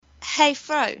Hey,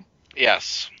 Fro,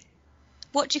 Yes.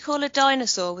 what do you call a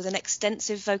dinosaur with an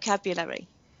extensive vocabulary?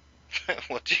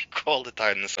 What do you call the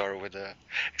dinosaur with the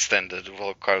extended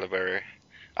vocabulary?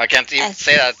 I can't even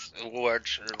say that word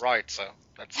right, so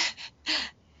that's...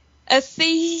 A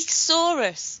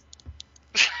thesaurus.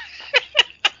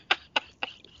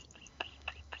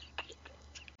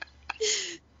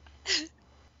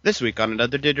 This week on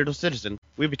Another Digital Citizen,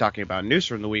 we'll be talking about news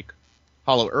from the week,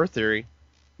 Hollow Earth Theory,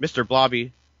 Mr.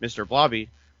 Blobby,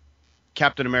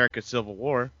 Captain America Civil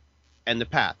War, and The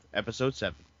Path, Episode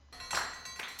 7.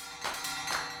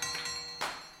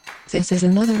 This is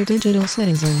Another Digital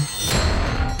Citizen.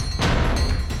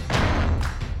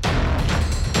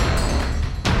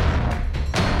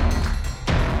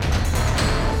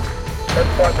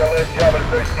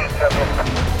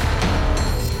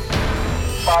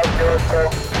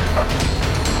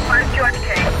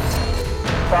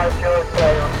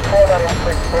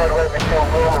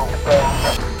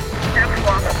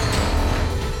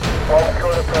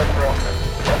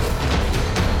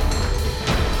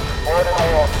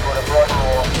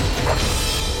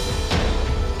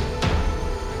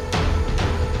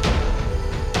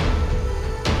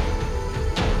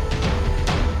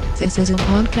 This is a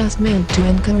podcast meant to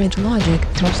encourage logic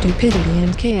through stupidity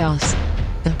and chaos.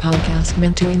 A podcast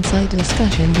meant to incite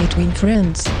discussion between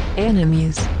friends,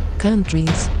 enemies,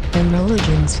 countries, and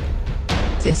religions.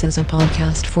 This is a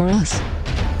podcast for us.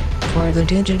 For the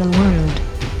digital world.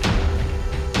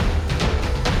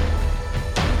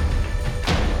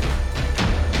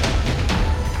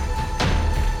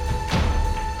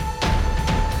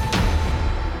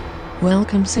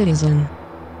 Welcome, citizen.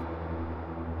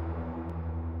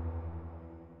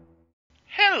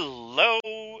 Hello,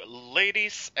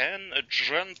 ladies and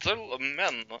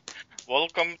gentlemen.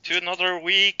 Welcome to another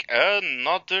week,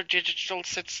 another Digital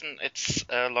Citizen. It's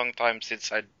a long time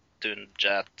since I done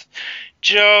that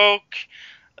joke.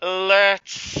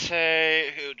 Let's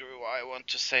say, who do I want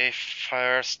to say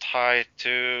first hi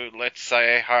to? Let's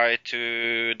say hi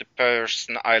to the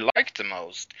person I like the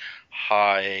most.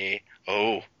 Hi.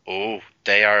 Oh,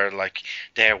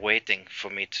 they're waiting for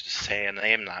me to say a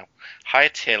name now. Hi,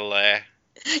 Tilly.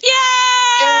 Yay!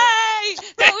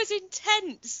 That was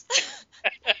intense.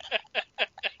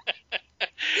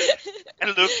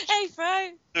 And look, Hey,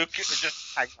 Fro.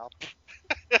 just hang up.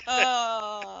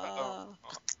 Oh.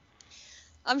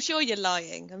 I'm sure you're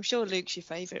lying. I'm sure Luke's your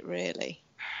favourite, really.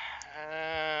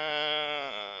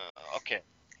 Okay.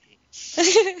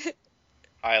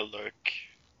 Hi, Luke.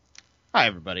 Hi,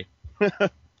 everybody. Do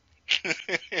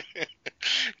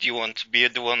you want to be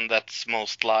the one that's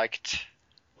most liked?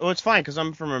 Well, it's fine, because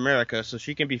I'm from America, so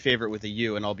she can be favorite with a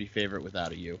U, and I'll be favorite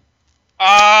without a U.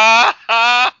 Oh,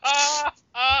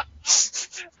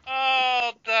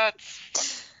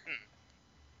 that's...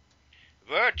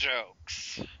 Word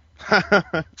jokes.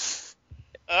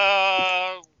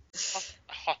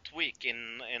 Hot week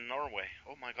in Norway.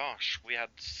 Oh my gosh, we had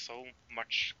so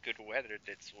much good weather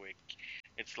this week.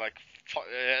 It's like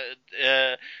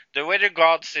the weather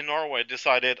gods in Norway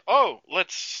decided,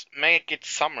 let's make it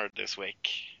summer this week.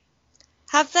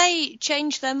 Have they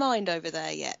changed their mind over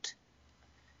there yet?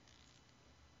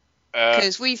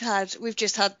 Because we've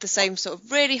just had the same sort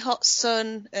of really hot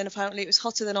sun, and apparently it was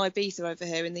hotter than Ibiza over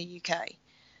here in the UK.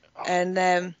 And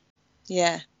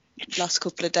last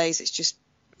couple of days it's just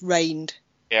rained.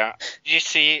 Yeah, you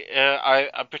see,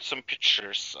 I put some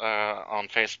pictures on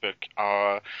Facebook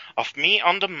of me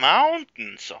on the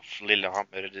mountains of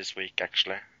Lillehammer this week,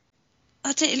 actually.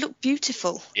 I did. It looked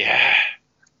beautiful. Yeah.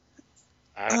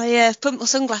 I put my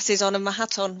sunglasses on and my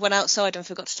hat on, went outside and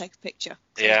forgot to take a picture.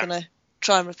 So I was going to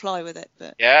try and reply with it,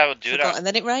 but we'll do forgot, that. and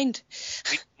then it rained.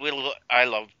 I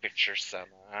love pictures,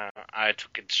 and I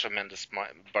took a tremendous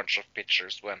bunch of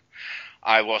pictures when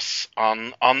I was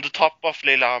on the top of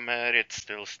Lillehammer. It's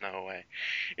still snowy.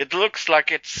 It looks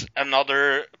like it's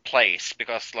another place,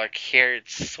 because like here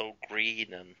it's so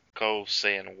green and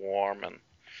cozy and warm, and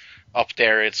up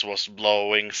there it was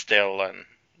blowing still, and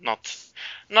not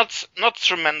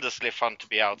tremendously fun to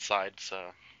be outside.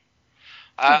 So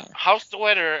how's the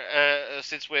weather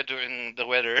since we're doing the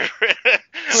weather?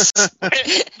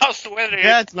 How's the weather?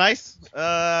 Yeah, it's nice.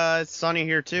 It's sunny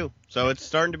here too, so it's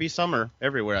starting to be summer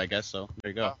everywhere, I guess. So there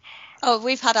you go. Oh,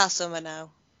 we've had our summer now.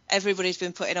 Everybody's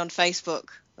been putting on Facebook,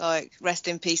 like, rest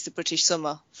in peace the British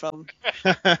summer.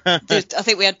 I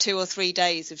think we had 2 or 3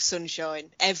 days of sunshine.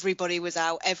 Everybody was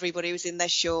out, everybody was in their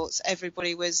shorts,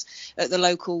 everybody was at the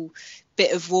local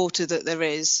bit of water that there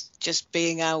is, just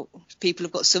being out. People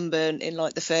have got sunburn in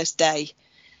like the first day,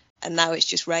 and now it's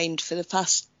just rained for the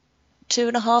past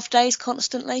 2.5 days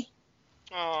constantly.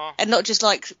 Aww. And not just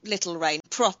like little rain,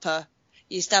 proper,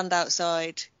 You stand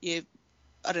outside, I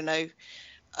don't know,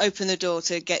 open the door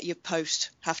to get your post,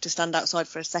 have to stand outside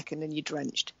for a second and you're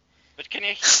drenched. But can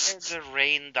you hear the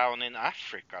rain down in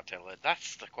Africa, Tilly?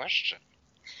 That's the question.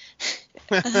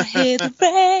 I hear the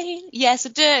rain. Yes, I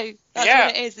do. That's Yeah.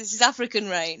 what it is. This is African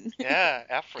rain. Yeah,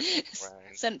 African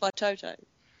rain. Sent by Toto.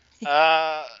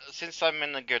 Since I'm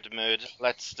in a good mood,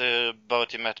 let's do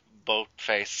Boaty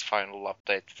McBoatface final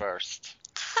update first.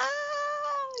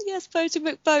 Yes, Boaty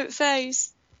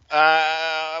McBoatface.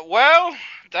 Well,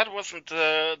 that wasn't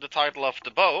the title of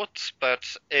the boat, but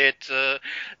it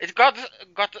got.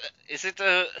 Is it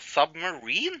a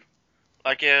submarine?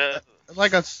 Like a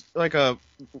Like a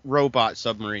robot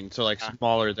submarine, so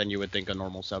smaller than you would think a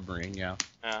normal submarine. Yeah.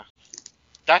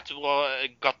 That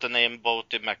got the name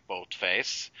Boaty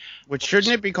McBoatface. Which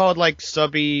shouldn't it be called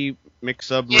Subby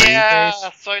McSubmarine Yeah,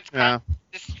 Face? so it kind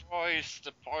of destroys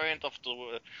the point of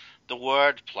the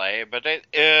wordplay. But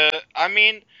I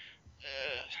mean,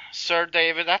 Sir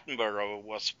David Attenborough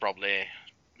was probably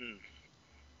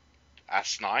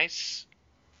as nice.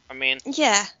 I mean,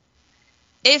 Yeah.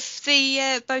 If the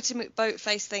Boaty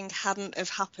McBoatface thing hadn't have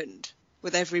happened,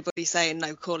 with everybody saying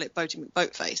no, call it Boaty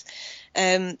McBoatface,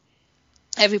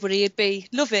 everybody would be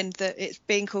loving that it's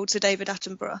being called Sir David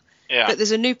Attenborough. yeah, But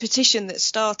there's a new petition that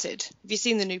started. Have you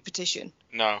seen the new petition?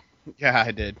 no. Yeah,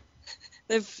 I did.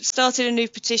 They've started a new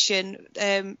petition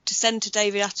to send to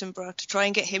David Attenborough to try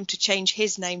and get him to change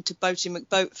his name to Boaty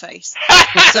McBoatface.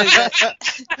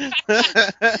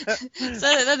 so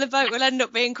that then the boat will end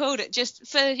up being called it, just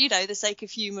for, the sake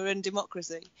of humour and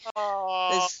democracy.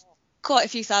 There's quite a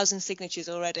few thousand signatures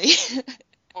already.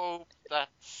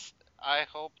 I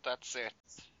hope that's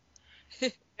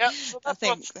it. Yeah, so I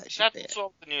think that should be it. that's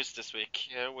all the news this week.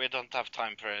 We don't have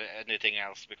time for anything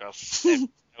else because everything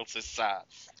else is sad.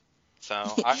 So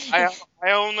I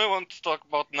only want to talk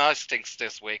about nice things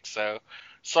this week. So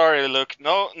sorry, Luke.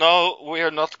 No, we are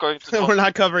not going to talk We're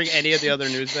not covering any of the other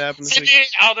news that happened this any week.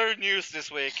 other news this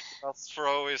week because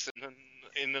Fro is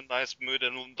in a nice mood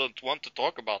and don't want to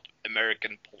talk about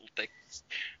American politics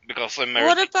because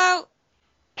American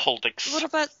politics. What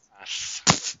about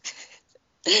Ass.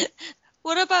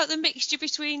 what about the mixture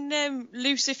between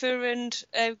Lucifer and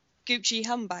Gucci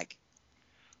handbag?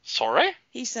 Sorry?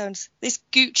 He sounds this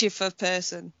Guccifer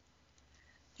person.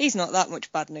 He's not that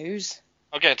much bad news.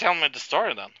 Okay, tell me the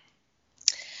story then.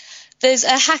 There's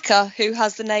a hacker who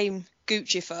has the name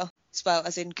Guccifer, spelled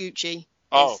as in Gucci.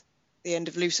 Oh. With the end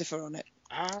of Lucifer on it.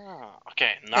 Ah,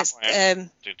 okay. Now It's, I know what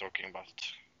you're talking about.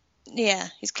 Yeah,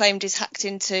 he's claimed he's hacked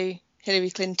into Hillary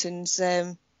Clinton's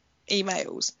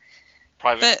emails.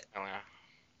 Private. But-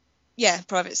 Yeah,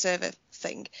 private server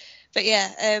thing. But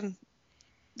yeah,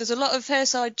 there's a lot of her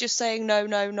side just saying no,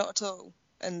 not at all,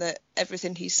 and that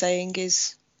everything he's saying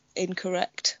is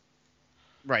incorrect.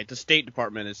 Right, the State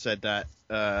Department has said that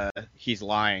he's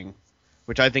lying,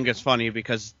 which I think is funny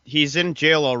because he's in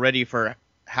jail already for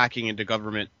hacking into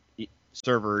government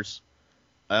servers,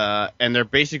 and they're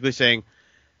basically saying,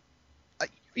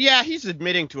 yeah, he's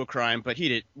admitting to a crime, but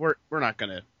we're not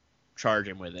gonna charge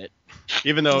him with it,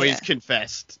 even though he's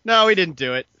confessed. No, he didn't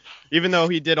do it. Even though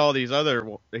he did all these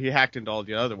he hacked into all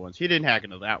the other ones. He didn't hack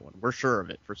into that one. We're sure of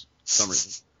it for some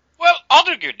reason. Well,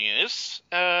 other good news.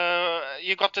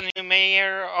 You got the new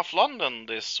mayor of London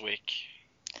this week.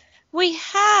 We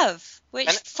have, which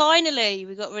And- finally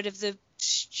we got rid of the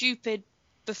stupid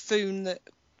buffoon that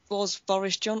was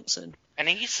Boris Johnson. And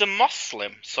he's a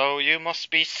Muslim, so you must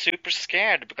be super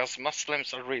scared because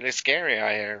Muslims are really scary,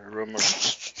 I hear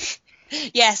rumors.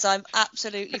 Yes, I'm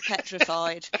absolutely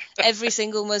petrified. Every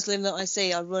single Muslim that I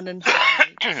see, I run and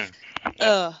hide.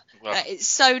 Ugh. Well, It's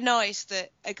so nice that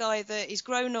a guy that is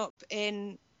grown up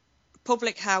in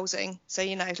public housing, so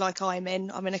like I'm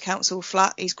in a council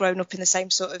flat, he's grown up in the same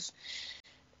sort of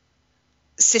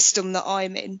system that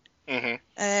I'm in.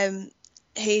 mm-hmm.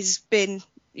 He's been,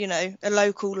 a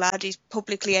local lad, he's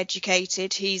publicly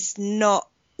educated, he's not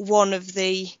one of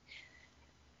the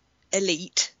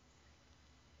elite.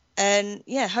 And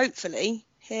yeah, hopefully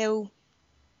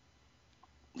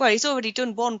he's already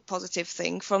done one positive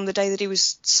thing from the day that he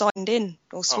was signed in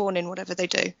or sworn in, whatever they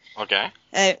do. Okay.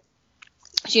 So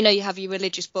you have your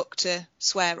religious book to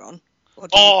swear on.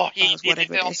 Or He did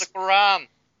whatever it on is. the Quran.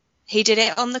 He did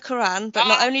it on the Quran, but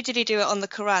not only did he do it on the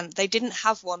Quran, they didn't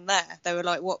have one there. They were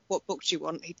like, what book do you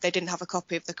want? They didn't have a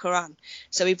copy of the Quran.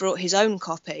 So he brought his own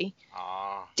copy,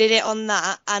 did it on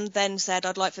that, and then said,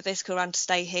 I'd like for this Quran to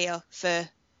stay here for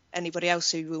anybody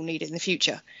else who will need it in the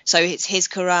future. So it's his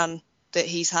Quran that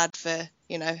he's had for,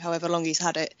 however long he's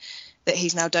had it, that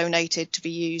he's now donated to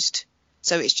be used.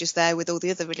 So it's just there with all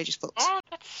the other religious books. Oh,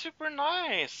 that's super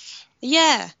nice.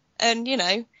 Yeah, and,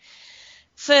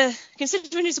 for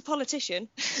considering he's a politician.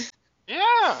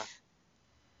 Yeah.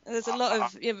 There's a lot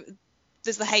of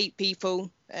there's the hate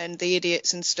people and the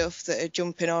idiots and stuff that are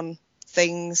jumping on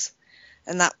things,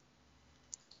 and that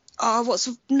what's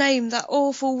her name? That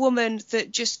awful woman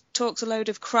that just talks a load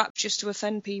of crap just to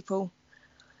offend people.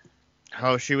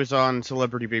 Oh, she was on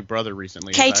Celebrity Big Brother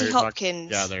recently. Katie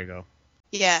Hopkins. Yeah, there you go.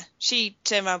 Yeah, she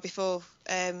turned around before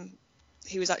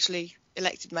he was actually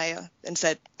elected mayor and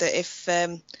said that if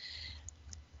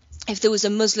there was a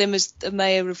Muslim as the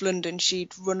mayor of London,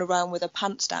 she'd run around with her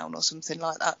pants down or something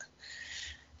like that.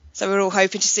 So we're all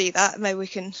hoping to see that. Maybe we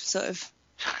can sort of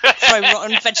throw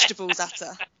rotten vegetables at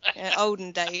her.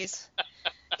 Olden days.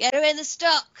 Get her in the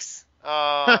stocks.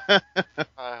 I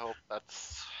hope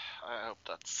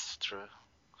that's true.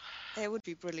 It would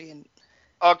be brilliant.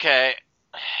 Okay.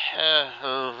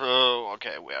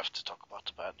 Okay, we have to talk about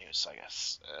the bad news, I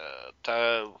guess.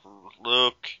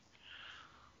 Look,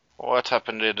 what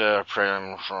happened in the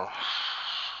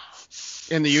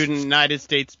In the United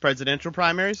States presidential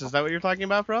primaries? Is that what you're talking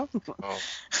about, bro? Oh.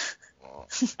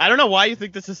 I don't know why you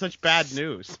think this is such bad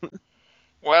news.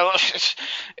 Well,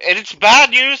 it's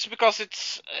bad news because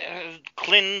it's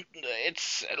Clinton.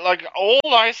 It's like all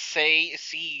I see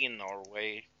in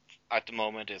Norway at the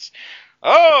moment is,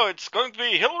 oh, it's going to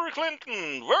be Hillary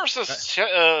Clinton versus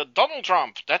Donald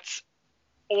Trump. That's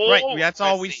all. Right, that's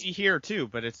all we see here too.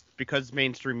 But it's because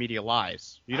mainstream media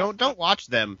lies. You don't watch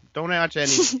them. Don't watch any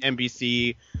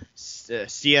NBC,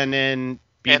 CNN,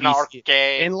 BBC,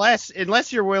 NRK.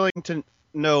 unless you're willing to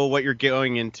know what you're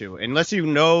going into. Unless you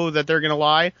know that they're gonna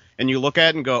lie, and you look at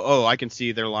it and go, oh, I can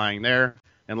see they're lying there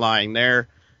and lying there,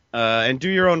 and do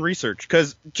your own research.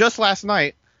 Because just last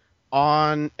night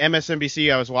on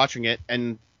MSNBC, I was watching it,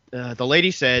 and the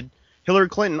lady said Hillary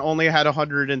Clinton only had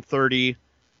 130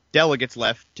 delegates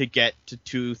left to get to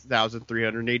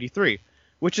 2,383,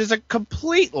 which is a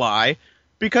complete lie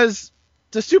because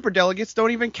the superdelegates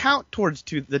don't even count towards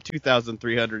the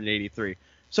 2,383.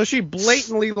 So she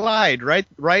blatantly lied right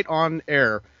on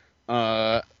air.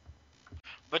 But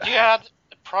you had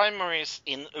primaries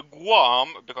in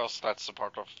Guam, because that's a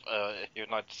part of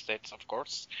United States, of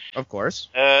course. Of course.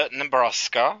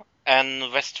 Nebraska and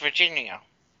West Virginia.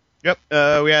 Yep.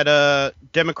 We had a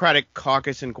Democratic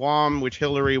caucus in Guam, which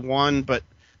Hillary won, but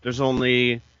there's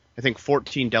only, I think,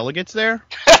 14 delegates there.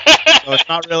 So it's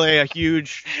not really a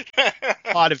huge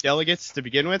pot of delegates to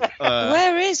begin with.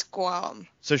 Where is Guam?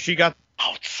 So she got...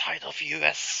 outside of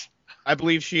U.S. I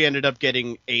believe she ended up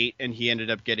getting 8, and he ended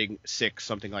up getting 6,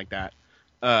 something like that.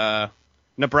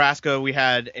 Nebraska, we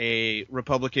had a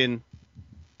Republican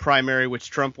primary,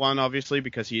 which Trump won, obviously,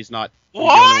 because he's not the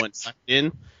only one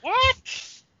in.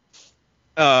 What?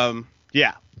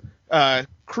 Yeah.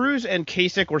 Cruz and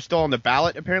Kasich were still on the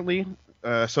ballot, apparently.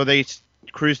 So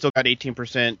Cruz still got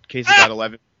 18%, Kasich got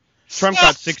 11. Trump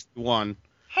got 61.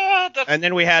 And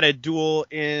then we had a duel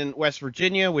in West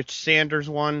Virginia, which Sanders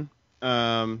won.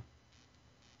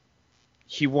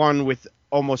 He won with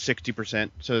almost 60%,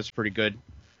 so that's pretty good.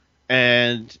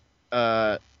 And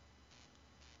yeah,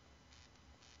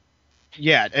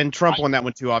 and Trump won that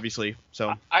one too, obviously.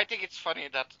 So I think it's funny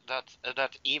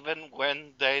that even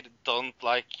when they don't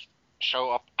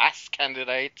show up as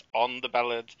candidate on the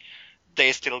ballot,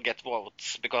 they still get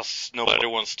votes because nobody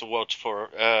wants to vote for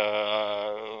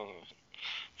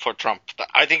Trump.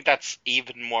 I think that's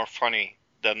even more funny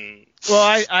than...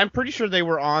 Well, I'm pretty sure they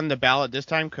were on the ballot this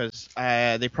time because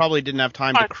they probably didn't have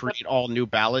time to create all new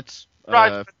ballots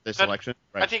for this election.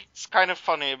 Right. I think it's kind of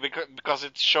funny because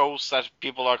it shows that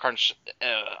people are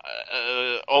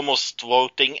almost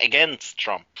voting against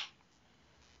Trump.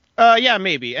 Yeah,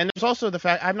 maybe. And there's also the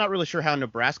fact, I'm not really sure how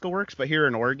Nebraska works, but here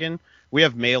in Oregon, we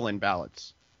have mail-in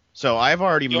ballots. So I've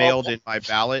already mailed in my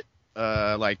ballot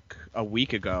like a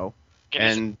week ago.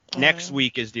 And next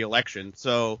week is the election.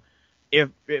 So if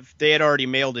they had already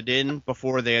mailed it in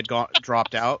before they had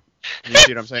dropped out, you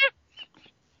see what I'm saying?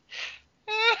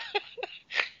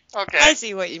 Okay. I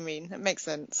see what you mean. That makes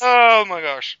sense. Oh my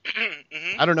gosh.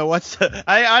 Mm-hmm. I don't know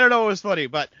I don't know what was funny,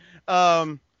 but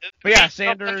yeah,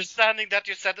 Sanders. Not understanding that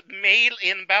you said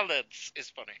mail-in ballots is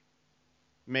funny.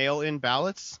 Mail-in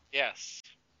ballots? Yes.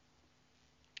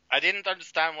 I didn't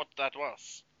understand what that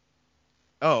was.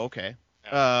 Oh, okay.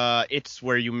 Yeah. It's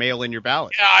where you mail in your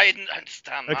ballot. Yeah, I didn't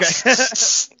understand that. Okay.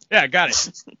 Yeah, got it.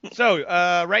 So,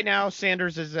 right now,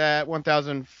 Sanders is at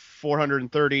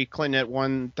 1,430, Clinton at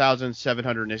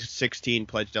 1,716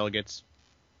 pledged delegates.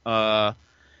 And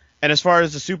as far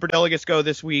as the super delegates go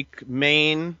this week,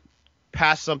 Maine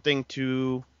passed something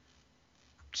to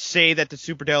say that the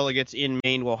super delegates in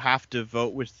Maine will have to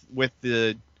vote with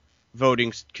the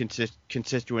voting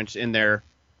constituents in their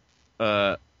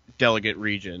delegate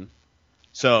region.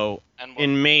 So And what,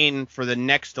 in Maine for the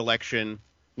next election,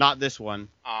 not this one,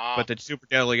 but the super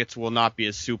delegates will not be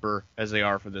as super as they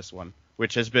are for this one,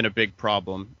 which has been a big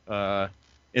problem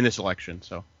in this election.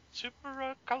 So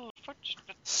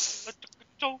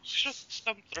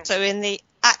So in the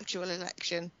actual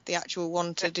election, the actual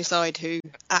one to decide who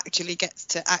actually gets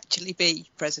to actually be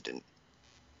president.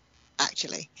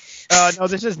 Actually. no,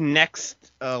 this is next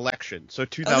election. So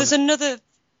 2000, there's another.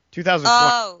 2020.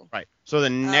 Oh. Right. So the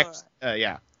next,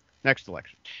 next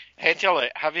election. Hey Tilly,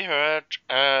 have you heard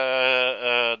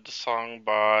the song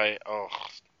by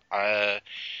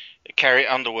Carrie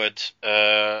Underwood,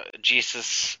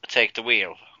 Jesus Take the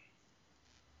Wheel?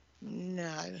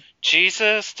 No.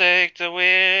 Jesus take the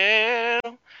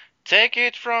wheel, take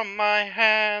it from my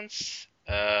hands,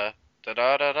 da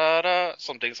da da da da,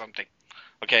 something.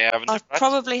 Okay, I haven't. I've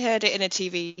probably heard it in a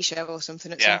TV show or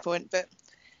something at some point, but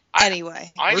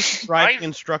anyway. Worst driving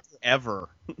instructor ever.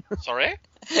 Sorry?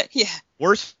 Yeah.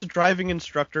 Worst driving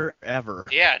instructor ever.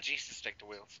 Yeah, Jesus take the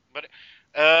wheels. But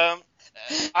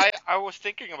I was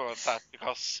thinking about that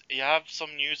because you have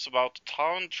some news about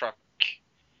tow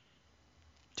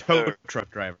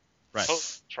truck driver. Right. tow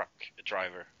truck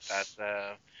driver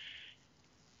that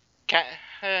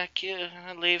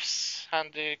leaves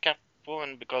handicapped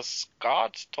woman because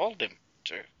God told him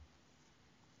to.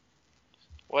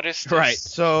 What is this? Right.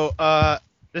 So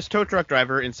this tow truck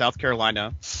driver in South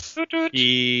Carolina,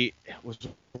 he was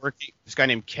working. This guy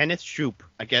named Kenneth Shoup,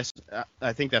 I guess.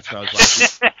 I think that's what I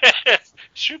was like.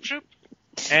 Shoop.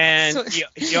 And So-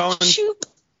 he owns Shoop.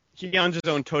 he owns his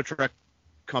own tow truck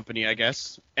company, I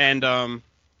guess. And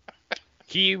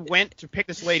he went to pick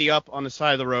this lady up on the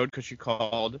side of the road because she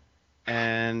called,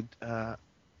 and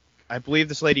I believe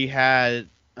this lady had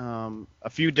a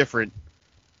few different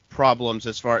problems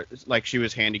as far as, like, she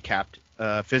was handicapped,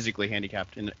 physically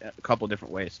handicapped in a couple of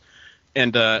different ways.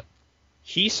 And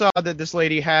he saw that this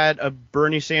lady had a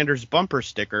Bernie Sanders bumper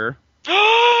sticker,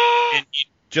 and he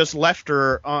just left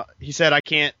her. He said, I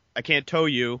can't tow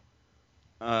you.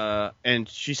 And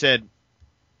she said,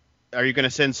 are you going to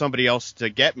send somebody else to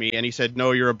get me? And he said,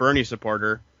 no, you're a Bernie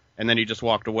supporter. And then he just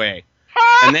walked away.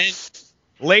 And then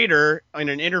later, in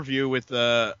an interview with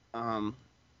the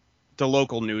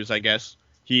local news, I guess,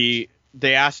 they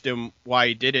asked him why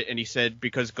he did it, and he said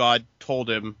because God told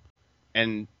him,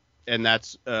 and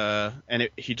that's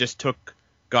he just took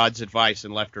God's advice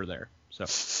and left her there. So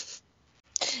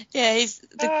Yeah,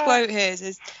 the quote here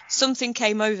says, something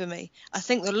came over me. I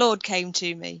think the Lord came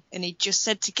to me, and he just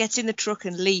said to get in the truck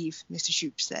and leave, Mr.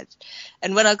 Shoup said.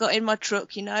 And when I got in my truck,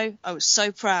 I was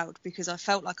so proud because I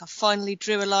felt like I finally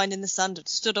drew a line in the sand and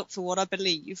stood up for what I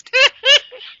believed.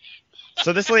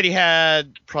 So this lady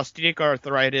had prosthetic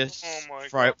arthritis,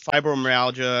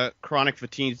 fibromyalgia, chronic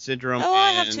fatigue syndrome, Oh,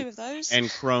 I have two of those. and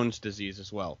Crohn's disease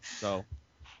as well. So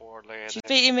Poor lady. She's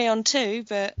beating me on two,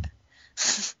 but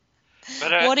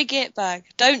But, what a get bag.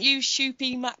 Don't use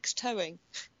Shoopy Max Towing.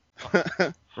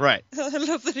 right. I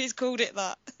love that he's called it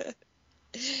that.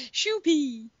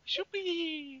 Shoopy.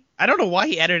 Shoopy. I don't know why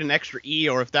he added an extra E,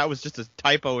 or if that was just a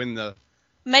typo in the.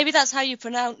 Maybe that's how you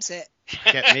pronounce it.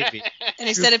 Yeah, maybe. And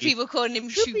instead of Shoopy. people calling him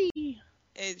Shoopy,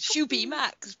 it's Shoopy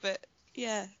Max. But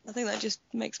yeah, I think that just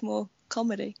makes more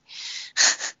comedy.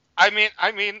 I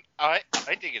think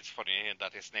it's funny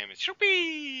that his name is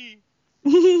Shoopy.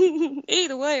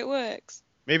 Either way, it works.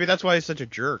 Maybe that's why he's such a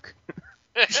jerk.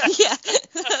 Yeah,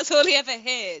 that's all he ever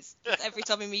hears every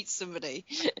time he meets somebody.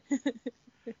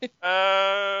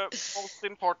 Most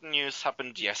important news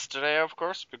happened yesterday, of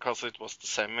course, because it was the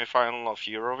semi-final of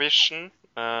Eurovision.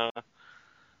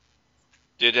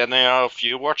 Did any of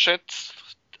you watch it?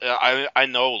 I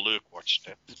know Luke watched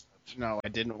it. No, I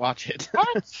didn't watch it.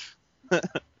 What?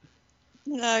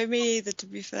 No, me either, to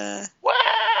be fair.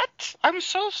 What? I'm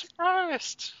so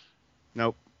surprised.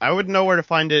 Nope. I wouldn't know where to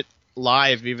find it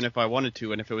live, even if I wanted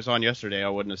to, and if it was on yesterday, I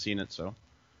wouldn't have seen it, so.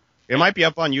 It might be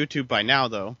up on YouTube by now,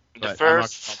 though, but I'm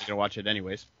not probably going to watch it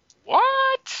anyways.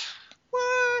 What?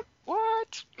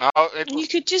 No, You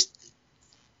could just...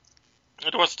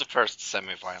 it was the first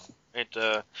semi-final.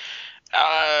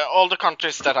 All the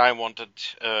countries that I wanted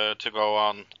to go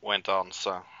on went on,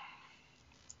 so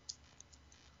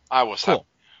I was happy. Cool.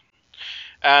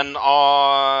 And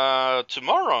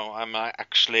tomorrow I'm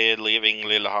actually leaving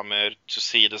Lillehammer to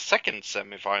see the second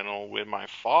semi-final with my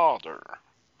father.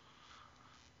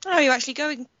 Oh, you're actually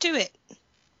going to it?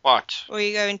 What? Or are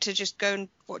you going to just go and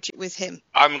watch it with him?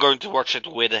 I'm going to watch it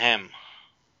with him.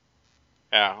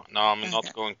 Yeah, no, I'm not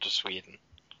Okay. going to Sweden,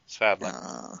 sadly.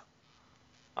 Ah.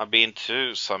 I've been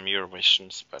to some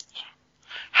Eurovisions, but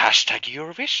hashtag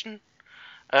Eurovision.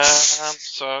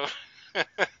 So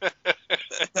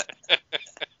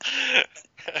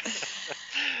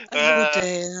Oh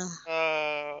dear.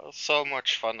 So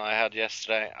much fun I had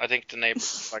yesterday. I think the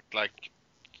neighbors like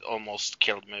almost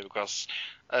killed me because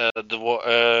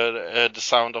the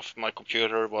sound of my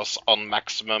computer was on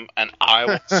maximum and I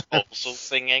was also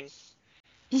singing.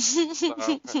 So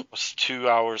it was 2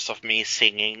 hours of me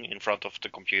singing in front of the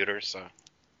computer. So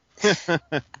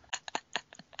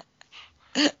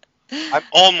I'm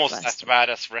almost as bad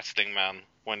as Wrestling Man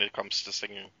when it comes to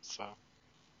singing. So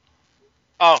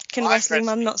Can Wrestling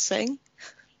Man not sing?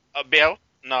 Bill?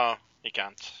 No, he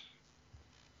can't.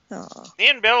 Oh. Me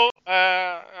and Bill.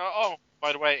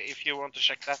 By the way, if you want to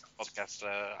check that podcast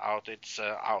out, it's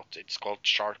out. It's called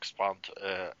Sharks Pod,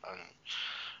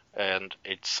 and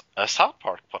it's a South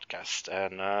Park podcast.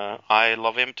 And I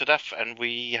love him to death. And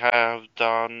we have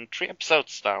done 3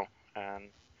 episodes now, and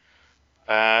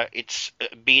it's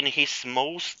been his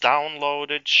most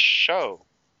downloaded show.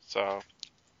 So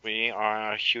we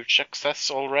are a huge success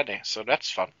already. So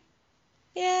that's fun.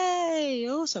 Yay!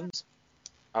 Awesome.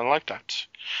 I like that.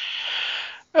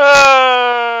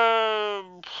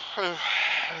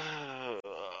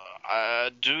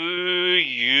 Do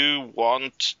you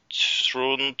want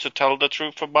Trun to tell the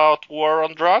truth about war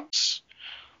on drugs?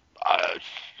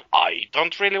 I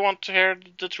don't really want to hear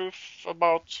the truth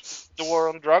about the war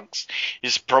on drugs.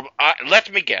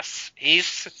 Let me guess. He's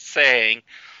saying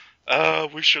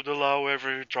we should allow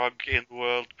every drug in the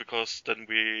world because then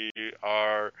we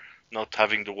are not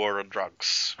having the war on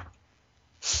drugs.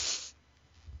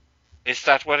 Is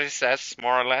that what he says,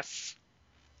 more or less?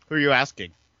 Who are you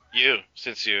asking? You,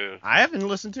 since you... I haven't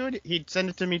listened to it. He'd send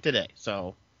it to me today,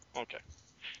 so... Okay.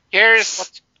 Here's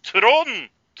what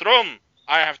Trun,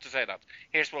 I have to say that.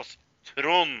 Here's what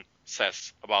Trun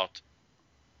says about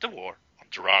the war on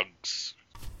drugs.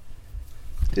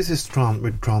 This is Trun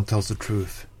with Trun Tells the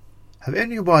Truth. Have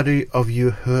anybody of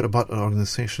you heard about an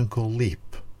organization called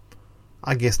LEAP?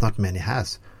 I guess not many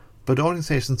has. But the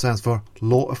organization stands for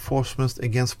Law Enforcement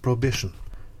Against Prohibition.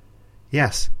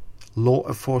 Yes, Law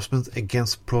Enforcement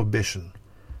Against Prohibition.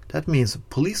 That means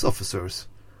police officers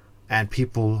and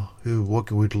people who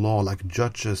work with law like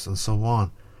judges and so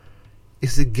on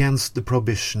is against the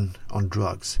prohibition on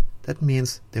drugs. That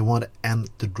means they want to end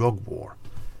the drug war.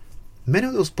 Many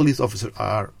of those police officers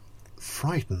are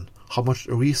frightened how much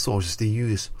resources they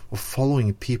use for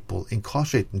following people,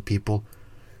 incarcerating people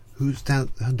who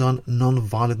have done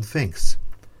non-violent things.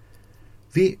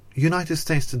 The United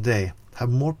States today have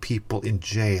more people in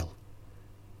jail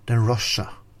than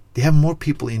Russia. They have more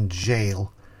people in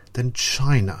jail than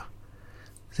China.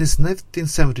 Since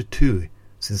 1972,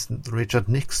 since Richard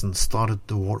Nixon started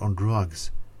the war on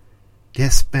drugs, they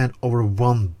have spent over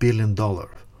 $1 billion.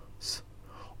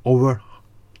 Over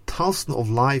thousands of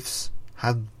lives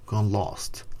have gone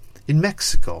lost. In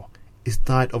Mexico, it's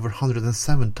died over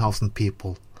 107,000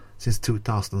 people since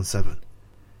 2007.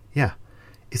 Yeah,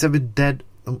 if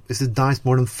it dies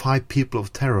more than 5 people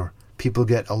of terror, people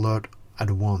get alert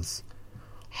at once.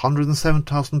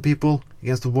 107,000 people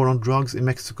against the war on drugs in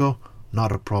Mexico,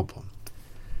 not a problem.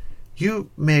 You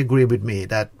may agree with me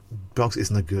that drugs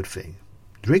isn't a good thing.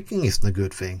 Drinking isn't a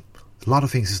good thing. A lot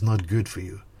of things is not good for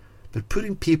you. But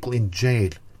putting people in jail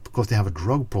because they have a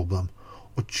drug problem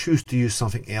or choose to use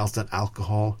something else than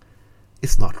alcohol,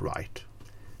 it's not right.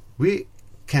 We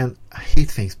can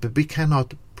hate things, but we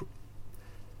cannot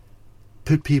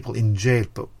put people in jail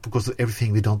because of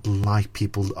everything we don't like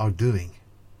people are doing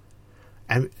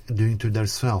and doing to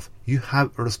themselves. You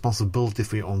have a responsibility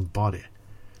for your own body.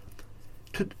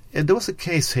 There was a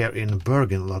case here in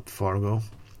Bergen not far ago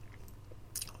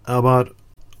about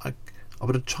a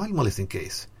child molesting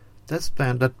case. That's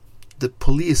been that the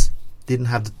police didn't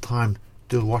have the time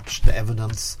to watch the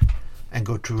evidence and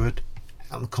go through it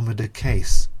and come with the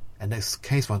case. And this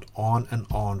case went on and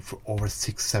on for over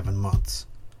 6-7 months.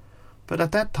 But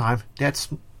at that time, they had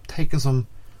taken some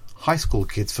high school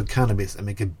kids for cannabis and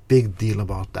make a big deal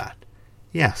about that.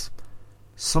 Yes,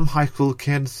 some high school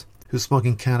kids who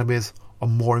smoking cannabis are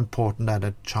more important than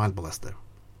a child molester.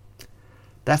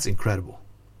 That's incredible.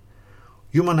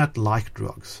 You might not like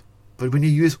drugs, but when you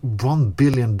use $1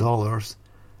 billion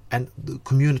and the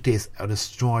communities are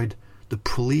destroyed, the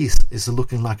police is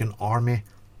looking like an army,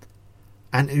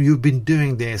 and you've been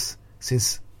doing this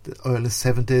since the early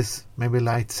 70s, maybe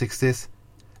late 60s,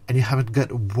 and you haven't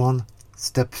got one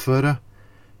step further,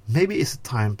 maybe it's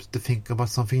time to think about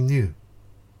something new.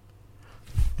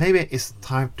 Maybe it's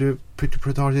time to put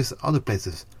priorities other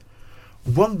places.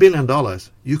 $1 billion,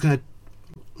 you can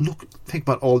think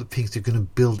about all the things you're going to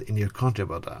build in your country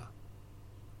about that.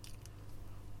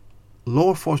 Law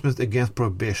enforcement against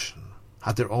prohibition.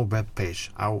 had their own webpage.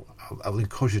 I will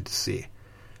encourage you to see.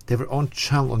 They have their own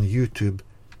channel on YouTube.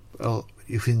 Well,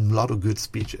 you find a lot of good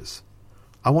speeches.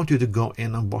 I want you to go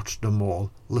in and watch them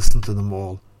all, listen to them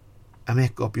all, and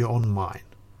make up your own mind.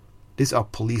 These are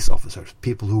police officers,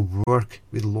 people who work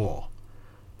with law.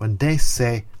 When they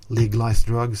say legalize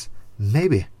drugs,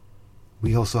 maybe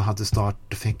we also have to start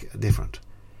to think different.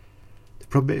 The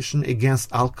prohibition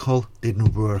against alcohol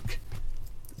didn't work.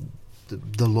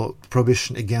 The law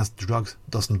prohibition against drugs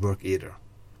doesn't work either.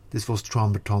 This was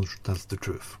Trond Berton tells the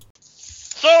truth.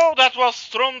 So that was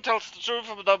Trond tells the truth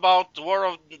about the war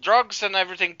of drugs, and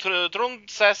everything Trond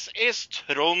says is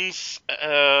Trond's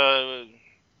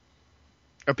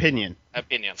Opinion.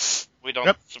 We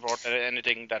don't support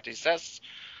anything that he says.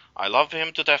 I love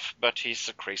him to death, but he's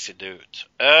a crazy dude.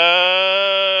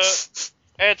 Hey,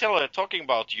 Taylor, talking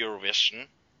about Eurovision.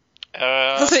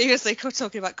 I thought you were going to say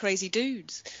talking about crazy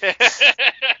dudes.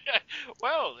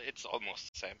 Well, it's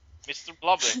almost the same. Mr.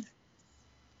 Blobby.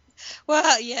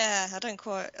 Well, yeah,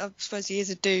 I suppose he is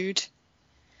a dude.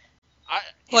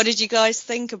 What did you guys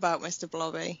think about Mr.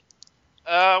 Blobby?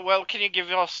 Well, can you give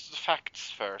us the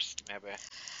facts first, maybe?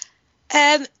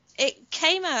 It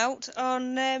came out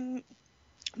on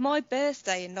my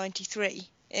birthday in 93,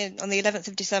 on the 11th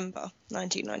of December,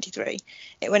 1993.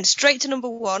 It went straight to number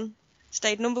 1,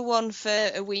 stayed number 1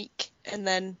 for a week, and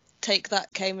then Take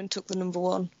That came and took the number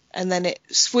 1, and then it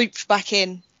swooped back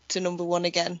in to number 1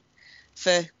 again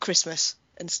for Christmas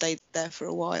and stayed there for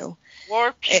a while.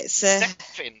 Were people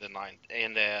deaf in the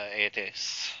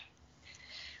 80s?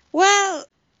 Well,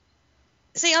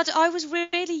 see, I was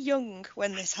really young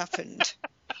when this happened.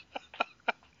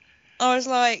 I was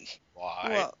like,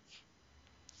 what,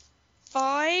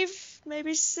 5,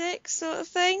 maybe 6 sort of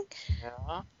thing?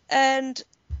 Yeah. And,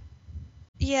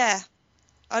 yeah,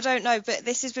 I don't know, but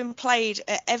this has been played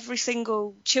at every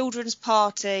single children's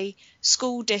party,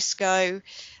 school disco,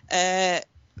 adults'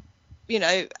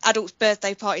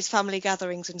 birthday parties, family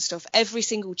gatherings and stuff. Every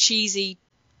single cheesy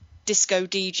disco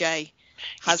DJ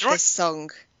has this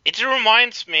song. It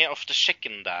reminds me of the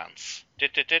chicken dance.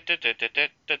 Yep.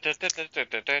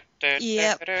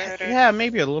 Yeah,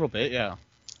 maybe a little bit, yeah.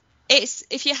 It's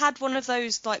if you had one of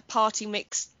those like party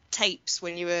mix tapes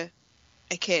when you were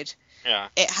a kid. Yeah.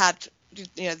 It had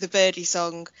the Birdie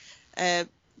song,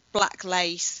 Black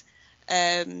Lace,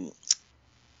 Itsy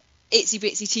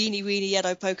Bitsy Teeny Weeny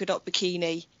Yellow Polka Dot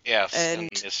Bikini. Yes,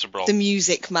 and Mr. Blobby. The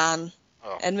Music Man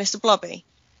and Mr. Blobby.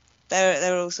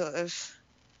 They're all sort of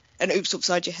an oops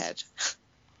upside your head.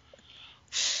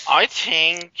 I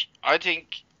think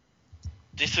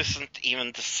this isn't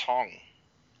even the song.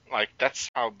 Like,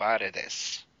 that's how bad it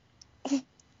is.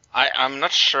 I'm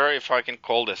not sure if I can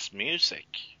call this music.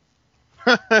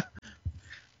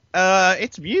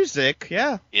 It's music,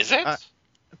 yeah. Is it?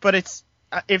 But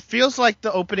it feels like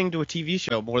the opening to a TV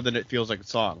show more than it feels like a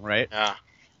song, right? Yeah.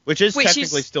 Which is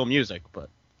technically still music, but...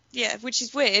 Yeah, which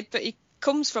is weird, but it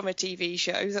comes from a TV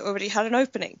show that already had an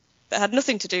opening that had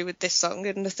nothing to do with this song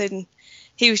and nothing.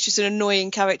 He was just an annoying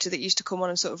character that used to come on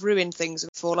and sort of ruin things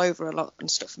and fall over a lot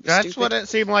and stuff. And That's stupid. what it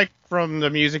seemed like from the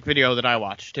music video that I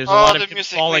watched. There's a lot of him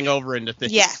falling over into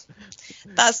things. Yeah,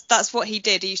 that's what he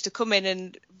did. He used to come in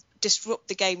and disrupt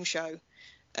the game show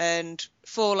and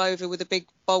fall over with a big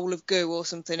bowl of goo or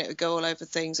something. It would go all over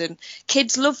things, and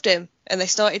kids loved him, and they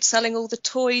started selling all the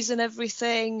toys and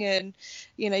everything, and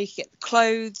you could get the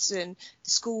clothes and the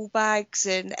school bags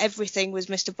and everything was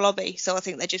Mr. Blobby. So I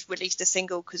think they just released a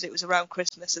single because it was around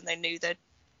Christmas and they knew they'd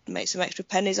make some extra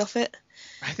pennies off it.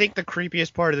 I think the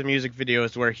creepiest part of the music video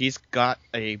is where he's got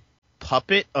a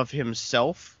puppet of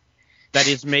himself that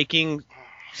is making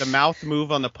the mouth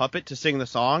move on the puppet to sing the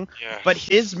song, but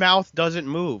his mouth doesn't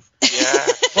move. Yeah.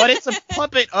 But it's a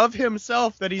puppet of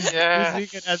himself that he's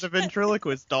using it as a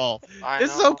ventriloquist doll.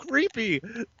 It's so creepy.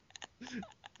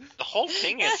 The whole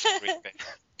thing is creepy.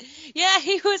 Yeah,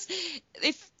 he was.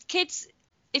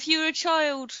 If you were a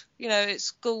child, at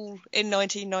school in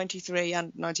 1993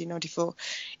 and 1994,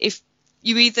 if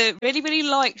you either really, really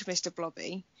liked Mr.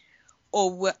 Blobby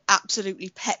or were absolutely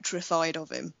petrified of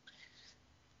him,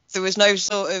 there was no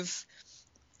sort of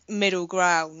middle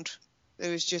ground.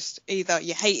 There was just either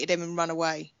you hated him and ran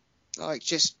away, like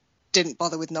just didn't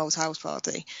bother with Noel's house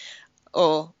party,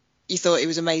 or you thought he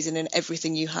was amazing and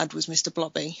everything you had was Mr.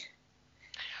 Blobby.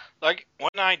 Like,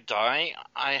 when I die,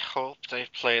 I hope they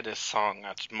play this song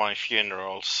at my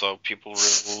funeral so people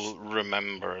will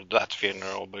remember that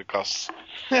funeral, because...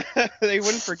 They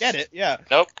wouldn't forget it, yeah.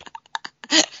 Nope.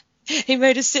 He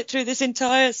made us sit through this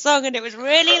entire song and it was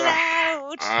really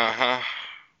loud.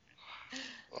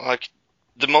 Like,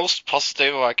 the most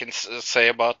positive I can say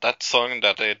about that song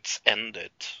that it's ended.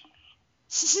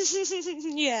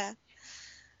 Yeah.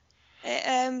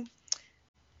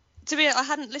 To be honest, I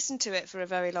hadn't listened to it for a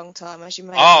very long time, as you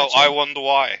may Oh, imagine. I wonder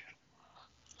why.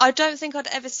 I don't think I'd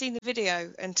ever seen the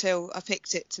video until I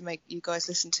picked it to make you guys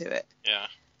listen to it. Yeah.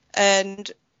 And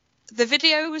the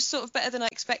video was sort of better than I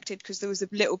expected because there was a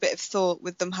little bit of thought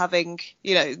with them having,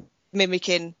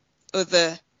 mimicking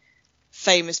other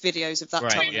famous videos of that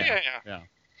Right, time. Yeah.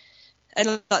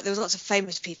 And like there was lots of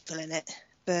famous people in it.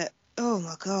 But, oh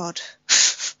my God.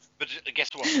 But guess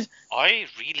what? I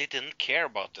really didn't care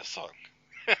about this song.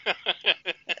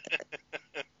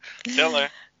 Taylor,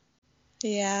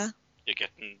 Yeah. you're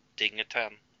getting ding a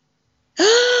 10.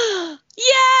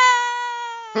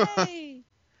 Yay!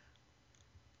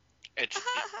 It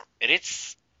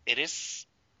is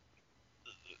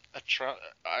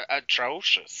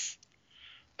atrocious.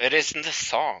 It isn't a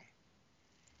song.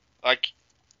 Like,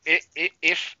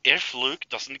 if Luke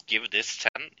doesn't give this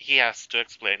 10, he has to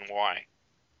explain why.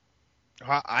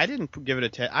 I didn't give it a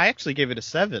 10. I actually gave it a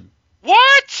 7.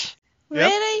 What? Yep.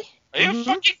 Really? Are you Mhm.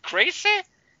 fucking crazy?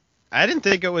 I didn't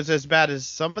think it was as bad as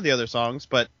some of the other songs,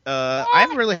 but I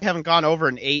really haven't gone over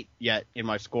an 8 yet in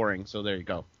my scoring, so there you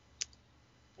go.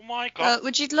 Oh my god.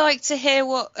 Would you like to hear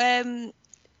what an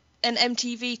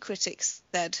MTV critic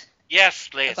said Yes,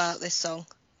 please. about this song?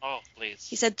 Oh, please.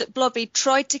 He said that Blobby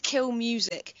tried to kill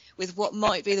music with what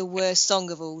might be the worst song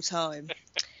of all time.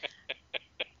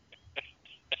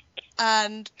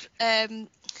 And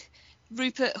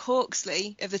Rupert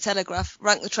Hawksley of The Telegraph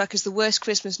ranked the track as the worst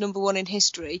Christmas #1 in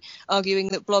history, arguing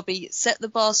that Blobby set the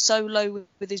bar so low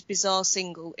with his bizarre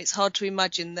single, it's hard to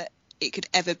imagine that it could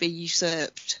ever be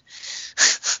usurped.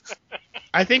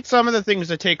 I think some of the things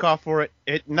that take off for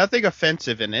it, nothing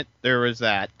offensive in it. There was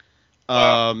that.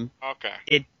 Okay.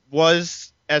 It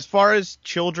was, as far as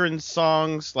children's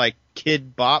songs, like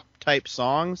Kid Bop type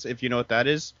songs, if you know what that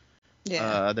is.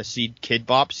 Yeah. The Kid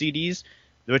Bop CDs,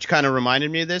 which kind of reminded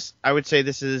me of this. I would say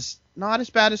this is not as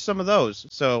bad as some of those.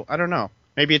 So, I don't know.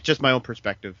 Maybe it's just my own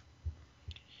perspective.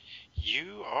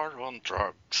 You are on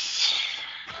drugs.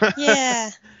 Yeah,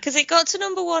 because it got to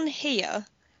 #1 here,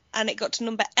 and it got to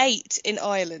number 8 in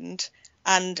Ireland,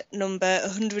 and number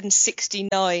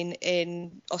 169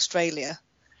 in Australia.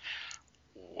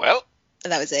 Well,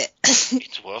 And that was it.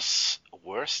 it was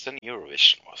worse than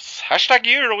Eurovision was. Hashtag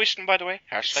Eurovision, by the way.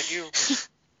 Hashtag Eurovision.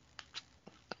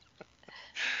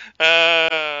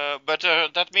 But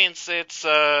that means it's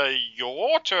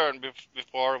your turn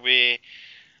before we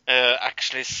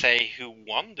actually say who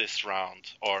won this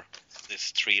round, or this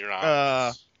 3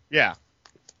 rounds. Yeah.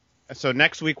 So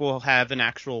next week we'll have an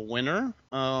actual winner.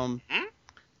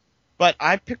 But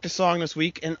I picked a song this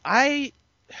week, and I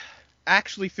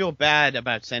actually feel bad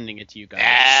about sending it to you guys.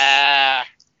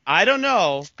 I don't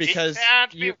know, because it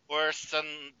can't be worse than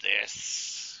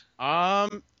this. Yeah,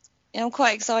 I'm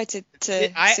quite excited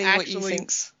to see what you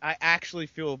think. I actually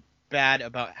feel bad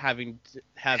about having to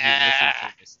have you listen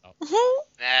to this stuff.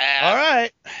 All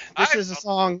right, this is a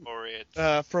song For it.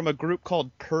 from a group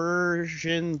called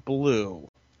Persian Blue,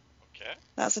 Okay.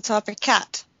 That's a type of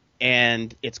cat.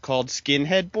 and it's called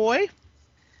Skinhead Boy,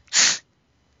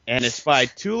 and it's by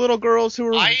two little girls who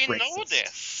are I racist. know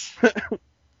this.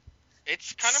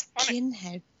 It's kind of funny.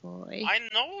 Skinhead boy. I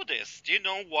know this. Do you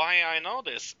know why I know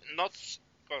this? Not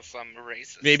because I'm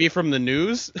racist. Maybe from the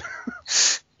news.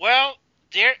 Well,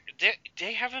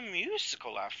 they have a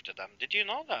musical after them. Did you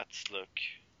know that, Luke?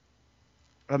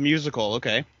 A musical,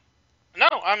 okay. No,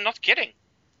 I'm not kidding.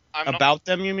 About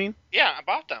them, you mean? Yeah,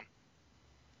 about them.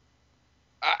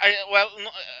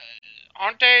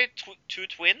 Aren't they two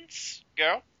twins,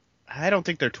 girl? I don't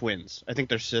think they're twins. I think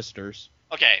they're sisters.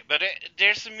 Okay, but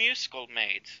there's a musical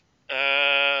made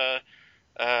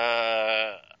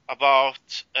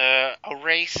about a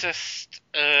racist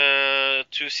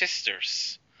two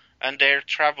sisters and their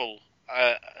travel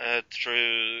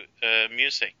through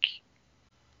music,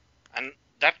 and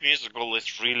that musical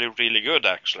is really, really good,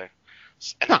 actually.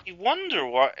 And I wonder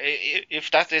if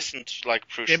that isn't like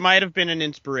crucial. It might have been an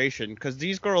inspiration, because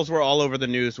these girls were all over the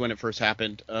news when it first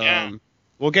happened. Yeah.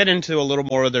 We'll get into a little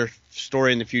more of their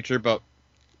story in the future, but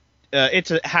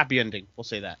it's a happy ending. We'll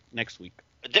say that next week.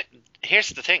 Here's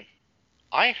the thing.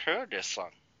 I heard this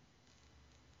song.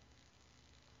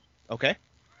 Okay?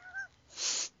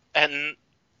 And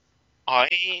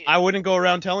I wouldn't go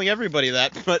around telling everybody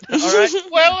that, but all right.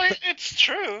 Well, it's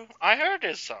true. I heard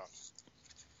this song.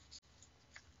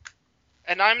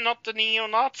 And I'm not the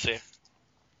neo-Nazi.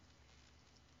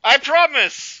 I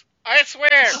promise! I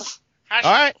swear! All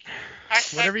right.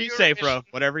 Hashtag Whatever you say, Eurovision. bro.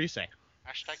 Whatever you say.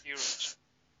 Hashtag Eurovision.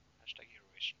 Hashtag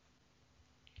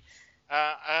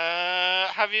Eurovision.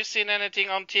 Have you seen anything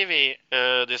on TV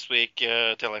this week,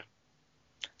 Tilly?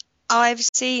 I've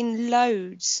seen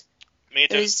loads. Me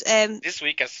too. There's This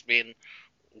week has been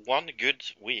one good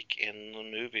week in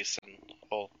movies and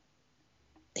all.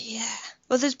 yeah.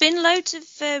 Well, there's been loads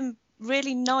of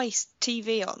really nice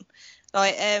TV on,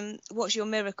 like What's Your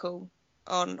Miracle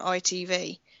on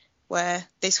ITV, where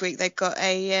this week they've got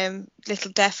a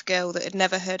little deaf girl that had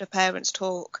never heard her parents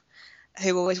talk,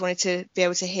 who always wanted to be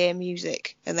able to hear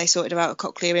music, and they sorted her out a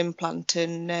cochlear implant,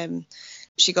 and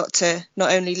she got to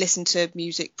not only listen to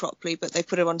music properly, but they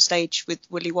put her on stage with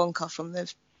Willy Wonka from the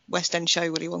West End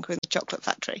show Willy Wonka and the Chocolate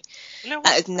Factory. That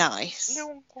was nice.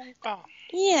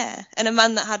 Yeah, and a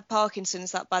man that had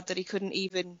Parkinson's that bad that he couldn't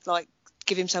even like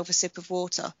give himself a sip of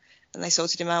water, and they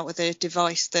sorted him out with a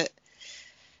device that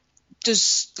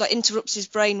does like interrupts his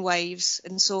brain waves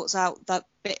and sorts out that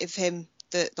bit of him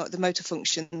that like the motor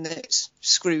function that's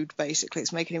screwed basically.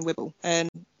 It's making him wibble, and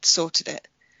sorted it.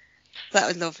 That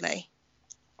was lovely.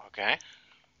 Okay.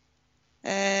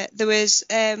 There was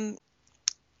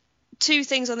two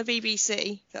things on the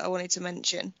BBC that I wanted to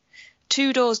mention.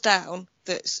 Two Doors Down,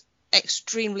 that's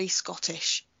extremely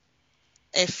Scottish.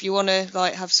 If you want to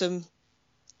like have some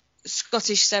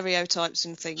Scottish stereotypes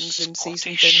and things and see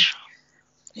something,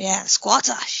 yeah,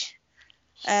 Scottish.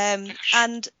 And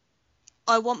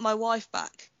I Want My Wife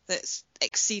Back, that's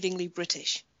exceedingly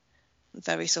British,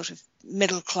 very sort of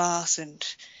middle class, and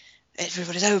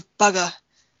everybody's oh bugger.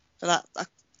 But that I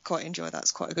quite enjoy.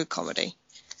 That's quite a good comedy.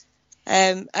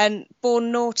 And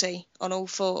Born Naughty on All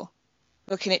 4,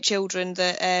 looking at children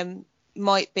that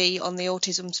might be on the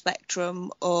autism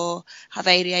spectrum or have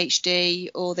ADHD,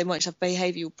 or they might have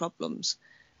behavioural problems,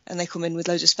 and they come in with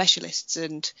loads of specialists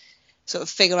and sort of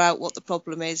figure out what the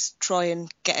problem is, try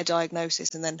and get a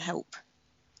diagnosis, and then help.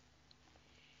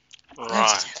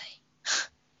 Right.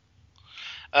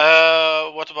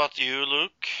 What about you,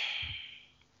 Luke?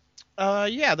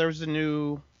 Yeah, there's a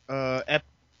new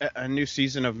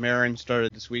season of Maron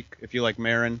started this week. If you like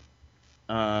Maron,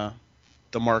 the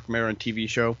Mark Maron TV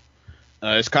show,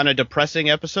 it's kind of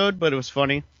depressing episode, but it was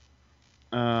funny.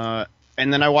 And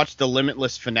then I watched the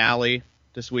Limitless finale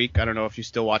this week. I don't know if you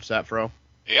still watch that, Fro.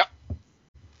 Yep.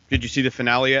 Did you see the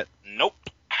finale yet? Nope.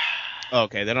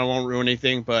 Okay, then I won't ruin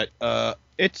anything. But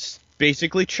it's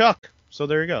basically Chuck. So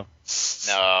there you go.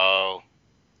 No.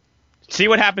 See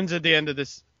what happens at the end of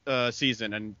this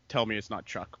season and tell me it's not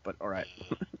Chuck, but alright.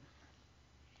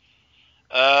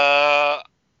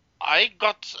 I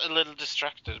got a little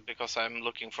distracted because I'm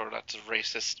looking for that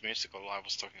racist musical I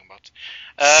was talking about.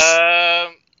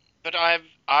 But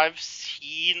I've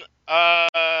seen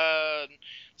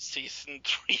season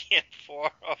 3 and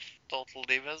 4 of Total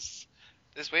Divas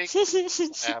this week. I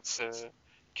have to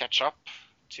catch up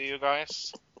to you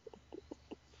guys.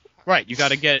 Right, you got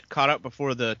to get caught up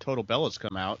before the Total Bellas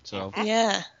come out, so...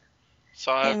 Yeah.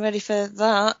 So Getting ready for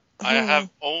that. I have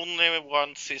only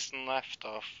one season left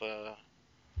of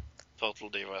Total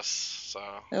Divas, so...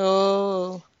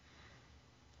 Oh.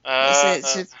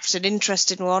 It's an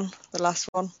interesting one, the last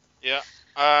one. Yeah.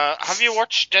 Have you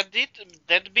watched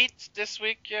Deadbeat this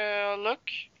week,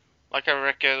 Luke? Like I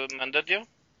recommended you?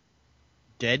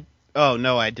 Dead? Oh,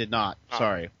 no, I did not. Oh.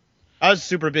 Sorry. I was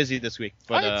super busy this week,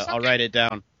 but it's okay. I'll write it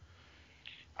down.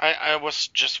 I was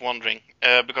just wondering,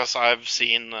 because I've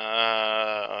seen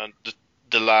the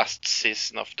last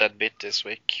season of Deadbeat this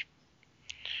week.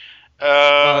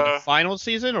 The final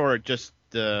season, or just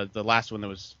the last one that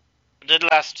was... The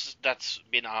last that's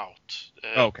been out.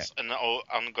 Okay. It's an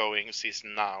ongoing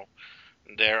season now.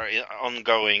 They're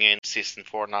ongoing in season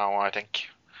 4 now, I think.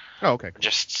 Oh, okay. Cool.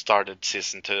 Just started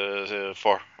season 4,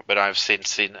 but I've seen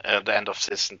the end of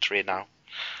season 3 now.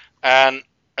 And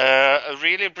a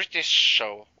really British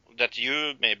show that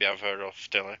you maybe have heard of,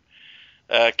 Taylor.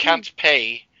 Can't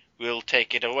Pay Will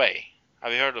Take It Away.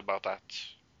 Have you heard about that?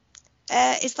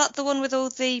 Is that the one with all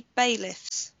the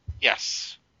bailiffs?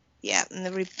 Yes. Yeah, and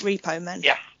the repo men.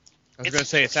 Yeah. I was going to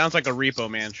say, it sounds like a Repo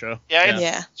Man show.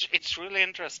 Yeah. It's really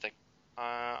interesting.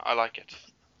 I like it.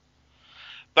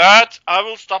 But I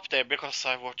will stop there because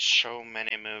I watched so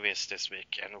many movies this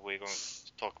week, and we're going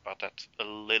to talk about that a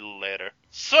little later.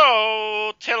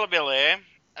 So, tell Billy,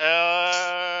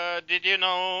 did you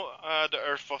know the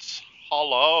Earth was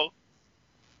hollow?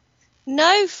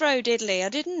 No, Fro Diddley, I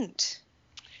didn't.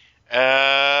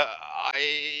 I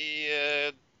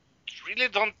really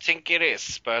don't think it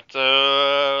is, but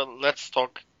let's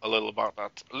talk a little about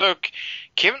that. Look,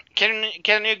 can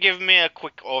you give me a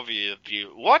quick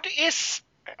overview? What is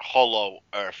hollow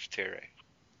Earth theory?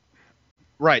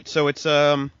 Right, so it's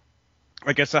I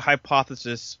guess a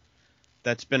hypothesis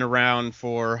that's been around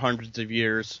for hundreds of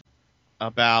years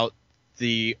about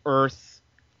the Earth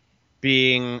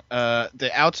being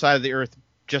the outside of the Earth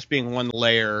just being one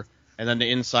layer and then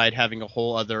the inside having a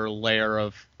whole other layer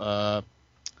of, I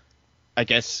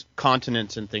guess,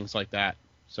 continents and things like that.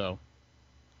 So,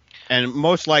 and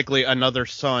most likely another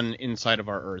sun inside of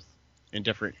our Earth in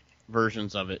different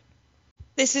versions of it.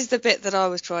 This is the bit that I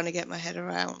was trying to get my head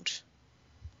around.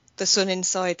 The sun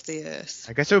inside the Earth.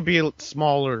 I guess it would be a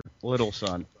smaller little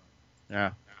sun.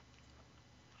 Yeah.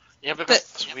 Yeah,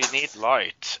 because we need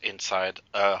light inside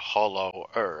a hollow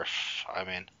Earth. I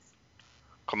mean,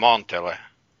 come on, Tilly.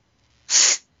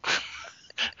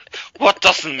 What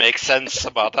doesn't make sense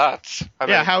about that? I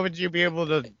mean, How would you be able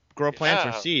to grow plants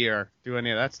or see or do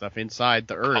any of that stuff inside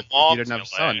the Earth if you didn't have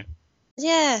sun?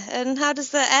 Yeah, and how does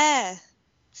the air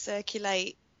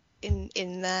circulate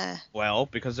in there? Well,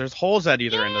 because there's holes at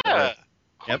either end of the Earth.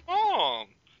 Come on.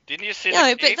 Didn't you see No,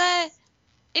 the but cave?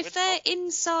 if they're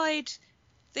inside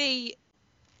the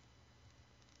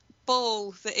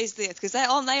ball that is the Earth, because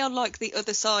aren't they on like the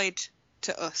other side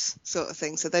to us, sort of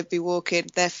thing? So they'd be walking,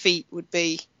 their feet would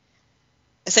be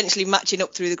essentially matching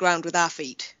up through the ground with our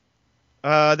feet.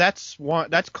 That's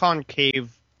concave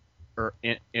or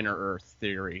inner Earth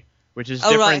theory, which is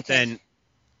different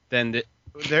than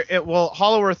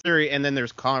hollow Earth theory, and then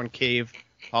there's concave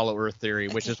hollow Earth theory,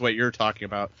 which is what you're talking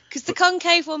about. Because the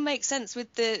concave one makes sense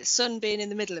with the sun being in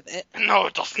the middle of it. No,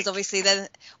 it doesn't. Because obviously then,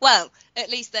 at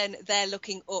least then they're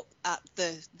looking up at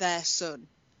their sun,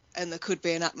 and there could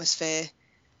be an atmosphere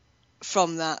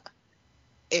from that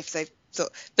if they've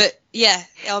thought. But yeah,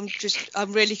 I'm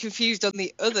really confused on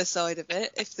the other side of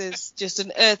it. If there's just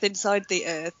an Earth inside the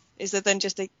Earth, is there then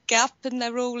just a gap and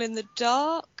they're all in the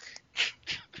dark?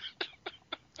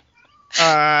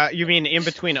 You mean in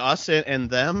between us and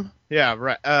them? Yeah,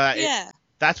 right. Yeah.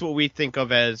 That's what we think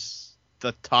of as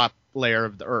the top layer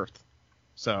of the Earth.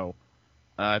 So,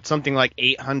 it's something like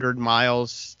 800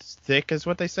 miles thick is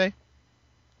what they say.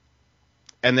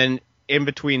 And then in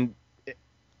between,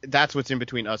 that's what's in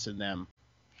between us and them.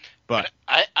 But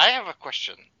I have a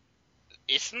question.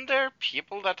 Isn't there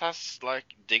people that has like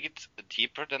digged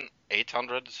deeper than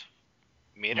 800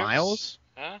 meters? Miles?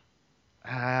 Yeah.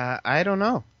 I don't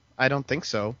know. I don't think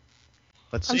so.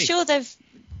 Let's see. I'm sure they've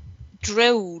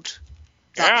drilled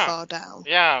that far down.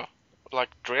 Yeah, like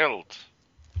drilled.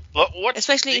 What?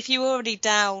 Especially if you're already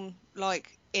down, like,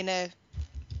 in a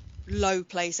low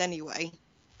place anyway,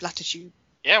 latitude.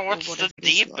 Yeah, what's the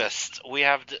deepest we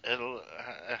have?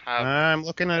 I'm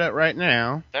looking at it right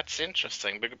now. That's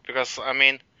interesting because I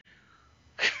mean,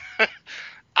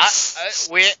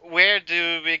 where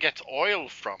do we get oil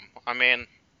from? I mean,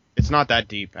 it's not that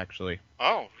deep actually.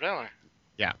 Oh, really?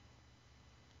 Yeah.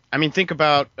 I mean, think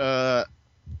about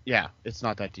it's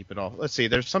not that deep at all. Let's see.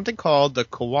 There's something called the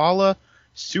Koala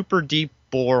Super Deep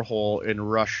Borehole in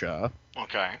Russia.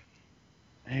 Okay.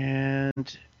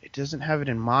 And it doesn't have it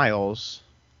in miles.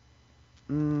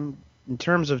 In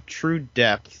terms of true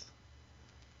depth,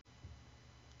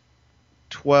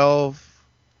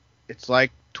 it's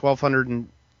like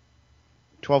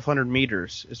 1,200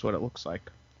 meters is what it looks like.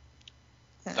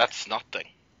 That's nothing.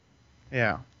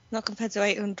 Yeah. Not compared to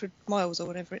 800 miles or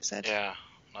whatever it said. Yeah,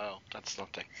 no, that's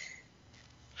nothing.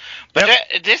 But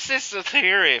this is a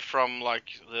theory from like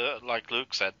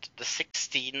Luke said, the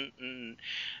 16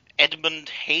 Edmund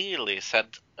Halley said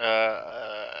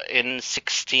in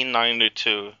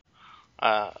 1692.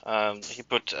 He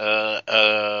put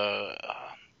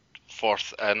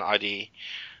forth an idea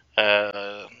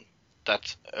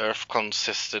that Earth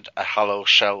consisted a hollow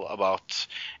shell about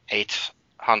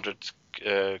 800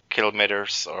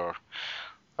 kilometers or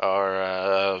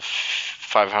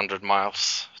 500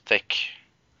 miles thick,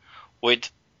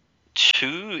 with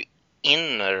two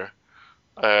inner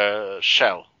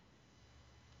shell.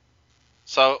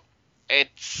 So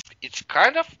it's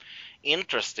kind of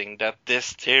interesting that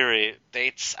this theory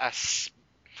dates as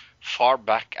far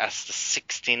back as the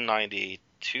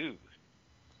 1692.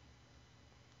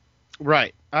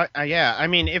 Right. Yeah. I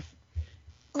mean, if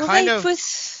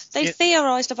they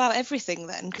theorized about everything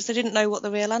then because they didn't know what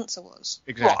the real answer was.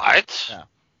 Exactly. Right. Yeah.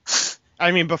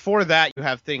 I mean, before that, you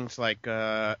have things like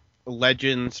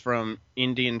legends from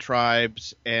Indian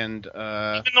tribes and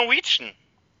even Norwegian.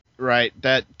 Right,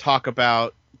 that talk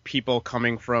about people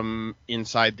coming from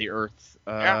inside the Earth.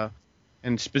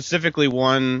 And specifically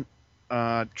one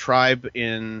tribe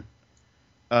in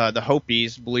the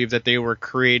Hopis believe that they were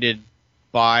created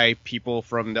by people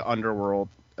from the underworld.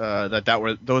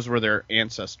 Those were their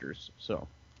ancestors. So,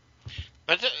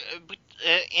 but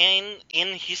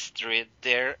in history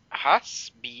there has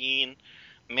been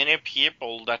many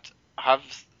people that have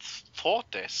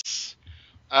thought this.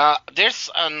 There's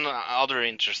another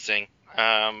interesting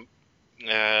thing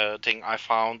I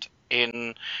found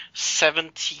in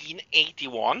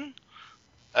 1781.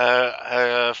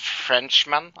 a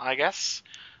Frenchman, I guess,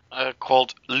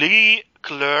 called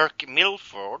Leclerc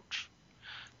Milford,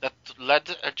 that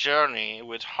led a journey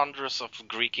with hundreds of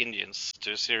Greek Indians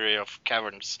to a series of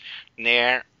caverns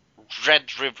near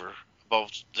Red River,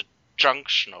 above the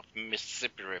junction of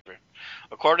Mississippi River.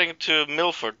 According to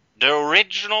Milford, the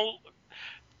original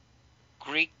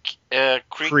Greek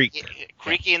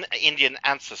Indian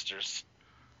ancestors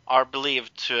are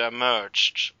believed to have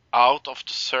emerged out of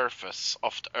the surface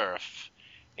of the earth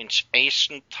in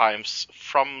ancient times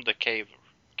from the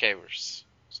cavers.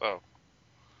 So,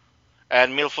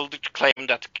 and Milford claimed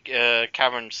that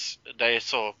caverns they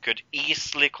saw could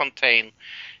easily contain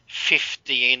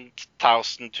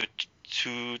 15,000 to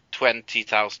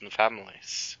 20,000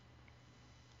 families.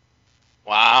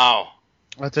 Wow.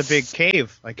 That's a big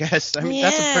cave, I guess. I mean,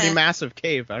 that's a pretty massive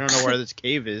cave. I don't know where this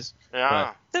cave is.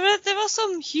 Yeah. There are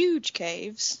some huge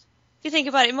caves. If you think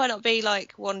about it, it might not be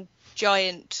like one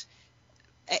giant,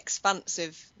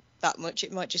 expansive that much.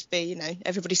 It might just be, you know,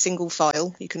 everybody single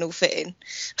file. You can all fit in.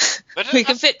 But we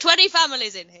can fit 20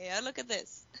 families in here. Look at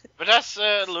this. But as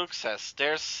Luke says,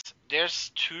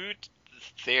 there's two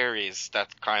theories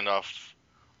that kind of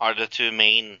are the two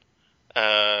main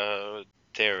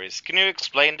theories. Can you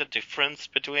explain the difference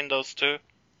between those two?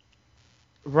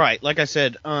 Right, like I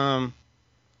said,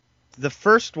 the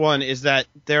first one is that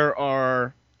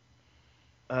there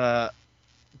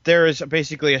is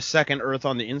basically a second Earth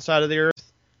on the inside of the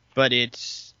Earth, but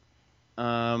it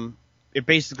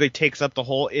basically takes up the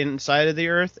whole inside of the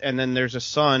Earth, and then there's a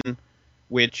sun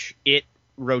which it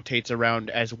rotates around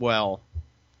as well.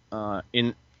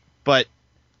 But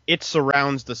it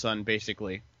surrounds the sun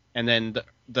basically, and then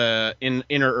the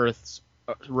inner Earth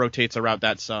rotates around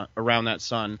that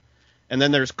sun. And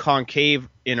then there's concave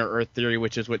inner Earth theory,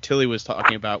 which is what Tilly was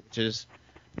talking about, which is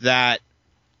that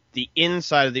the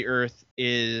inside of the Earth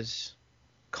is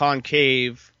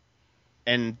concave,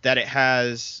 and that it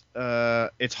has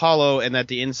it's hollow, and that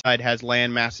the inside has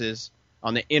land masses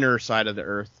on the inner side of the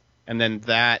Earth, and then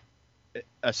that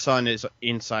a sun is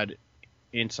inside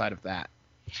of that.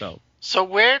 So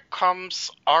where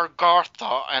comes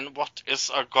Agartha, and what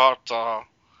is Agartha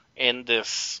in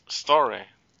this story?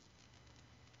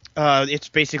 It's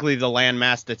basically the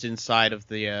landmass that's inside of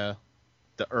the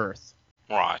Earth.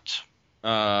 Right.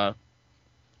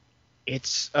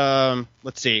 It's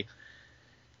let's see.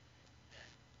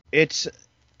 It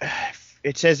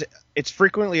says it's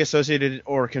frequently associated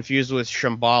or confused with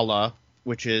Shambhala,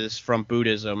 which is from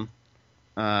Buddhism,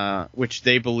 which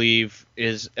they believe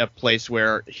is a place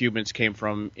where humans came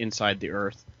from inside the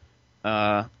Earth.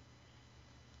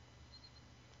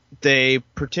 They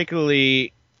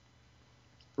particularly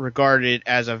regard it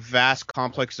as a vast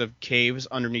complex of caves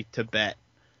underneath Tibet,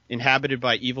 inhabited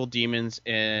by evil demons,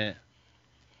 and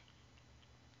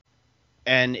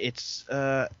it's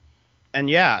and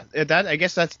yeah, that I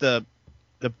guess that's the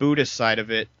Buddhist side of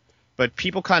it. But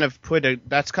people kind of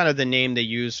that's kind of the name they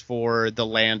use for the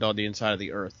land on the inside of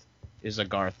the Earth, is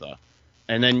Agartha.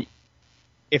 And then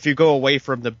if you go away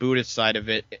from the Buddhist side of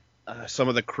it, some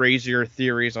of the crazier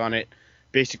theories on it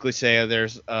basically say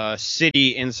there's a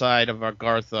city inside of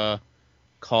Agartha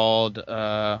called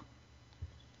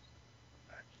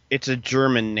it's a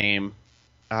German name.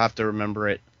 I'll have to remember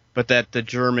it. But that the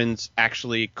Germans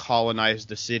actually colonized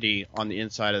the city on the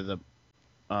inside of the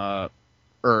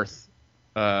Earth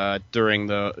during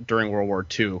World War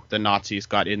II. The Nazis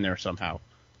got in there somehow.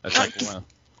 That's like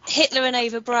Hitler and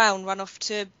Eva Braun ran off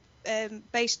to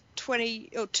base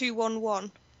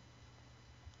 211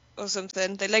 or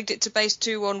something. They legged it to base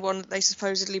 211 that they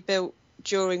supposedly built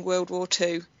during World War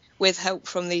II with help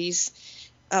from these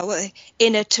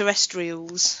inner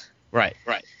terrestrials. Right.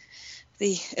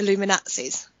 The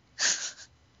Illuminatis.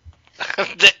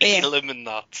 The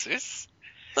Illuminatis?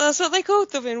 That's what they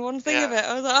called them in one thing of it.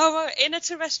 I was like, oh, inner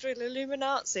terrestrial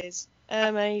Illuminatis.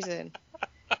 Amazing.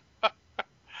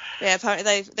 Yeah,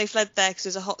 apparently they fled there because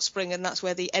there's a hot spring, and that's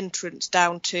where the entrance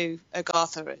down to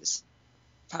Agartha is.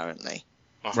 Apparently.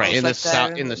 Right, in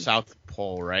the South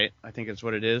Pole, right? I think is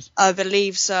what it is. I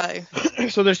believe so.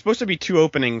 So there's supposed to be two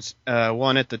openings,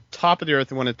 one at the top of the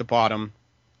Earth and one at the bottom.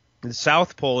 The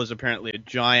South Pole is apparently a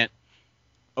giant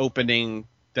opening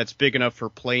that's big enough for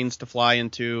planes to fly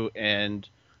into and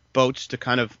boats to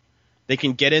kind of... They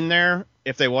can get in there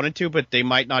if they wanted to, but they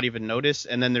might not even notice.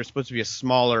 And then there's supposed to be a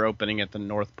smaller opening at the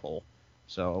North Pole.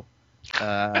 So,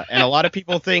 and a lot of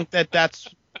people think that that's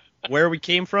where we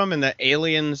came from, and that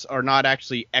aliens are not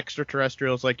actually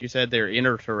extraterrestrials, like you said, they're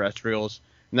interterrestrials,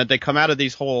 and that they come out of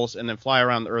these holes and then fly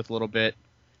around the Earth a little bit,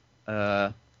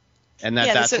 and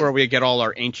that's where we get all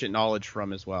our ancient knowledge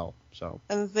from as well. So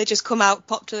And they just come out,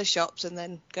 pop to the shops, and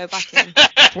then go back in.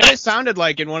 that's what it sounded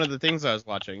like in one of the things I was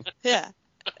watching. Yeah.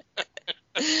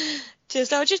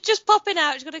 Just popping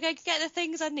out. Just gotta go get the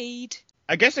things I need.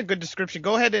 I guess a good description.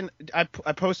 Go ahead and I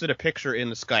posted a picture in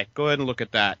the Skype. Go ahead and look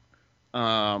at that.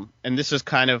 And this is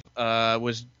kind of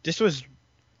was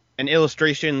an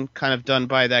illustration kind of done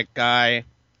by that guy,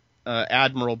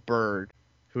 Admiral Byrd,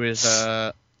 who is captain.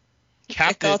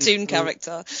 A cartoon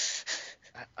character.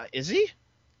 Is he?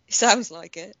 Sounds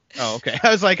like it. Oh, okay. I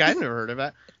was like, I've never heard of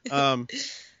that.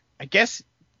 I guess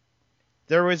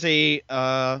there was a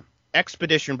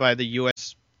expedition by the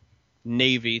U.S.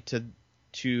 Navy to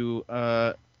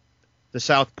the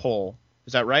South Pole.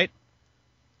 Is that right?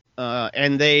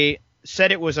 And they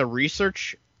said it was a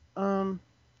research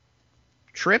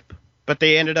trip, but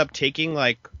they ended up taking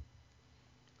like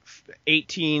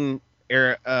 18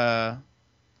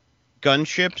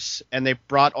 gunships, and they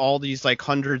brought all these like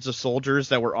hundreds of soldiers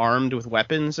that were armed with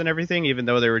weapons and everything, even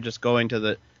though they were just going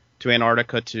to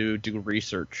Antarctica to do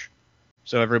research.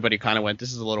 So everybody kind of went,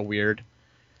 this is a little weird.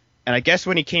 And I guess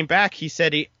when he came back, he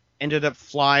said he ended up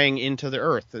flying into the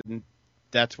Earth, and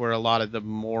that's where a lot of the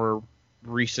more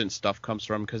recent stuff comes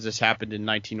from, because this happened in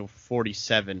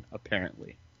 1947,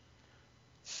 apparently.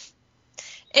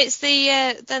 It's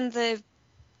there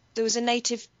was a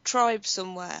native tribe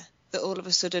somewhere that all of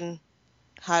a sudden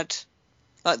had,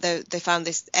 like, they found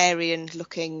this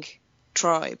Aryan-looking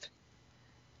tribe.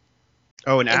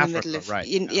 Oh, in the Africa, middle of, right.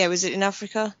 Yeah, was it in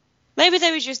Africa? Maybe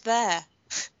they were just there.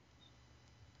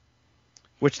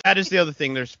 Which, that is the other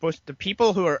thing. The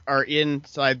people who are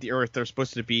inside the Earth, they're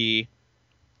supposed to be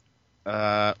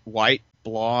white,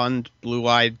 blonde,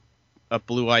 blue-eyed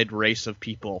race of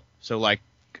people. So, like,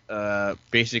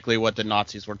 basically what the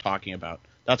Nazis were talking about.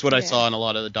 That's what I saw in a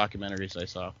lot of the documentaries I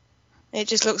saw. It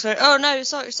just looks like, oh no,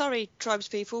 sorry, tribes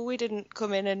people, we didn't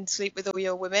come in and sleep with all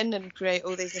your women and create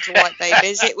all these little white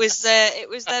babies. It was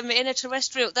them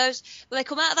inner-terrestrial. They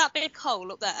come out of that big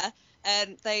hole up there,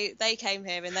 and they came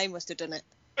here and they must have done it.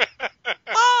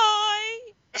 Bye.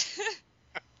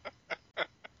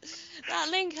 That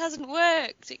link hasn't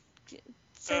worked. It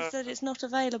says that it's not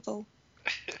available.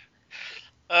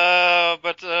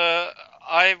 But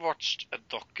I watched a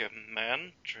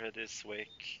documentary this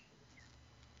week.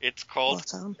 It's called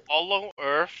Hollow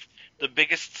Earth, the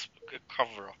biggest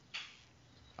cover-up.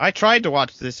 I tried to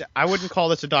watch this. I wouldn't call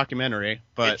this a documentary,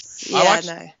 but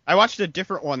I watched a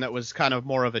different one that was kind of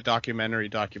more of a documentary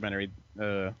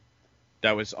that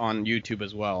was on YouTube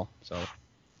as well. So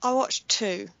I watched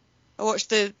two. I watched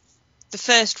the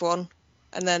first one,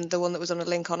 and then the one that was on a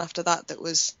link on after that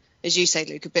was, as you say,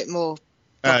 Luke, a bit more.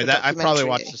 I probably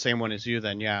watched the same one as you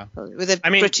then, yeah. With a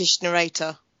British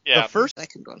narrator. Yeah. The first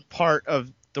second one. Part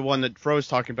of the one that Fro's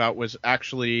talking about was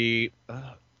actually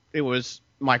it was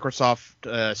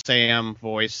Microsoft Sam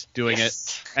voice doing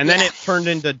it, and then it turned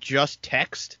into just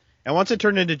text. And once it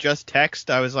turned into just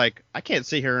text, I was like, I can't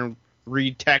sit here and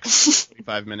read text for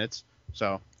 25 minutes.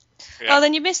 So. Yeah. Oh,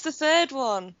 then you missed the third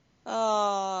one.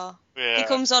 Oh. Yeah. He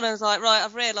comes on and was like, right,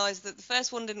 I've realised that the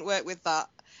first one didn't work with that,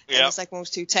 and the second one was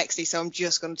too texty, so I'm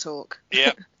just going to talk.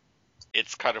 Yeah.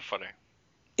 It's kind of funny.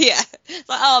 Yeah. It's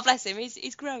like, oh, bless him,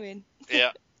 he's growing.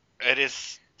 Yeah. It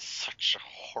is such a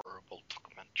horrible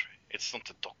documentary. It's not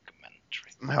a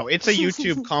documentary. No, it's a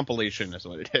YouTube compilation is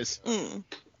what it is. Mm.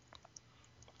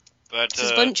 But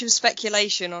it's a bunch of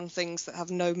speculation on things that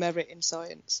have no merit in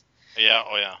science. Yeah,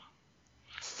 oh yeah.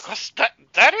 Because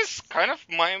that is kind of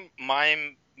my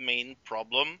main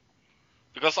problem.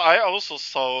 Because I also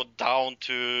saw Down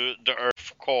to the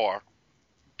Earth Core,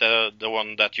 the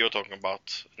one that you're talking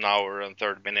about, an hour and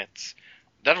 30 minutes.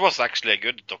 That was actually a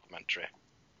good documentary.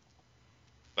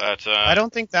 But I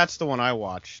don't think that's the one I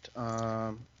watched.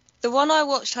 The one I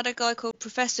watched had a guy called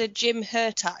Professor Jim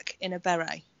Hurtak in a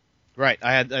beret. Right,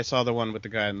 I saw the one with the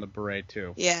guy in the beret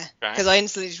too. Yeah, because I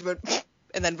instantly just wrote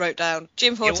and then wrote down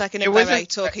Jim Hurtak in a beret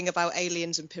talking about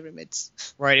aliens and pyramids.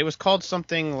 Right, it was called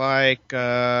something like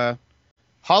Hollow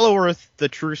Earth, The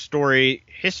True Story,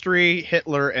 History,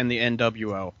 Hitler, and the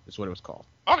NWO is what it was called.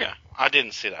 Okay, I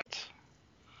didn't see that.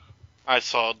 I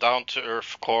saw Down to the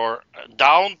Earth Core,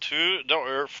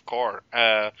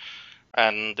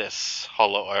 and this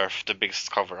Hollow Earth, the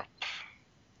biggest cover-up.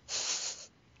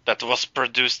 That was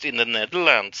produced in the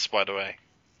Netherlands, by the way.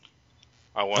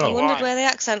 I wondered where the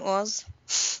accent was.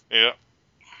 Yeah.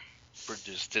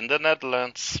 Produced in the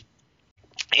Netherlands.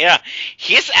 Yeah,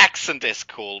 his accent is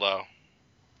cool, though.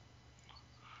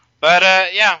 But,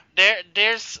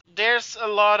 there's a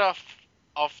lot of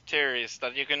theories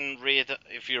that you can read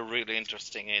if you're really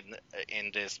interested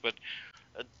in this. But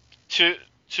to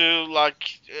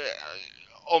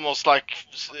almost like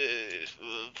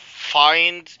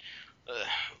find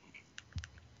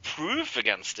proof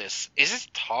against this. Is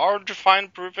it hard to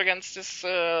find proof against this,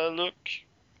 Luke?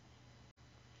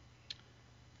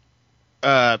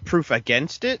 Proof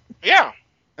against it? Yeah.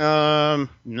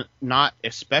 Not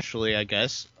especially, I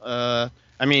guess. I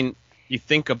mean, you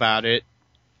think about it,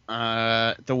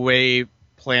 the way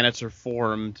planets are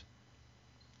formed,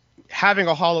 having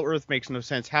a hollow Earth makes no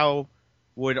sense. How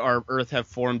would our Earth have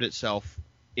formed itself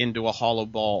into a hollow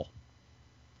ball?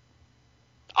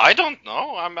 I don't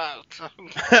know. I'm I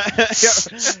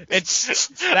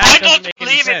don't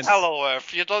believe it, Hello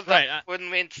Earth. You don't Right, have to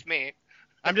convince me.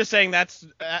 I'm just saying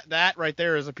that right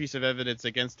there is a piece of evidence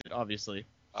against it, obviously.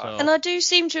 So. And I do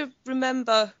seem to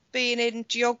remember being in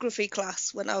geography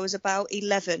class when I was about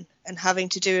 11 and having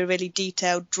to do a really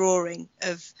detailed drawing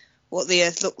of what the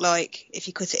Earth looked like if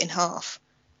you cut it in half,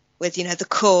 with, you know, the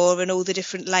core and all the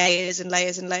different layers and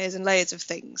layers and layers and layers of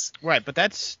things. Right, but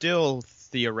that's still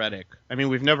theoretic. I mean,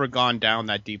 we've never gone down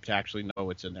that deep to actually know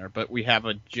what's in there, but we have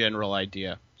a general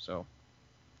idea. So.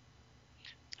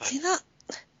 See that?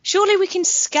 Surely we can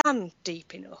scan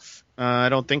deep enough. I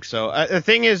don't think so. The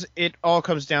thing is, it all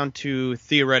comes down to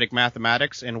theoretic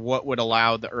mathematics and what would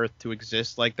allow the Earth to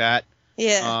exist like that.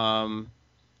 Yeah.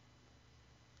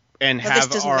 And Well, have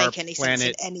this doesn't our make any sense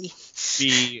in planet any.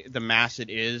 be the mass it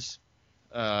is,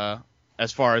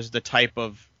 as far as the type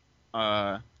of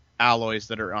alloys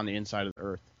that are on the inside of the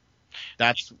Earth.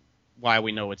 That's why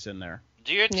we know it's in there.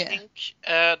 Do you Yeah. think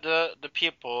the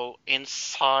people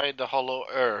inside the Hollow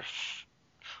Earth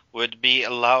would be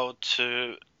allowed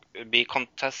to be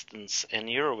contestants in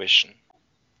Eurovision?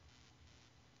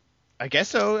 I guess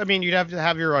so. I mean, you'd have to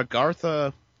have your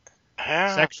Agartha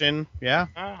Yeah. section, yeah.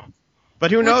 Ah.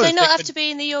 But who Would knows? they not have could- to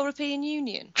be in the European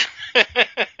Union? Well,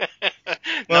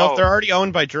 No. if they're already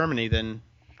owned by Germany, then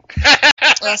Well,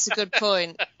 that's a good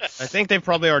point. I think they've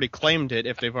probably already claimed it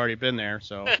if they've already been there.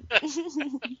 So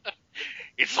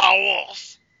It's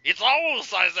ours! It's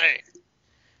ours, I say!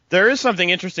 there is something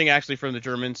interesting actually from the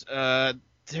Germans.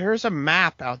 There's a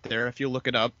map out there if you look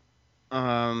it up.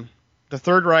 The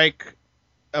Third Reich,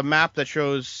 a map that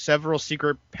shows several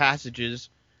secret passages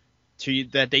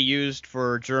that they used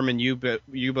for German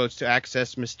U-boats to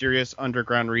access mysterious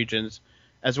underground regions,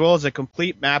 as well as a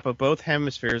complete map of both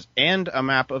hemispheres and a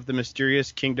map of the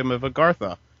mysterious kingdom of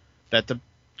Agartha that the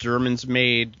Germans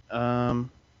made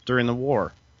during the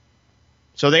war.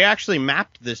 So they actually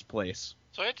mapped this place.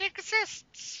 So it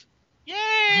exists! Yay!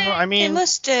 Well, I It mean,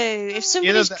 must do. If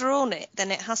somebody's that- drawn it, then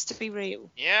it has to be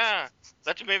real. Yeah.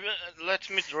 Let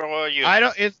me draw you. I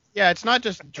don't. It's not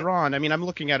just drawn. I mean, I'm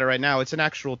looking at it right now. It's an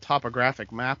actual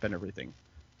topographic map and everything.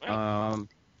 Right.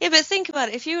 Yeah, but think about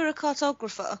it. If you were a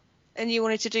cartographer and you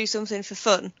wanted to do something for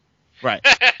fun, Right.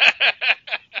 that's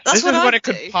This is what what I'd it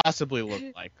do. could possibly look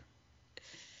like.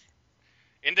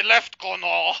 In the left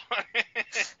corner.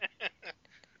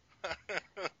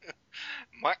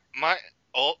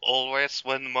 Always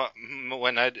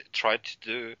when I try to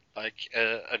do like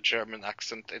a German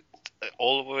accent, it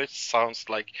always sounds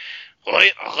like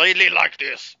really like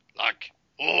this, like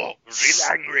really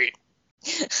angry.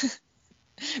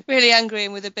 Really angry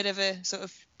and with a bit of a sort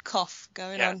of cough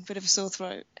going Yeah. on, bit of a sore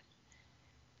throat.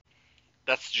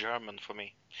 That's German for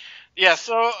me. Yeah,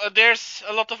 so there's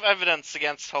a lot of evidence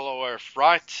against Hollow Earth,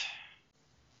 right?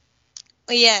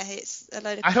 Well, yeah, it's a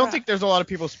load of I don't crap. think there's a lot of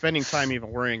people spending time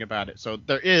even worrying about it. So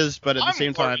there is, but at the I'm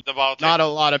same time, worried about not it. a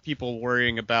lot of people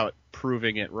worrying about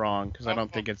proving it wrong because I don't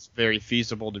Okay. think it's very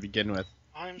feasible to begin with.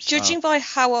 I'm so Judging by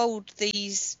how old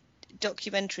these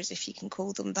documentaries, if you can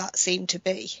call them that, seem to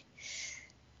be,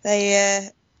 they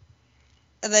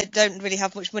don't really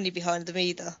have much money behind them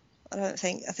either. I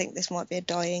think this might be a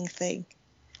dying thing.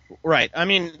 Right. I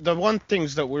mean, the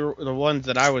ones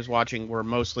that I was watching were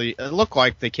mostly, it looked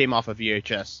like they came off of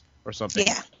VHS or something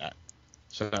Yeah. like that.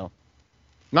 So,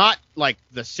 not like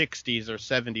the 60s or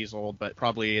 70s old, but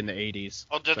probably in the 80s.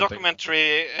 Oh, the something.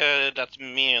 documentary that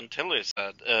me and Tilly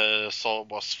saw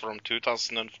was from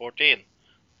 2014.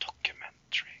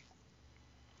 Documentary.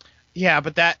 Yeah,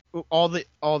 but all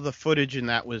the footage in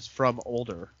that was from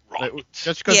older. Right.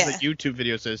 Just because Yeah. the YouTube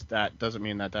video says that doesn't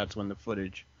mean that that's when the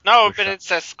footage. No, was but shot. it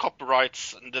says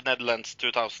copyrights in the Netherlands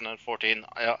 2014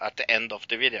 at the end of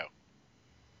the video.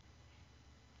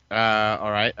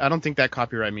 All right. I don't think that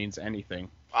copyright means anything.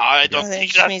 I don't I think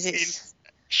think it that means means it's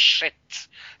shit.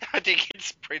 I think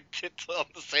it's printed on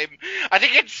the same. I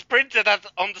think it's printed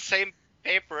on the same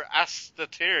paper as the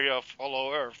theory of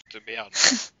Hollow Earth. To be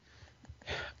honest.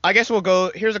 I guess we'll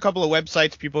go. Here's a couple of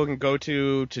websites people can go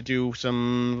to do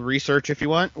some research if you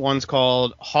want. One's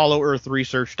called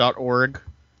hollowearthresearch.org.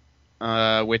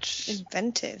 which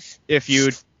Inventive. if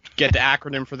you get the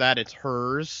acronym for that, it's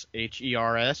HERS,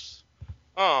 HERS.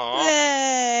 Oh,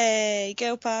 Yay!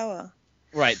 Girl power.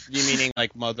 Right, you meaning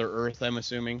like Mother Earth, I'm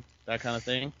assuming, that kind of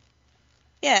thing.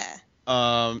 Yeah.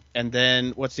 And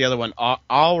then what's the other one?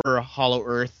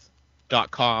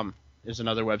 OurHollowEarth.com is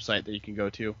another website that you can go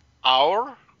to.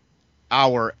 our?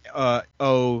 Our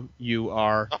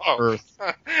OUR Oh. Earth.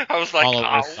 I was like,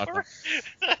 HollowEarth.com. our?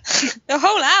 A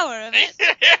whole hour of it.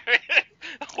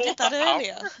 I I did that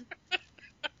earlier.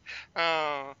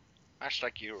 Oh,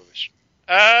 hashtag Eurovision.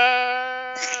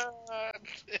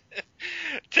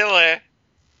 Tilly,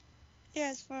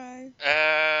 Yes, fine.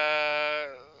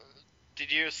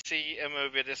 did you see a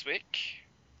movie this week?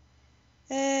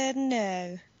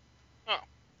 No. Oh.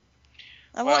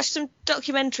 I Well- watched some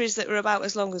documentaries that were about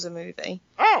as long as a movie,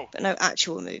 Oh, but no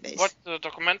actual movies. what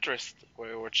documentaries were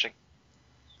you watching?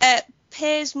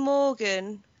 Piers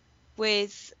Morgan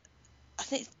with, I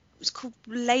think it was called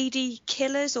Lady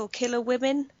Killers or Killer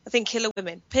Women. I think Killer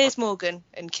Women. Piers Morgan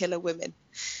and Killer Women.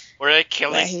 Were they Where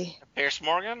killing he... Piers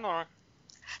Morgan or?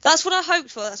 That's what I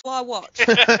hoped for. That's why I watched.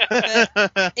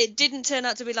 It didn't turn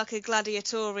out to be like a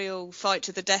gladiatorial fight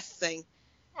to the death thing.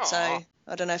 Aw. So I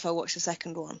don't know if I watched the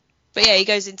second one. But yeah, he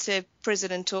goes into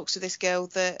prison and talks to this girl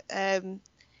that her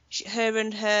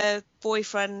and her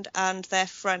boyfriend and their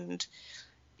friend,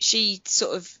 she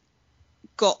sort of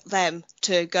got them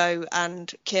to go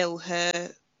and kill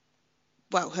her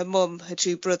mum, her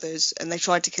two brothers, and they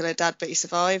tried to kill her dad, but he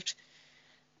survived.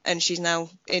 And she's now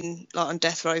on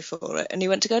death row for it. And he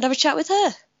went to go and have a chat with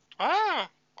her. Ah,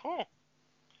 cool.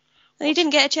 And he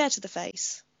didn't get a chair to the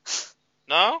face.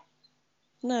 No?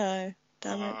 No,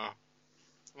 damn it.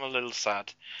 I'm a little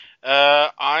sad.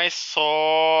 I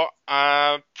saw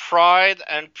Pride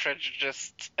and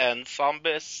Prejudice and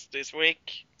Zombies this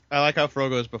week. I like how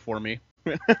Frogo is before me.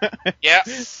 Yeah,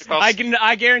 because I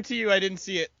guarantee you I didn't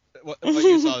see it. What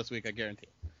you saw this week, I guarantee.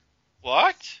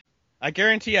 what? I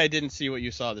guarantee I didn't see what you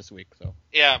saw this week, so.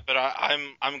 Yeah, but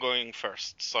I'm going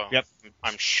first, so Yep.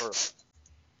 I'm sure.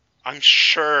 I'm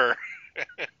sure.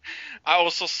 I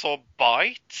also saw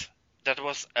Bite. That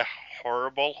was a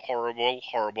horrible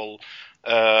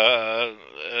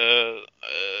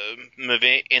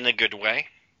movie in a good way.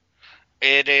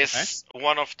 It is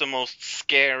one of the most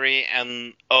scary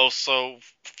and also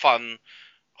fun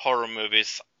horror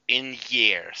movies in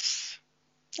years.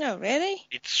 Oh, really?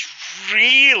 It's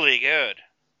really good.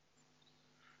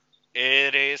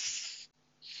 It is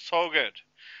so good.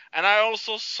 And I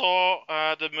also saw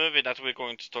the movie that we're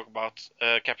going to talk about,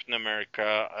 Captain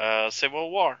America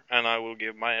Civil War, and I will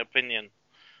give my opinion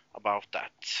about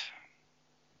that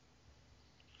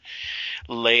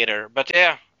later. But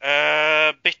yeah,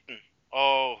 Bitten.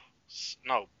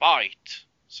 Bite.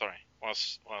 Sorry,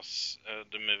 was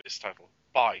the movie's title.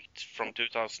 Bite from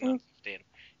 2015.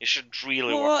 You should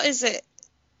really Well, watch what is it?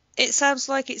 It sounds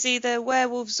like it's either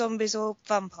werewolves, zombies, or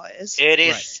vampires. it.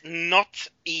 Is not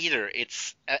either.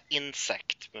 It's an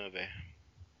insect movie.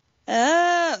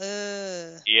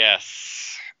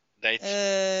 Yes.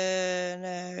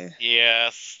 No.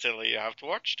 Yes, still you have to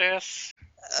watch this.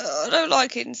 I don't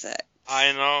like insects.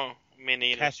 I know, me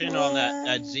neither. Cash in on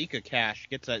that Zika cash.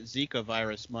 Gets that Zika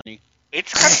virus money.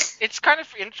 It's kind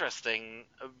of interesting,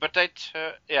 but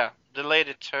the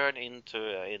lady turned into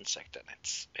an insect, and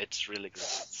it's really good.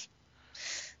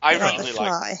 I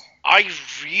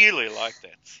really liked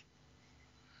it.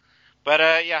 But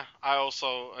I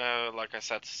also like I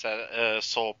said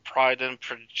saw Pride and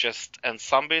Prejudice and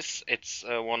Zombies. It's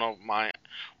one of my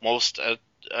most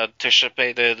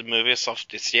anticipated movies of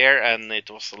this year, and it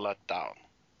was a letdown.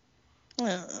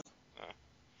 Oh.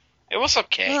 It was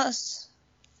okay, Well,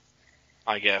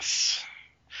 I guess.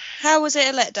 how was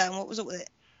it a letdown? What was up with it?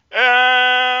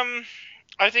 I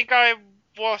think I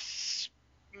was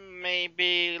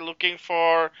maybe looking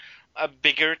for a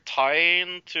bigger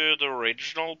tie-in to the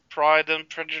original Pride and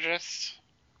Prejudice,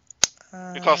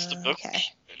 because the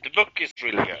book is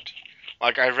really good.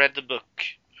 Like, I read the book,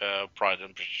 Pride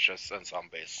and Prejudice and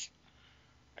Zombies.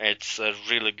 It's a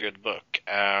really good book,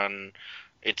 and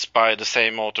it's by the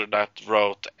same author that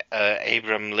wrote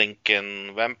Abraham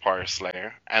Lincoln Vampire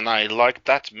Slayer, and I liked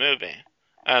that movie,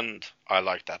 and I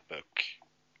liked that book.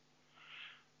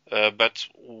 But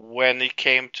when it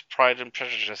came to Pride and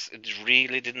Prejudice, it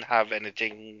really didn't have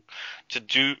anything to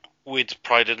do with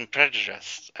Pride and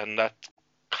Prejudice, and that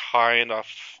kind of,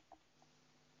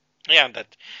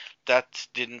 that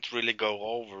didn't really go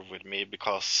over with me,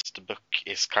 because the book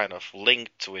is kind of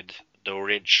linked with the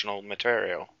original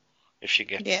material. If you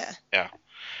get,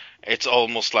 it's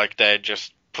almost like they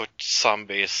just put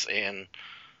zombies in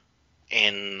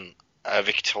a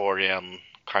Victorian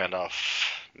kind of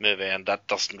movie, and that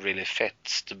doesn't really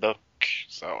fit the book.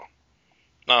 So,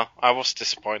 no, I was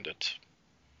disappointed.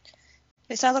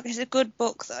 It sounds like it's a good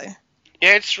book, though.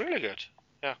 Yeah, it's really good.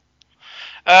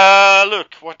 Yeah.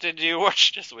 Luke, what did you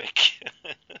watch this week?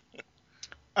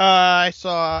 I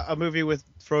saw a movie with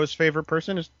Fro's favorite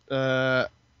person,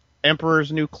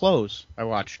 Emperor's New Clothes. I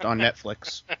watched on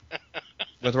Netflix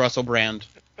with Russell Brand.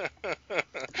 Oh,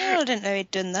 I didn't know he'd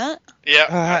done that.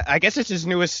 Yeah. I guess it's his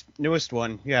newest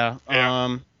one. Yeah.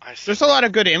 Yeah. I see. There's a lot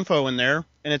of good info in there,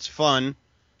 and it's fun.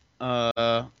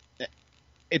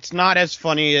 It's not as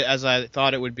funny as I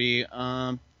thought it would be,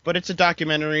 but it's a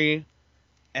documentary,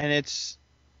 and it's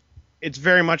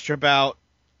very much about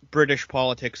British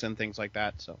politics and things like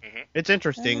that. So it's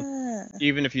interesting. Ah.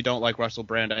 Even if you don't like Russell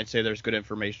Brand, I'd say there's good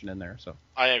information in there. So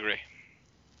I agree.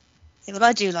 Yeah, well,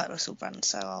 I do like Russell Brand,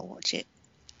 so I'll watch it,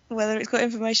 whether it's got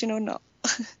information or not.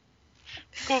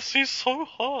 Because he's so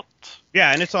hot.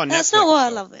 yeah, and it's on Netflix. That's not why I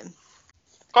so- love him.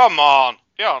 Come on,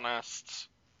 be honest.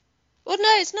 Well, no,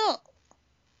 it's not.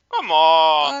 Come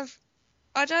on.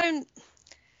 I don't.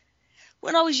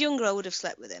 When I was younger, I would have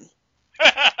slept with him.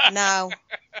 Now,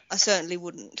 I certainly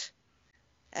wouldn't.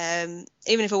 Even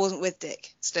if I wasn't with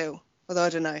Dick, still. Although I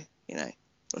don't know,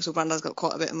 Russell Brand has got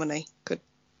quite a bit of money, could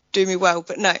do me well,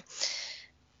 but no.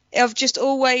 I've just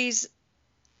always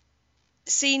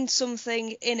seen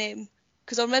something in him,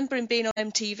 because I remember him being on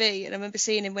MTV, and I remember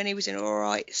seeing him when he was in an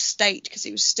alright state, because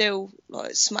he was still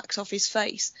like smacks off his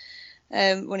face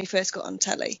when he first got on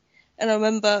telly. And I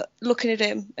remember looking at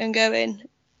him and going,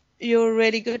 "You're a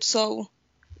really good soul.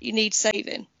 You need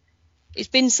saving." He's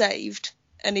been saved,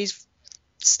 and he's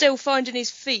still finding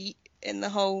his feet in the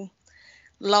whole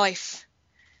life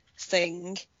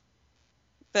thing.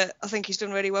 But I think he's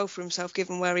done really well for himself,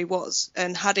 given where he was.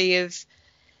 And had he have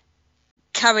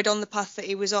carried on the path that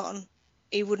he was on,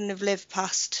 he wouldn't have lived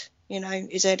past,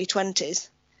 his early 20s.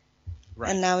 Right.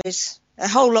 And now he's a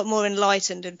whole lot more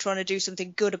enlightened and trying to do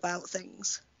something good about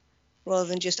things, rather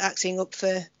than just acting up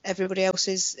for everybody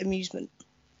else's amusement.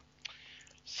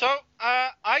 So,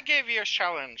 I gave you a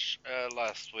challenge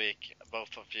last week,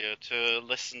 both of you, to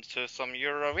listen to some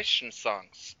Eurovision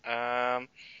songs.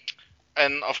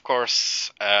 And of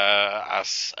course,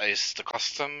 as is the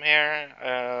custom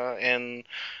here in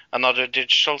Another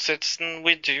Digital Citizen,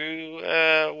 we do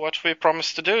what we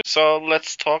promised to do. So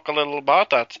let's talk a little about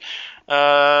that.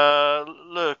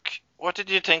 Luke, what did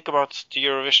you think about the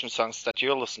Eurovision songs that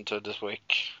you listened to this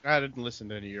week? I didn't listen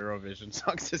to any Eurovision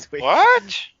songs this week.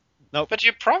 What? Nope. But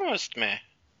you promised me.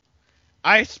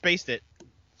 I spaced it.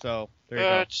 So there you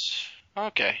go.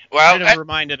 Okay. Well, Should have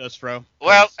reminded us, Fro.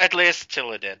 well, at least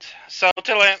Tilly did. So,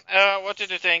 Tilly, what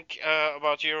did you think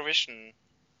about Eurovision?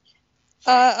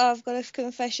 I've got a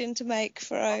confession to make,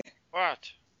 Fro.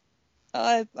 What?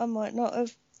 I might not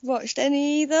have watched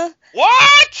any either.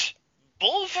 What?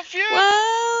 Both of you?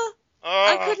 Well,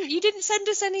 I Uh, couldn't. You didn't send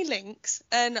us any links,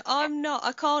 and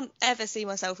I can't ever see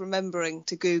myself remembering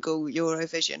to Google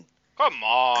Eurovision, Come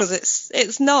on. because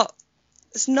it's not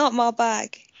my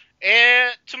bag.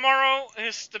 Tomorrow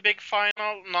is the big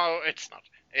final. No, it's not.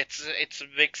 It's a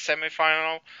big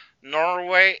semi-final.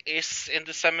 Norway is in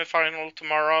the semi-final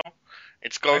tomorrow.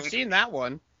 It's going. I've seen that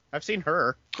one. I've seen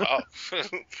her. Oh.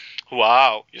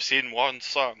 Wow, you've seen one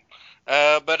song.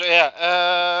 But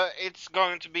yeah, it's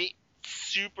going to be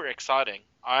super exciting.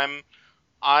 I'm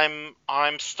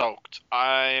stoked.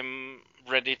 I'm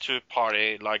ready to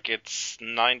party like it's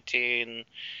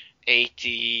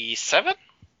 1987.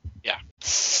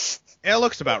 It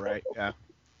looks about right. Yeah.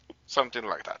 Something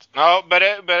like that. No, but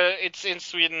it's in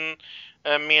Sweden.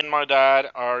 Me and my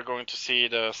dad are going to see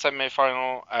the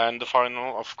semi-final and the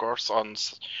final, of course, on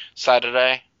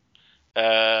Saturday.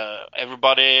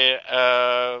 Everybody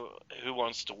who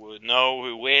wants to know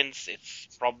who wins, it's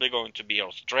probably going to be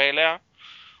Australia,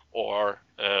 or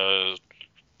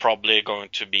probably going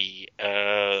to be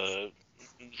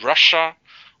Russia,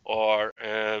 or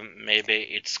maybe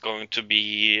it's going to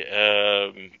be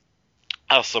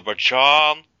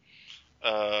Azerbaijan.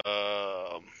 Hang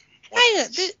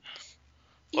on, the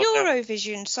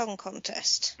Eurovision Song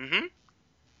Contest. Mhm.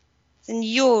 Then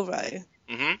Euro.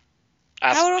 Mhm.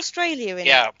 How are Australia in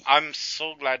Yeah, it? I'm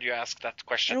so glad you asked that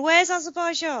question. And where's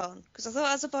Azerbaijan? Because I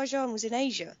thought Azerbaijan was in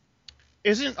Asia.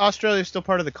 Isn't Australia still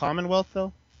part of the Commonwealth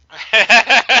though?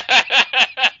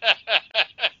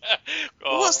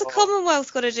 What's the Oh.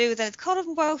 Commonwealth got to do with it? The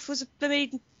Commonwealth was a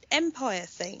blooming empire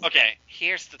thing. Okay,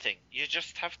 here's the thing. You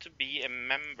just have to be a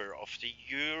member of the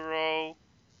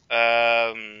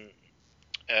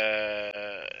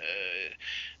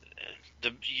the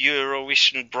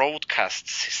Eurovision broadcast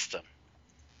system.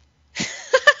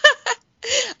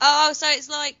 Oh, so it's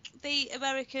like the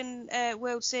American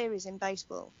World Series in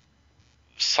baseball.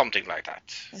 Something like that.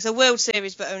 It's a World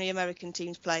Series, but only American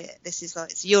teams play it. This is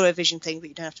like it's a Eurovision thing, but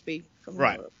you don't have to be from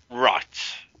Right. Europe. Right.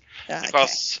 Ah,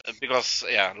 Because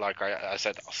yeah, like I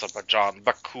said, Azerbaijan,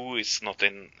 Baku is not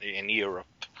in Europe.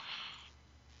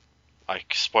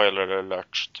 Like, spoiler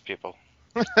alert to people.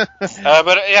 But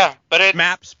it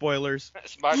Map spoilers.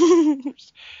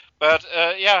 but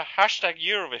yeah, hashtag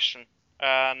Eurovision.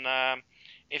 And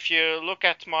if you look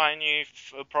at my new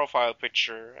profile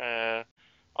picture,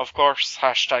 of course,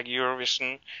 hashtag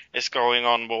Eurovision is going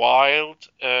on wild.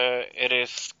 It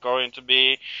is going to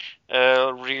be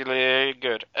really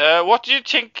good. What do you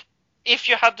think, if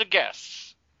you had to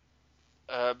guess?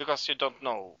 Because you don't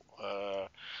know.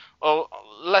 Well,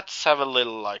 let's have a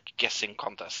little like guessing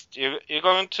contest.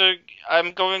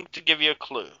 I'm going to give you a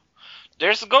clue.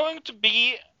 There's going to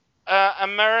be an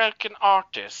American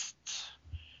artist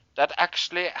that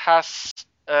actually has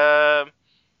a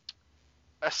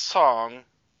song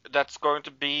that's going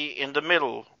to be in the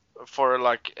middle for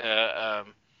like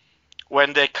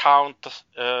when they count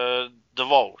the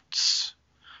votes.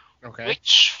 Okay.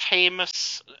 Which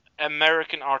famous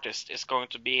American artist is going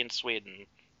to be in Sweden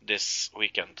this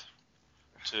weekend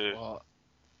to Well,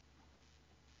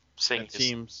 sing that his...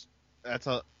 seems that's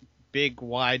a big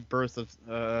wide berth of.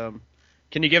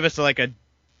 Can you give us like a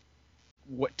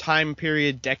what time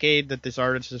period, decade that this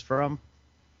artist is from?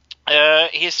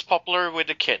 He's popular with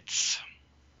the kids.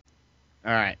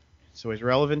 All right, so he's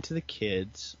relevant to the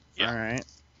kids. Yeah. All right.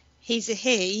 He's a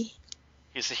he,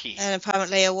 He's a he. and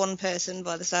apparently a one person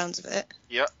by the sounds of it.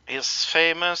 Yeah, he's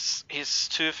famous. He's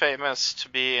too famous to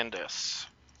be in this.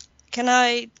 Can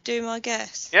I do my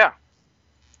guess? Yeah,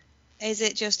 Is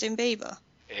it Justin Bieber?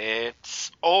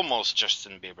 it's almost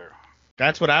Justin Bieber.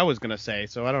 That's what I was gonna say.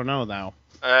 So I don't know now.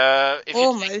 If you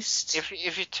Almost. if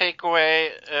you take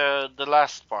away the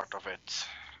last part of it,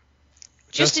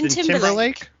 Justin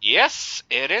Timberlake? yes,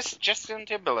 it is Justin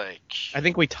Timberlake. I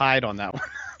think we tied on that one.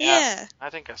 Yeah. I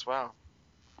think as well.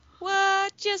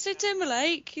 What? Justin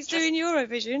Timberlake? He's doing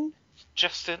Eurovision.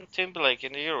 Justin Timberlake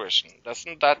in the Eurovision.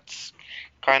 Doesn't that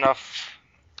kind of...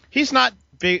 He's not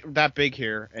that big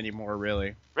here anymore,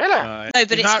 really. Really? No, but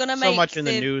he's it's not gonna so make much in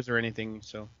the the- news or anything.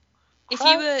 So If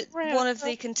you were one of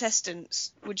the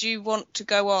contestants, would you want to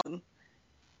go on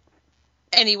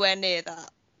anywhere near that?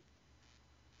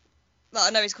 Like, I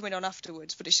know he's coming on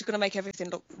afterwards, but it's just going to make everything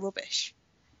look rubbish.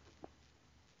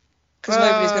 Because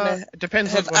nobody's going to it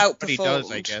depends have on what he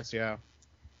does, I outperformed. guess. Yeah.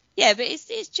 Yeah, but it's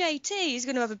JT. He's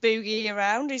going to have a boogie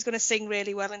around. He's going to sing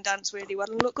really well and dance really well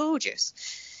and look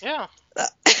gorgeous. Yeah,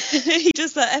 He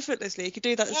does that effortlessly. He could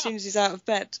do that as Yeah. soon as he's out of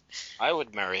bed. I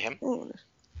would marry him.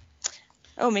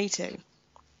 Oh, me too.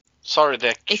 Sorry,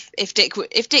 Dick. If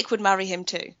Dick would marry him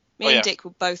too. Me Oh, and yeah. Dick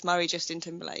would both marry Justin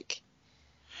Timberlake.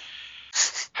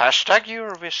 Hashtag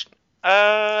Eurovision.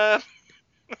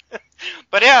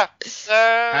 But yeah.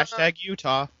 Hashtag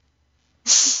Utah.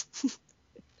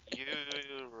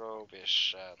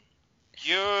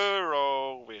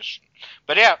 Eurovision.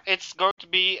 But yeah, it's going to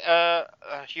be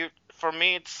huge. For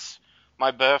me, it's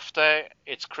my birthday.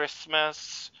 It's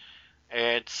Christmas.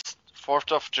 It's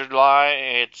 4th of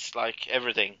July. It's like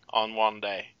everything on one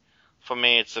day. For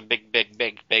me, it's a big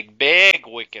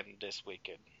weekend this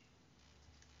weekend.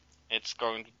 It's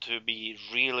going to be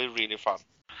really, really fun.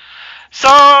 So,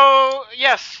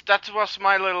 yes, that was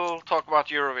my little talk about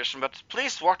Eurovision, but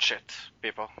please watch it,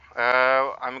 people.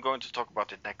 I'm going to talk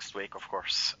about it next week, of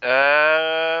course.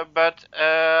 But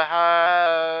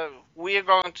we are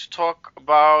going to talk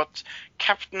about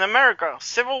Captain America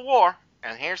Civil War,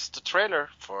 and here's the trailer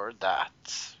for that.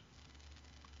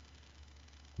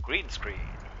 Green screen.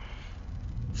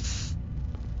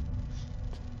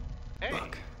 Hey.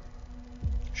 Buck,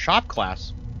 Shop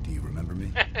class. do you remember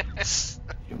me?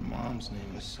 Your mom's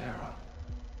name was Sarah.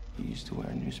 You used to wear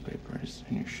newspapers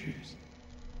in your shoes.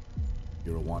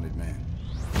 You're a wanted man.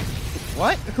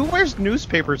 What? Who wears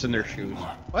newspapers in their shoes?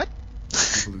 What?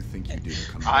 People who think you do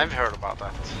are coming. I've heard about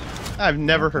that. I've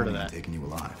never heard of that. Taking you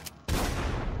alive.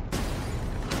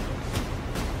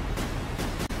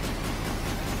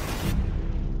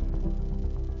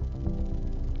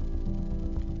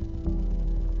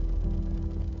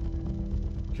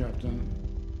 Captain,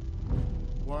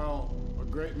 while a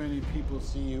great many people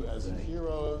see you as a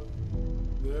hero,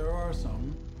 there are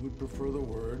some who'd prefer the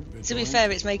word. To be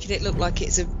fair, it's making it look like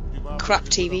it's a crap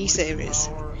TV series.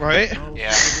 Right?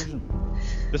 Yeah.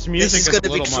 This music This is is going a to be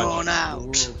little drawn much. The out.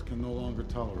 world can no longer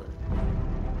tolerate.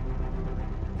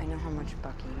 I know how much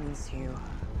Bucky means to you.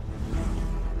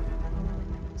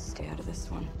 Stay out of this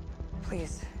one.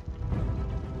 Please.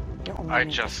 You'll only I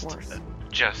make just this worse.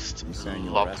 just You saying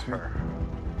you'll love arrest me? her.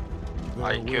 There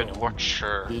I could will watch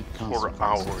her be for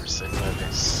consequences. hours in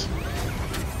movies.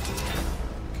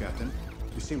 Captain,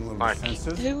 you seem a little Like-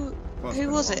 defensive. Who Well, who been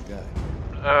a was long it? day.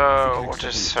 What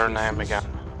is her name again?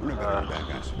 We're not gonna be bad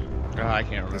guys. I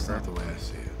can't That's remember. not the way I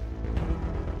see it.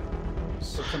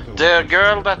 The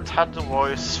girl that had the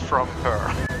voice from her.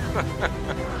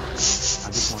 I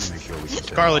just want to make sure we can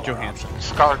Scarlett Johansson.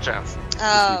 Scarlett Johansson.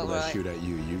 Oh, People that right. shoot at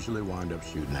you usually wind up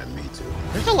shooting at me too.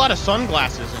 There's a lot of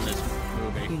sunglasses in this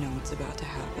movie. You know what's about to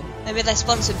happen. Maybe they're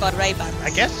sponsored by Ray-Ban. I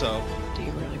guess so. Do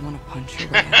you really want to punch your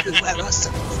way out? Who wear us?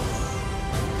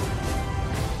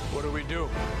 What do we do?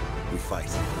 We fight.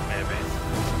 Maybe.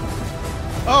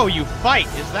 Oh, you fight.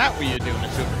 Is that what you do in a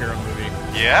superhero movie?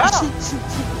 Yeah.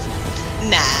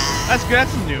 Nah. That's good.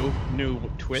 That's a new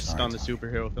twist Sorry, on the Tommy.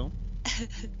 superhero film. You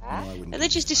know, I wouldn't They do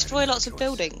just this if I destroy had lots no of choice.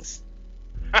 buildings.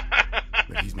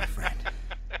 But he's my friend.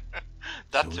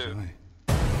 That So was too.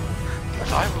 I.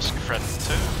 But I was friends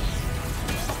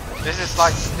too.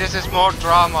 This is more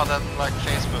drama than like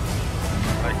Facebook.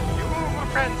 Like, you are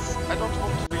my friends. I don't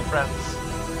want to be friends.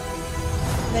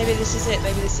 Maybe this is it.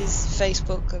 Maybe this is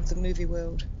Facebook of the movie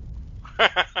world.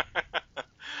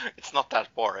 It's not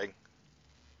that boring.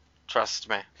 Trust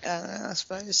me. I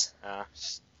suppose. Yeah.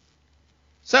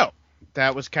 So,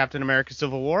 that was Captain America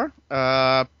Civil War.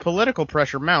 Political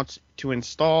pressure mounts to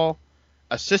install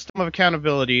a system of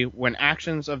accountability when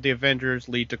actions of the Avengers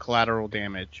lead to collateral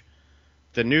damage.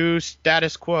 The new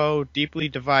status quo deeply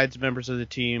divides members of the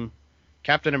team.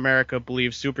 Captain America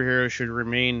believes superheroes should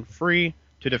remain free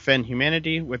to defend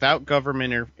humanity without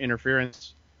government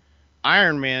interference.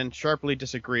 Iron Man sharply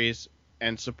disagrees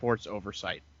and supports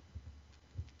oversight.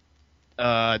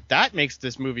 That makes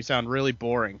this movie sound really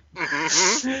boring.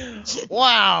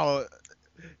 Wow.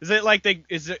 Is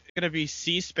it gonna be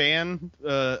C-SPAN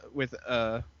with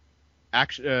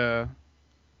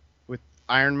with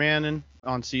Iron Man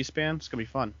on C-SPAN? It's gonna be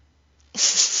fun.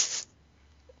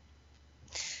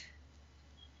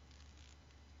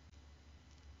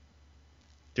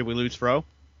 Did we lose Fro?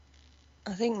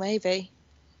 I think maybe.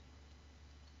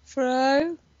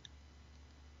 Fro?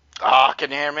 Ah,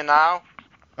 can you hear me now?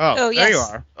 Oh, Oh, there you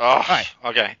yes. are. Oh, Hi.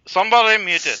 okay. Somebody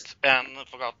muted and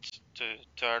forgot to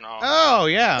turn off. Oh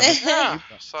yeah. Yeah,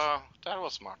 so that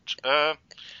was smart.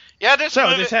 Yeah, this So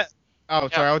movie... this sorry,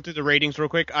 I'll do the ratings real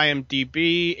quick.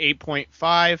 IMDb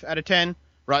 8.5 out of 10.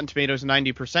 Rotten Tomatoes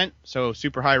 90%, so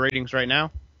super high ratings right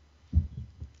now.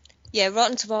 Yeah,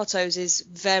 Rotten Tomatoes is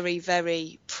very,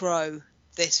 very pro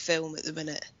this film at the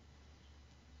minute.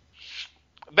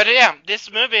 But yeah, this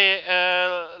movie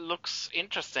looks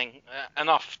interesting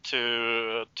enough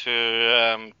to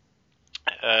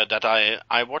that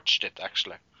I watched it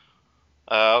actually.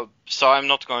 So I'm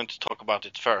not going to talk about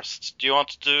it first. Do you want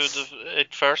to do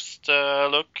it first,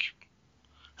 Luke?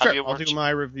 Sure, you I'll do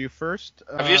my review first.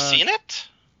 Have you seen it?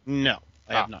 No,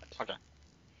 I have not. Okay.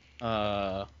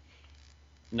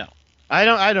 No,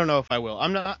 I don't know if I will.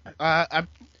 I'm not. I'm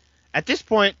at this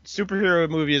point, superhero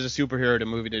movie is a superhero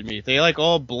movie to me. They like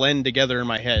all blend together in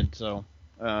my head, so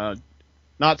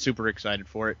not super excited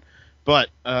for it. But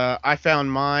I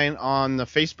found mine on the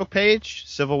Facebook page,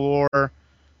 Civil War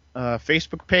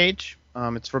Facebook page.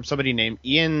 It's from somebody named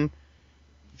Ian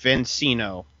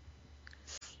Vencino.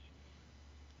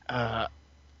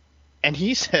 And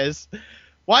he says,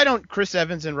 why don't Chris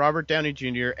Evans and Robert Downey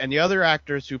Jr. and the other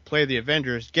actors who play the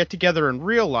Avengers get together in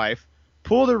real life,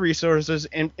 pool their resources,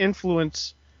 and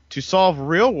influence to solve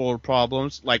real-world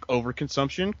problems like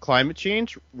overconsumption, climate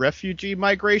change, refugee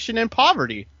migration, and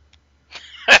poverty?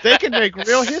 They can make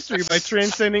real history by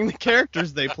transcending the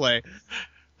characters they play.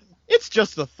 It's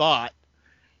just a thought.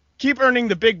 Keep earning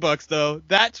the big bucks, though.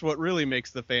 That's what really makes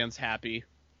the fans happy.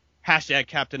 Hashtag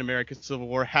Captain America Civil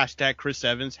War. Hashtag Chris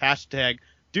Evans. Hashtag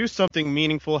do something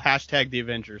meaningful. Hashtag the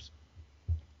Avengers.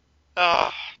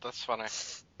 Oh, that's funny.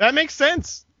 That makes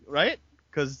sense, right?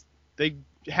 Because they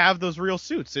have those real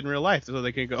suits in real life, so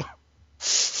they can go.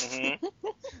 Mm-hmm.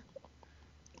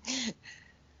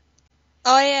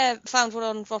 I found one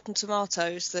on Rotten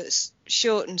Tomatoes that's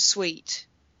short and sweet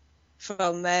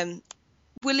from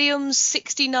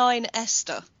Williams69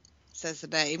 Esther, says the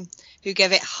name, who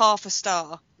gave it half a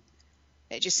star.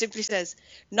 It just simply says,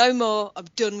 no more, I'm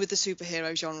done with the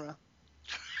superhero genre.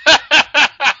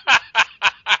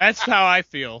 That's how I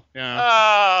feel. Yeah,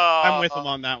 Oh. I'm with them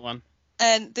on that one.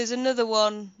 And there's another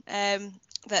one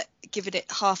that given it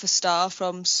half a star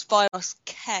from Spyros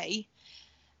K.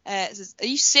 It says, are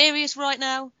you serious right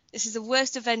now? This is the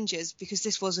worst Avengers because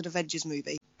this was an Avengers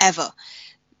movie ever.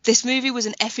 This movie was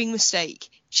an effing mistake.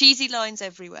 Cheesy lines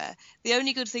everywhere. The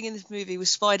only good thing in this movie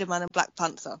was Spider-Man and Black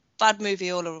Panther. Bad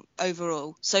movie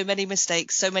overall. So many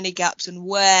mistakes, so many gaps, and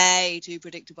way too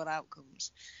predictable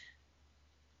outcomes.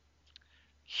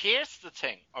 Here's the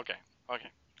thing. Okay.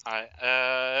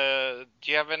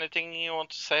 Do you have anything you want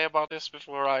to say about this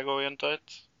before I go into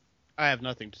it? I have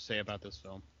nothing to say about this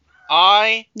film.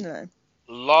 I No.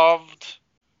 loved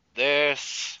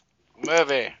this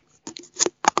movie.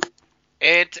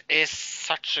 It is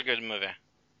such a good movie.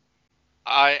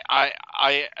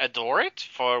 I adore it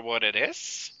for what it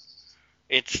is.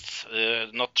 It's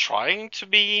not trying to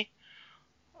be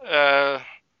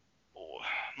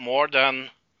more than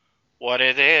what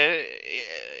it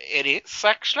is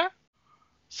actually.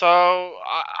 So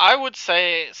I would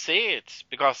say see it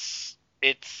because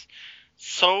it's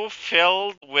so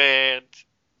filled with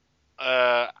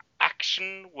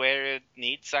action where it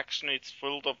needs action. It's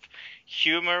full of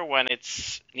humor when it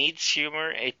needs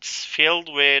humor. It's filled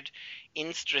with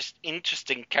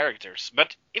interesting characters.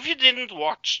 But if you didn't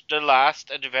watch the last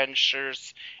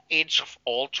Adventures Age of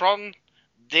Ultron,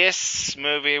 this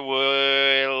movie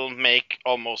will make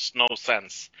almost no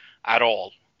sense at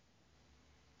all.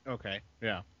 Okay,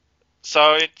 yeah.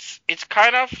 So it's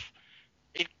kind of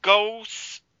it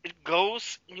goes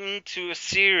into a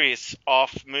series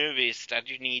of movies that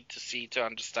you need to see to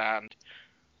understand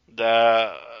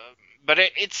the. But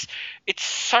it's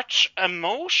such an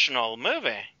emotional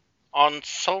movie on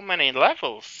so many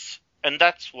levels, and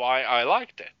that's why I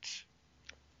liked it.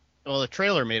 Well, the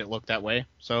trailer made it look that way,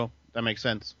 so that makes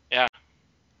sense. Yeah.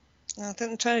 I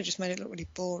think the trailer just made it look really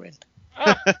boring.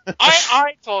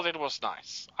 I thought it was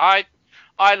nice. I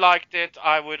liked it.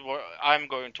 I'm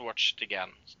going to watch it again.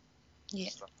 Yeah.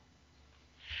 So.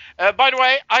 By the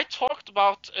way, I talked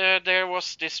about there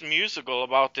was this musical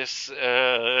about this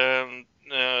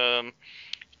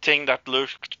thing that Luke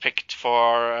picked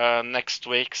for next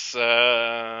week's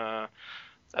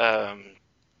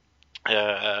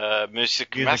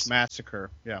Music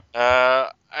Massacre. Yeah.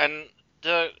 And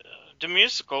the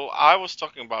musical I was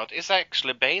talking about is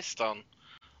actually based on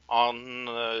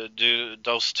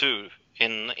those two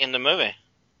in the movie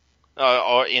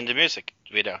or in the music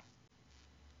video.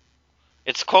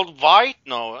 It's called White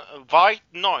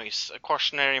Noise, a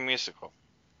cautionary musical.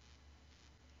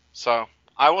 So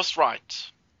I was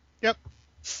right. Yep.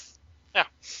 Yeah,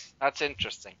 that's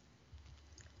interesting.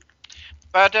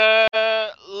 But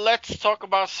let's talk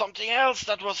about something else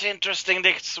that was interesting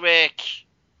this week.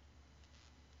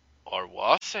 Or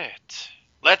was it?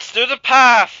 Let's do The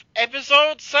Path,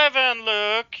 episode 7,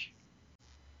 Luke.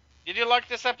 Did you like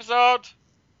this episode?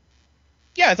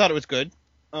 Yeah, I thought it was good.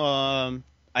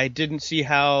 I didn't see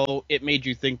how it made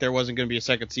you think there wasn't going to be a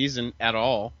second season at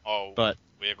all. Oh, but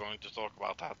we're going to talk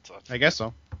about that. I guess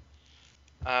so.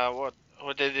 What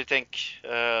did you think,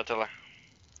 Tilla?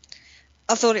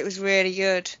 I thought it was really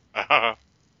good. I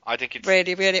think it's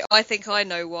really, really. I think I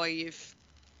know why you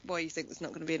think there's not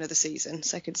going to be another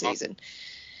second season.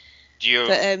 Do you?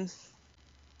 But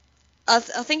I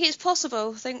think it's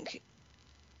possible.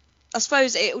 I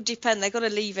suppose it will depend. They've got to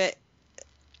leave it.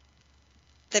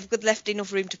 They've got left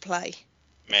enough room to play.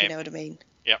 Maybe. If you know what I mean.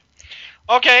 Yeah.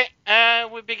 Okay.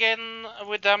 We begin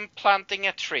with them planting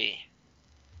a tree.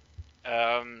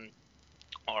 Or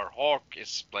Hawk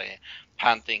is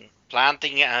planting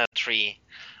a tree.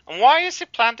 And why is he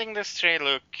planting this tree,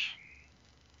 Luke?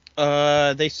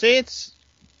 They say it's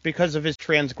because of his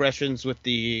transgressions with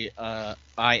the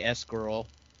IS girl.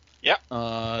 Yeah.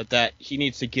 That he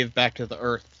needs to give back to the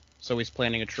earth, so he's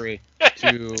planting a tree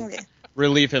to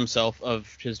relieve himself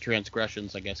of his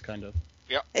transgressions, I guess, kind of.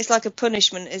 Yeah. It's like a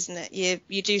punishment, isn't it?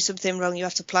 You do something wrong, you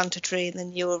have to plant a tree, and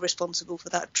then you're responsible for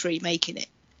that tree making it.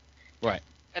 Right.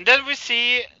 And then we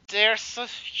see there's a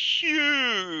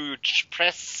huge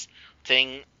press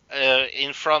thing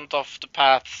in front of the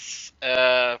Path's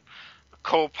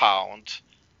compound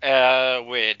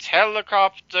with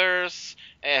helicopters,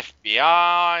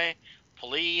 FBI,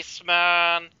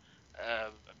 policemen, a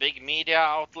big media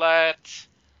outlet,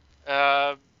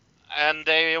 and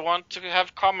they want to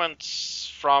have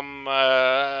comments from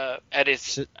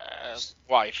Eddie's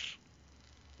wife.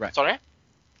 Right. Sorry?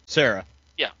 Sarah.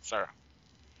 Yeah, Sarah.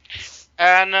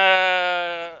 And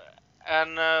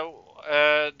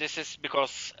this is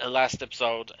because last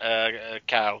episode,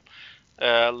 Cal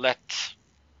let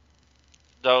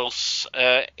those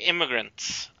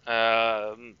immigrants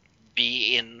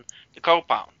be in the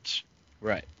compound.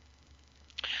 Right.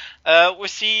 We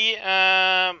see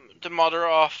the mother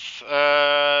of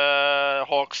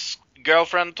Hawk's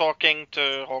girlfriend talking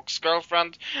to Hawk's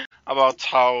girlfriend about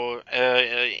how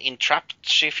entrapped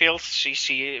she feels. She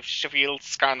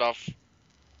feels kind of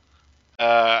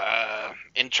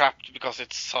entrapped because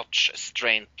it's such a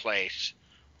strange place.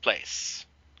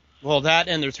 Well, that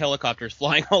and there's helicopters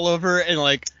flying all over and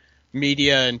like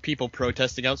media and people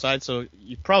protesting outside, so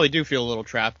you probably do feel a little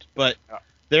trapped. But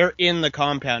they're in the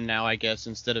compound now, I guess,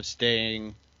 instead of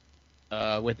staying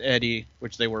with Eddie,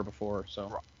 which they were before.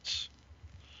 So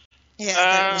Yeah,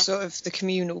 that was sort of the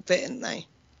communal bit, isn't they?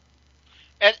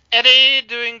 Eddie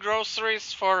doing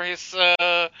groceries for his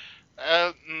I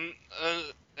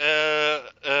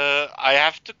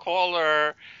have to call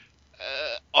her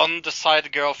on the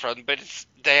side girlfriend, but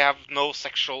they have no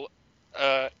sexual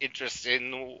interest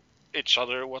in each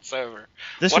other whatsoever.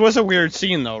 This was a weird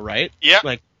scene, though, right? Yeah.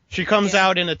 Like she comes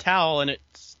out in a towel, and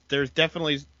there's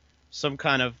definitely some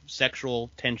kind of sexual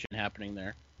tension happening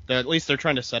there. At least they're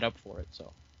trying to set up for it.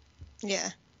 So. Yeah.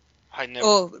 I never.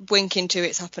 Or winking to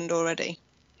it's happened already.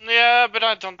 Yeah, but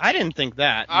I don't. I didn't think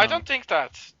that. I no. don't think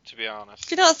that, to be honest.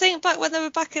 Do you not think back when they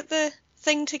were back at the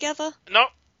thing together? No.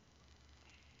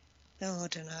 Oh, I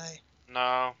don't know.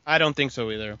 No. I don't think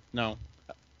so either. No.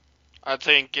 I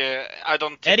think I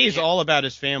don't. Think Eddie's all about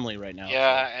his family right now.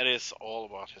 Yeah, so. It is all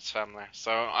about his family.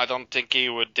 So I don't think he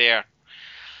would dare.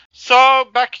 So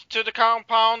back to the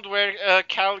compound where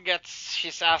Cal gets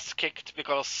his ass kicked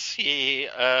because he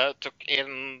took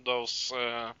in those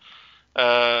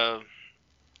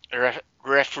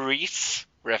refugees.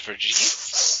 Right.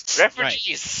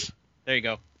 There you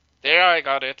go. There, I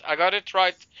got it. I got it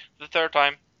right the third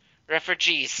time.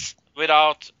 Refugees,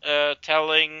 without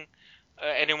telling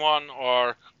anyone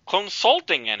or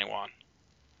consulting anyone.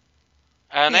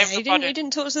 And yeah, everybody... he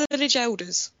didn't talk to the village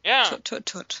elders. Yeah. Tut.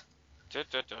 Tut.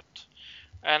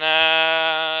 And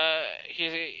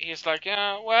he's like,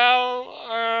 yeah,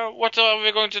 well, what are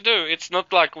we going to do? It's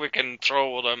not like we can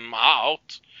throw them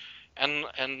out. And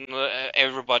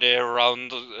everybody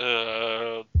around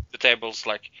the table's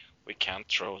like, we can't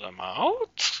throw them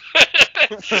out.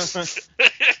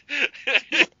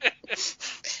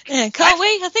 Yeah, can't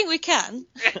we? I think we can.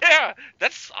 Yeah,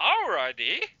 that's our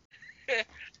idea.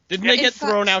 Didn't they get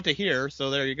thrown out to here? So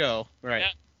there you go. Right.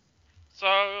 Yeah. So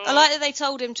I like that they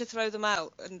told him to throw them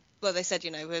out, and well, they said,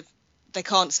 they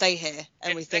can't stay here,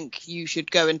 and we think you should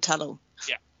go and tell them.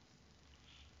 Yeah.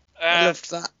 I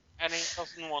loved that. And he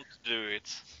doesn't want to do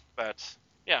it, but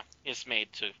yeah, he's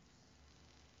made to.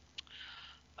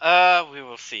 We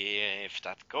will see if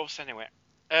that goes anywhere.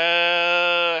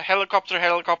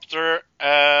 Helicopter.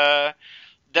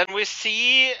 Then we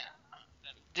see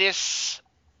this.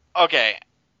 Okay,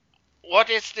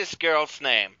 what is this girl's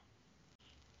name?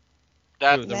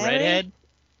 The redhead?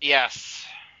 Yes.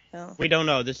 Oh. We don't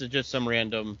know. This is just some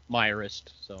random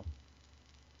Myrist. So.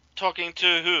 Talking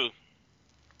to who?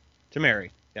 To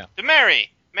Mary. Yeah. To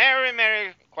Mary.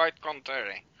 Mary, quite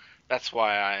contrary. That's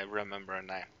why I remember her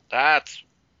name.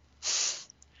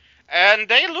 And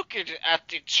they look at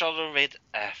each other with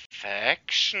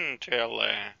affection,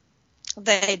 Tilly.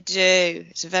 They do.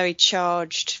 It's a very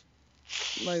charged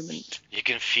moment. You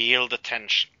can feel the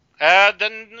tension.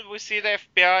 Then we see the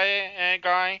FBI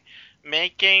guy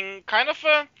making kind of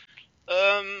a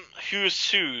who's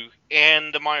who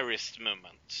in the Myrist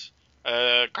movement.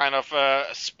 Kind of a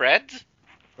spread.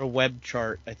 A web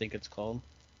chart, I think it's called.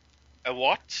 A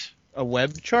what? A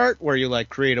web chart where you like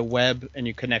create a web and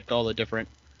you connect all the different.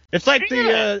 It's like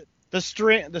the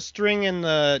string and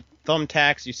the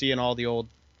thumbtacks you see in all the old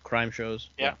crime shows.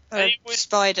 Yeah.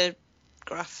 Spider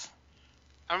graph.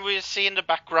 And we see in the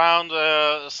background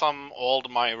some old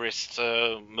Myrist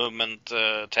movement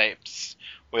tapes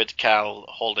with Cal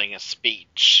holding a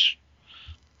speech.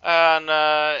 And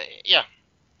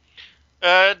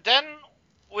then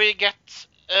we get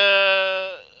a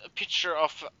picture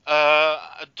of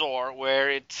a door where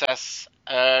it says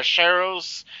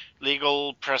Sheriff's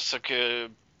Legal Prosecutor.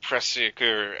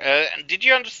 Did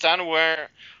you understand where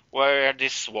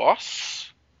this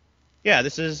was? Yeah,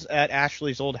 this is at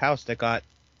Ashley's old house that got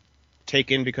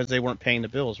taken because they weren't paying the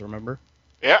bills, remember?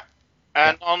 Yeah.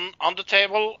 And on the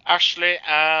table, Ashley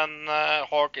and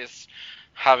Hawk is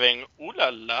having ooh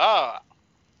la la.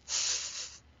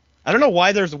 I don't know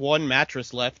why there's one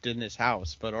mattress left in this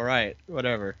house, but alright,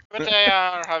 whatever. But they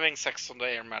are having sex on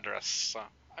their mattress, so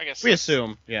I guess... We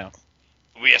assume, yeah.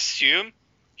 We assume?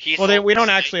 We don't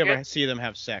actually ever see them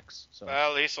have sex. So.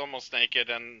 Well, he's almost naked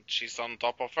and she's on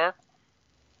top of her.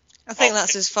 I think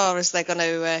that's as far as they're going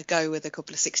to go with a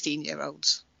couple of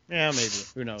 16-year-olds. Yeah, maybe.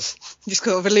 Who knows? Just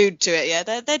kind of allude to it, yeah.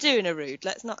 They're doing a rude.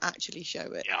 Let's not actually show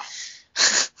it. Yeah.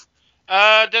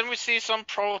 Then we see some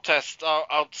protest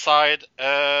outside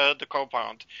the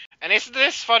compound. And isn't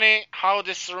this funny how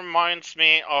this reminds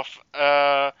me of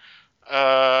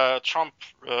Trump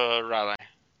rally?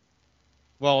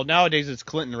 Well, nowadays it's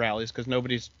Clinton rallies because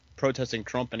nobody's protesting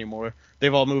Trump anymore.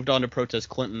 They've all moved on to protest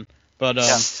Clinton. But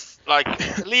Like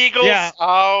legals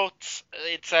out.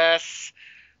 It says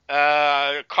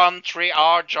country,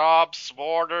 our jobs,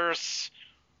 borders.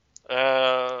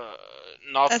 Not.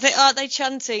 I think, aren't they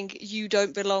chanting, "You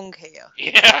don't belong here"?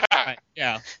 Yeah. right,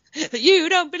 yeah. You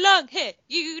don't belong here.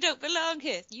 You don't belong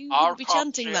here. You Our would be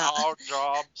chanting country, that. our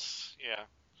jobs. Yeah.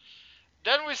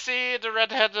 Then we see the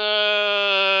redhead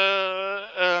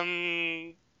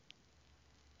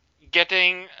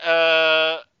getting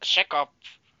a checkup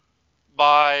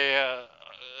by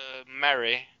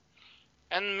Mary,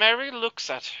 and Mary looks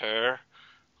at her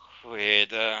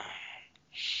with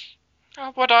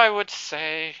what I would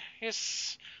say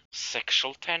is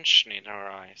sexual tension in her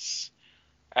eyes,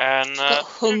 and She's got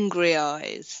hungry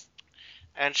eyes.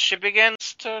 and she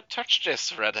begins to touch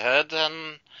this redhead,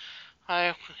 and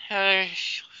I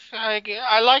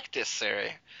like this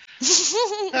series.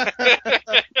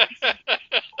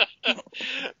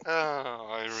 Oh,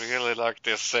 I really like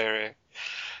this series.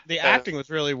 The acting was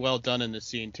really well done in this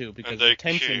scene too, because and the they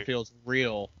tension kiss. feels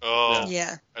real. Oh,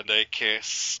 Yeah. and they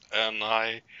kiss, and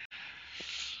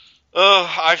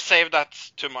I've saved that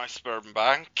to my sperm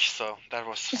bank, so that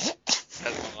was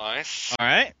nice. All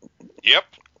right. Yep.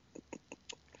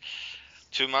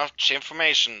 Too much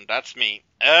information. That's me.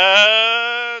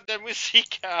 Then we see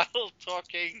Cal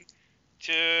talking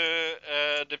to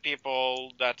the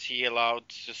people that he allowed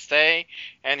to stay,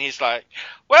 and he's like,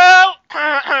 "Well,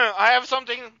 I have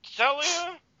something to tell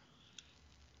you.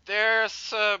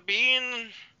 There's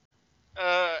been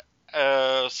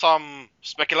some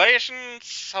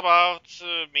speculations about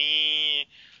me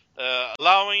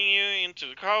allowing you into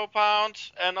the compound,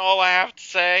 and all I have to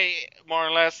say, more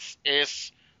or less,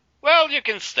 is, well, you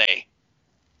can stay."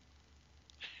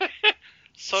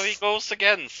 So he goes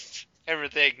against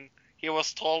everything he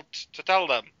was told to tell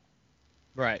them.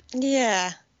 Right.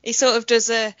 Yeah. He sort of does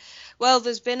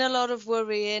there's been a lot of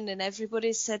worrying and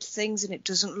everybody's said things and it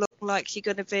doesn't look like you're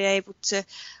going to be able to,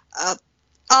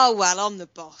 I'm the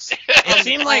boss.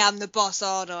 I am the boss,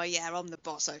 aren't I? Yeah, I'm the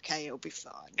boss. Okay, it'll be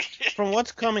fine. From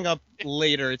what's coming up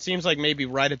later, it seems like maybe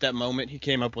right at that moment he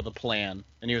came up with a plan,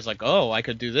 and he was like, "Oh, I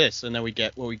could do this," and then we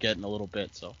get what we get in a little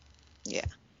bit. So. Yeah.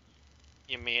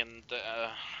 You mean the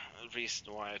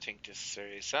reason why I think this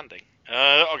series is ending?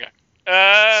 Okay.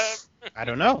 I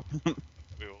don't know.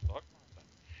 We will talk about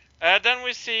that. Then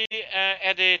we see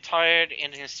Eddie tired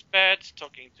in his bed,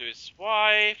 talking to his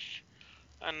wife,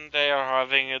 and they are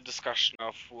having a discussion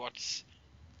of what's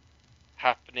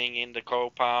happening in the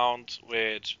compound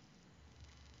with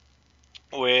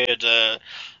the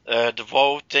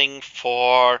voting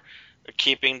for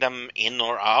keeping them in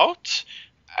or out.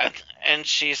 And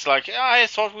she's like, I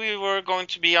thought we were going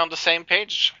to be on the same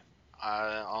page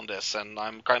on this, and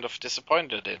I'm kind of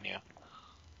disappointed in you.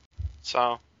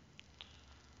 So,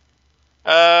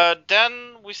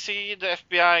 then we see the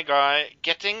FBI guy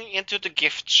getting into the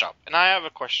gift shop, and I have a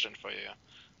question for you.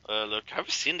 Look, have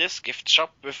you seen this gift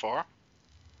shop before?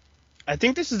 I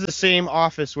think this is the same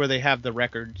office where they have the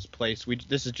records place.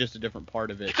 This is just a different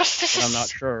part of it. Because this is... I'm not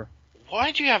sure.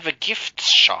 Why do you have a gift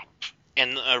shop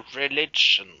in a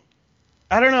religion?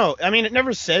 I don't know. I mean, it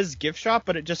never says gift shop,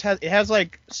 but it has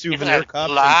like souvenir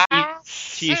cups and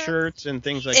t-shirts and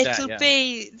things like that. It'll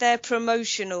be their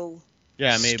promotional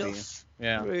stuff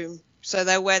room. So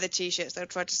they'll wear the t-shirts. They'll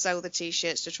try to sell the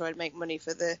t-shirts to try and make money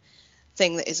for the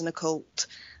thing that isn't a cult.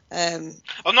 Oh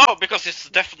no, because it's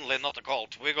definitely not a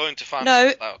cult. We're going to find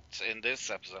out in this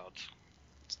episode.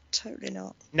 Totally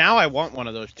not. Now I want one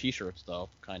of those t-shirts, though,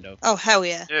 kind of. Oh, hell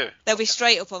yeah. Yeah. They'll be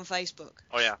straight up on Facebook.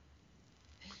 Oh, yeah.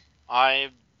 I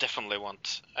definitely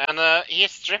want. And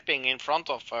he's stripping in front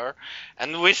of her,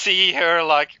 and we see her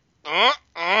like,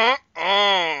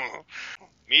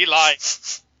 me like.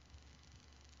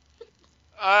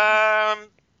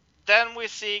 Then we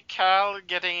see Cal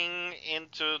getting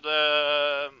into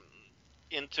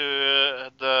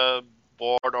the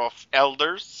board of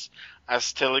elders,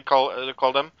 as Tilly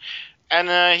call them,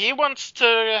 and he wants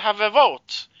to have a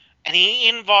vote, and he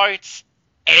invites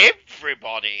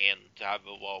everybody in to have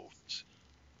a vote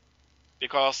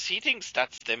because he thinks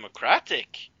that's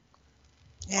democratic.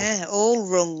 Yeah, all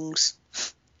rungs.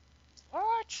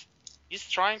 What? He's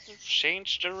trying to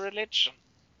change the religion,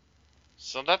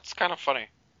 so that's kind of funny.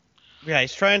 Yeah,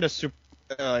 he's trying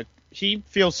to. He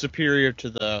feels superior to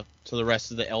the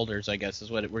rest of the elders, I guess, is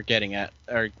what we're getting at,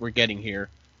 or we're getting here.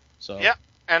 So. Yeah,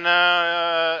 and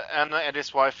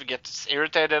Eddie's wife gets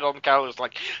irritated on Cal. Is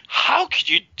like, how could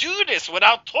you do this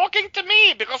without talking to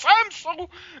me? Because I'm so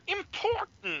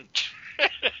important.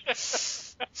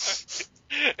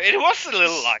 It was a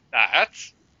little like that.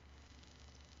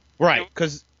 Right,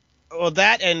 because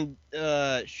that and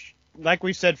like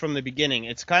we said from the beginning,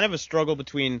 it's kind of a struggle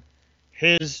between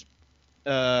his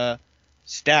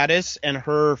status and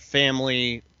her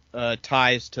family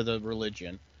ties to the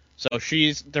religion. So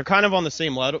they're kind of on the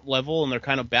same level, and they're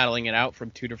kind of battling it out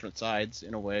from two different sides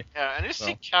in a way. Yeah, and you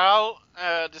see Cal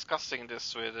discussing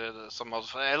this with some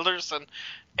of the elders, and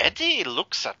Eddie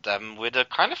looks at them with a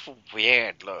kind of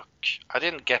weird look. I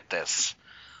didn't get this.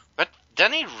 But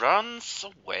then he runs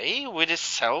away with his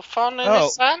cell phone in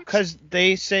his hand? Because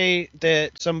they say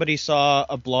that somebody saw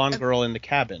a blonde girl in the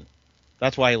cabin.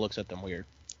 That's why he looks at them weird.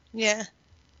 Yeah.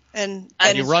 And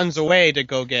he runs away to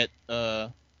go get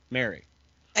Mary.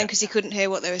 And because he couldn't hear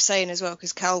what they were saying as well,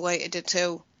 because Cal waited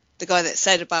until the guy that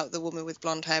said about the woman with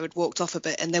blonde hair had walked off a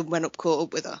bit and then went up, caught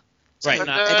up with her. So Right,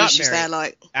 not Eddie's Mary. there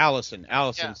like... Allison.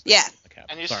 Allison's Yeah. the cabin.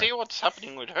 And you Sorry. see what's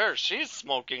happening with her. She's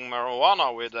smoking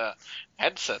marijuana with a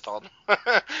headset on.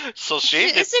 So she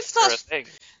did As if her thing.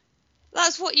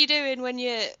 That's what you're doing when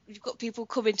you've got people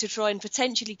coming to try and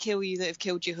potentially kill you that have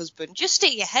killed your husband. Just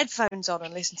stick your headphones on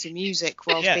and listen to music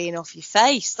while being off your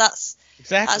face. That's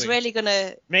really going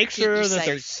to make keep sure you that safe.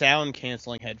 there's sound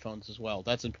canceling headphones as well.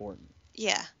 That's important.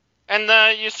 Yeah.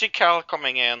 And you see Cal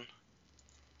coming in.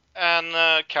 And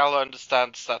Cal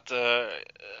understands that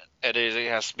Eddie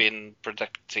has been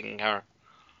protecting her.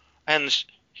 And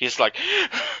he's like,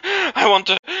 I want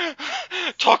to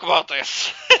talk about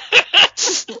this.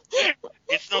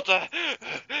 It's not a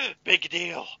big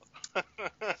deal.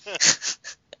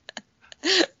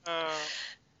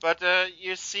 But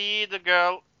you see the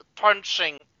girl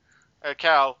punching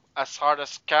Cal as hard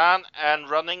as can and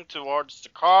running towards the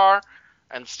car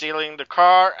and stealing the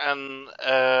car, and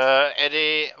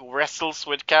Eddie wrestles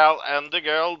with Cal and the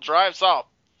girl drives off.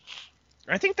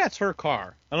 I think that's her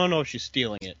car. I don't know if she's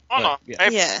stealing it. Oh no,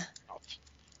 maybe Yeah. not.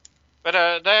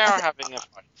 But they are having a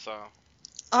fight, so...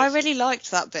 I really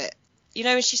liked that bit. You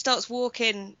know, when she starts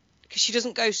walking, because she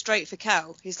doesn't go straight for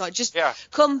Cal. He's like, just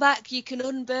come back, you can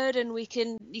unburden,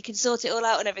 you can sort it all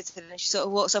out and everything. And she sort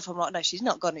of walks off. I'm like, no, she's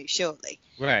not gonna, surely.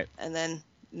 Right. And then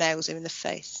nails him in the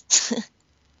face.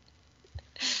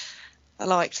 I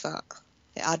liked that.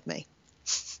 It had me.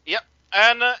 Yep.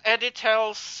 And Eddie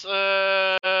tells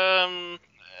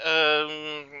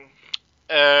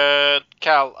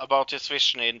Cal about his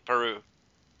vision in Peru.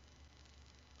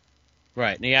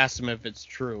 Right, and he asks him if it's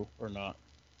true or not.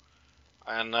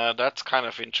 And that's kind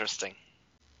of interesting.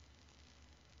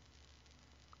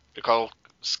 Because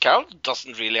Cal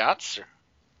doesn't really answer.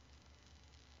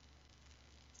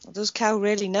 Does Cal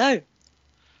really know?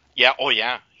 Yeah,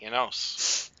 he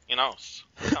knows. He knows.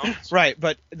 Right,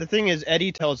 but the thing is,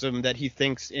 Eddie tells him that he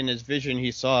thinks in his vision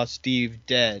he saw Steve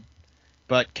dead.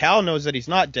 But Cal knows that he's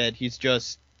not dead, he's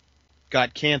just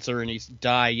got cancer and he's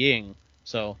dying.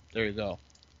 So, there you go.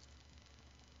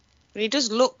 But he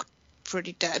does look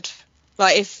pretty dead.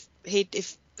 Like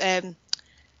if I've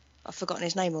forgotten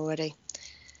his name already.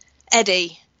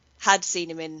 Eddie had seen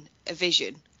him in a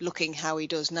vision, looking how he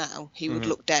does now, he would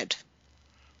look dead.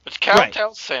 But Cal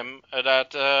tells him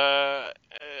that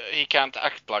he can't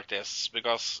act like this,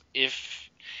 because if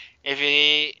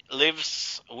he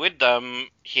lives with them,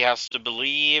 he has to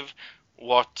believe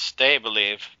what they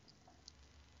believe.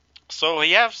 So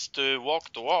he has to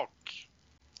walk the walk.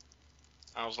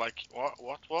 I was like, what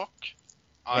walk?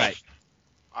 Right.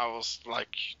 I was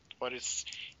like, what is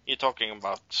he talking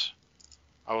about?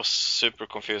 I was super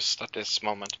confused at this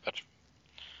moment, but...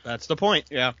 That's the point,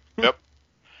 yeah. Yep.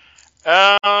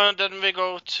 Then we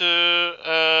go to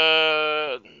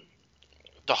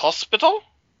the hospital.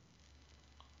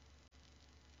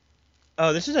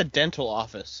 Oh, this is a dental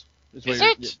office. Is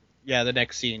it? Yeah, the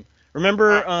next scene.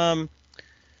 Remember,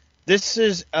 this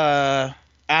is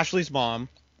Ashley's mom,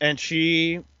 and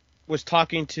she was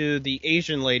talking to the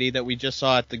Asian lady that we just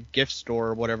saw at the gift store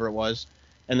or whatever it was,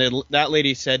 and that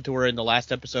lady said to her in the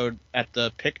last episode at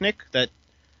the picnic that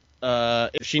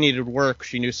if she needed work,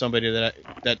 she knew somebody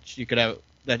that she could have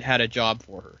that had a job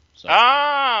for her. So.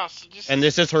 So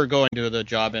this is her going to the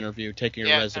job interview, taking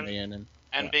her resume in,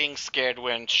 and being scared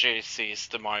when she sees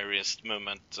the Myriest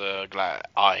Movement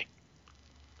eye.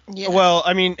 Yeah. Well,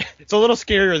 I mean, it's a little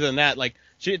scarier than that. Like,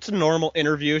 it's a normal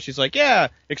interview. She's like, yeah,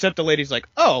 except the lady's like,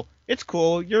 oh, it's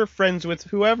cool. You're friends with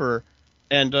whoever.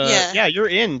 And, yeah, you're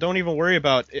in. Don't even worry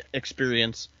about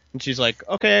experience. And she's like,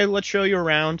 okay, let's show you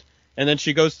around. And then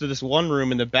she goes to this one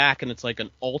room in the back, and it's like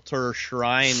an altar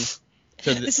shrine.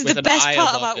 This is the best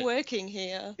part about working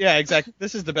here. Yeah, exactly.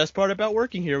 This is the best part about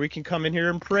working here. We can come in here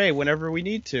and pray whenever we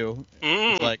need to.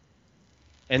 It's like,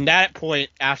 and that point,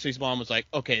 Ashley's mom was like,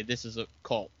 okay, this is a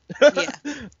cult. Yeah.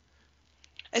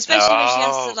 Especially when she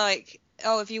has to, like,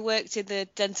 oh, have you worked in the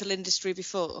dental industry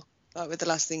before? like with the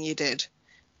last thing you did?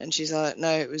 And she's like,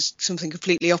 no, it was something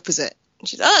completely opposite. And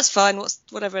she's like, oh, that's fine.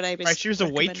 Whatever her neighbours. Right, she was a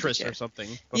recommended waitress you. or something.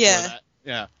 Before Yeah. That.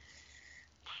 Yeah.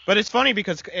 But it's funny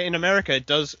because in America,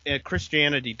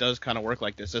 Christianity does kind of work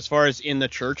like this. As far as in the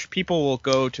church, people will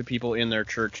go to people in their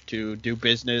church to do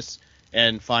business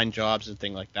and find jobs and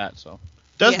things like that. So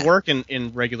it does work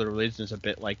in regular religions a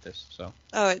bit like this. So.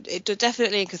 Oh, it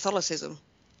definitely in Catholicism.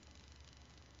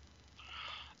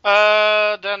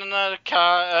 Then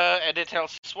Eddie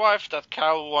tells his wife that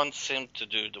Cal wants him to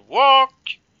do the walk.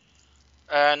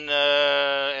 And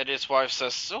Eddie's wife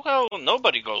says, well,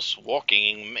 nobody goes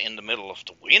walking in the middle of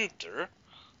the winter.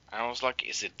 And I was like,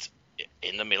 is it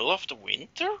in the middle of the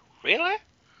winter? Really?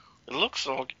 It looks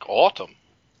like autumn.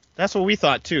 That's what we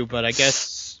thought too, but I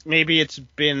guess maybe it's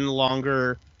been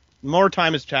longer. More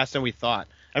time has passed than we thought.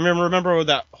 I remember with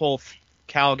that whole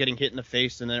Cal getting hit in the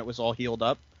face and then it was all healed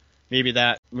up. Maybe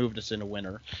that moved us into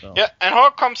winter. So. Yeah, and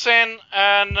Hawk comes in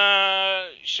and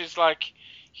he's like,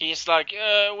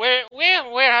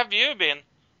 where have you been?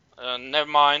 Never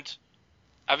mind.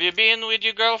 Have you been with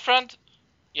your girlfriend?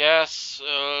 Yes,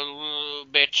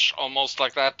 bitch, almost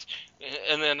like that.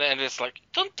 And it's like,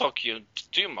 don't talk to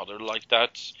your mother like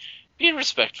that. Be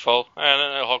respectful.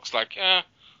 And Hawk's like,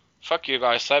 fuck you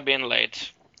guys, I've been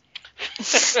late.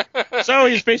 So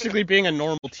he's basically being a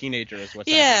normal teenager is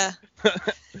what's happening.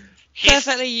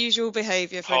 Perfectly usual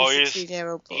behaviour for a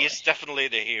 16-year-old boy. He's definitely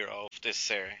the hero of this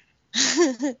series.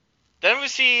 Then we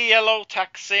see yellow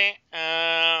taxi,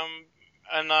 and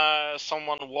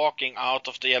someone walking out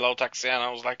of the yellow taxi, and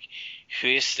I was like, who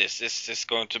is this? Is this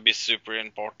going to be super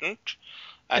important?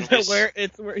 And he's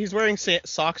wearing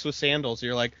socks with sandals.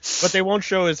 You're like, but they won't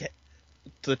show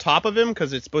the top of him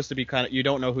because it's supposed to be kind of, you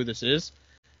don't know who this is.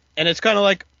 And it's kind of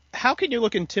like, how can you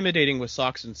look intimidating with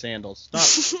socks and sandals?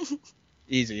 It's not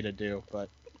easy to do, but...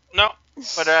 No,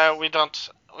 but we don't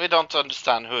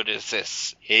understand who this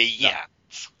is yet.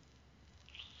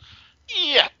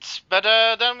 No. But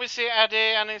then we see Eddie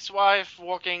and his wife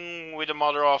walking with the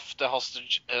mother of the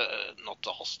hostage, not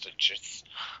the hostages.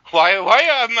 Why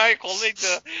am I calling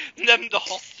them the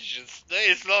hostages?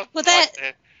 It's not.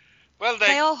 Well,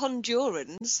 they are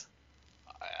Hondurans.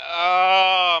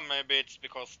 Maybe it's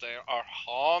because they are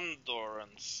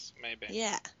Hondurans. Maybe.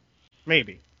 Yeah.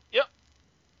 Maybe. Yep.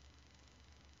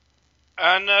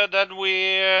 And then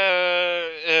we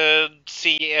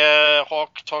see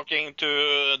Hawk talking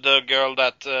to the girl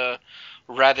that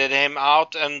ratted him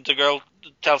out, and the girl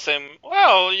tells him,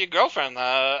 well, your girlfriend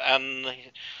and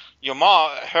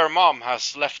her mom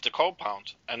has left the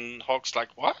compound. And Hawk's like,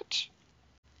 what?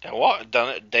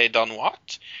 They done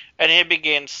what? And he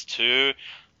begins to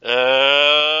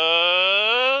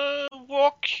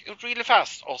walk really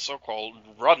fast, also called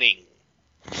running.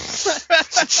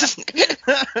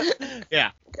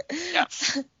 Yeah.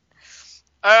 Yes.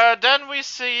 Then we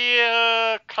see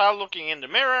Cal looking in the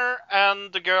mirror,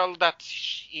 and the girl that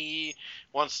he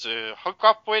wants to hook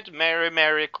up with,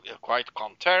 Mary, quite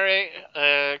contrary,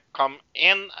 come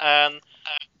in and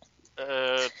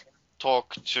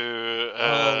talk to.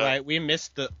 Oh right, we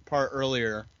missed the part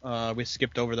earlier. We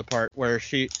skipped over the part where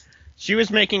she was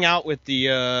making out with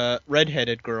the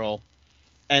redheaded girl.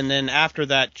 And then after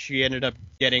that, she ended up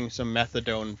getting some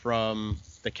methadone from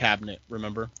the cabinet,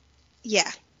 remember? Yeah.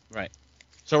 Right.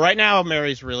 So right now,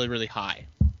 Mary's really, really high.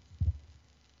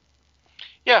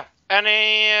 Yeah,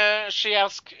 and she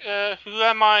asks, who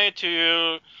am I to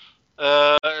you?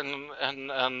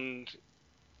 And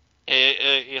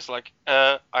he's like,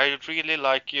 I really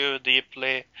like you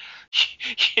deeply.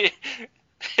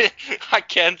 I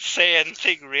can't say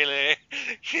anything, really.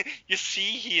 You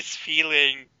see, he's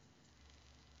feeling...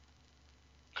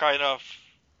 kind of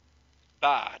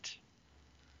bad.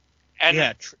 And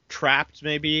yeah, trapped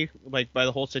maybe, like by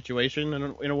the whole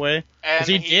situation in a way. Because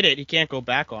he did it, he can't go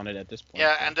back on it at this point.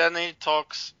 Yeah, so. And then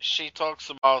she talks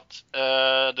about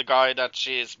the guy that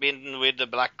she's been with, the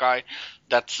black guy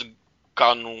that's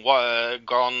gone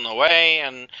away,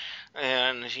 and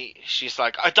she's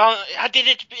like, I did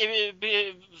it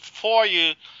for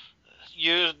you,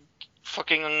 you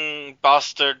fucking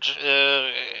bastard.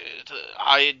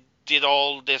 I did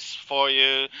all this for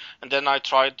you, and then I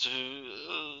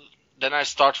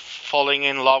start falling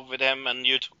in love with him, and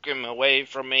you took him away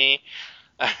from me.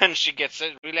 And she gets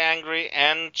really angry,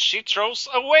 and she throws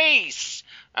a vase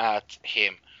at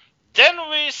him. Then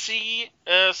we see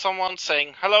someone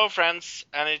saying, hello friends,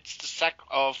 and it's the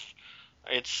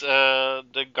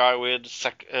guy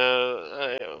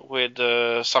with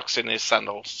socks in his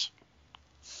sandals.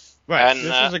 Right, and,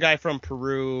 this is a guy from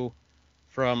Peru,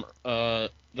 from the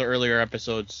earlier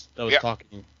episodes that was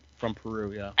talking from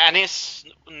Peru, yeah. And his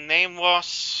name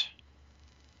was...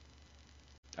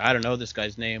 I don't know this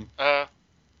guy's name. I'm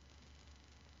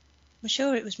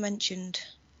sure it was mentioned.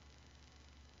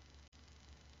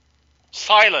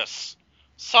 Silas.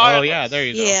 Oh yeah, there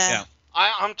you go. Yeah. Yeah.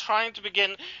 I'm trying to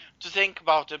begin to think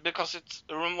about it because it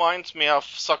reminds me of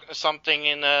something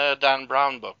in a Dan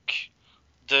Brown book.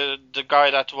 The guy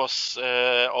that was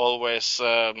always,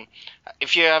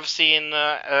 if you have seen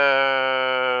the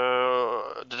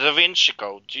Da Vinci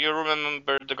Code, do you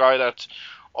remember the guy that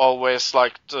always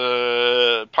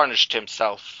punished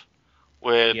himself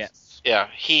with? Yes. Yeah,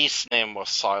 his name was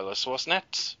Silas, wasn't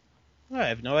it? I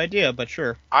have no idea, but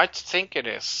sure. I think it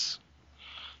is.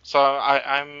 So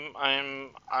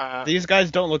I'm. These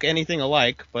guys don't look anything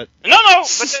alike, but No,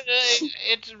 but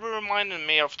it reminded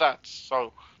me of that,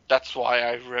 so that's why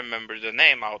I remember the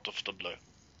name out of the blue.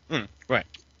 Right.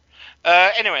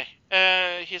 Anyway,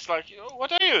 he's like,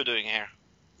 "What are you doing here?"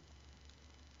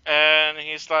 And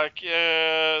he's like,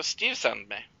 "Steve sent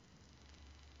me."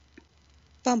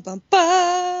 Bum bum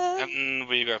bum. And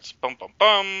we got bum bum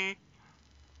bum.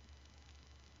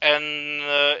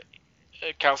 And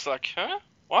Cal's like, "Huh?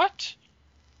 What?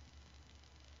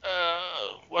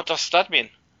 What does that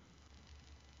mean?"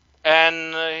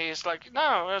 And he's like,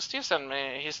 "No, Steve sent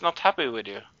me. He's not happy with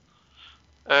you."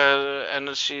 And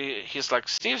he's like,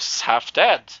 "Steve's half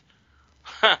dead."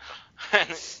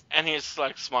 and he's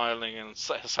like smiling, and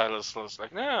Silas was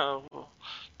like, "No,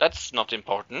 that's not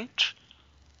important."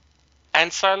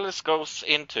 And Silas goes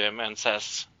into him and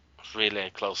says, really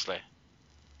closely,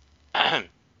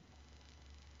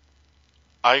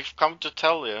 "I've come to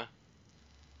tell you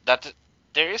that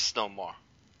there is no more.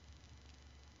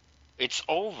 It's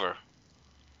over."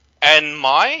 And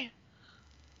my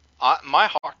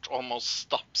heart almost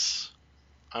stops.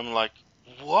 I'm like,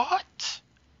 what?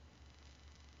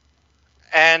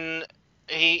 And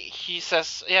he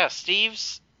says, yeah,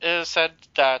 Steve's said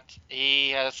that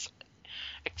he has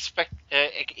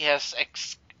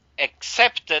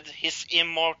accepted his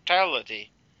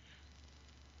immortality.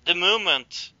 The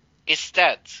movement is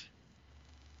dead.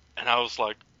 And I was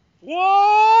like,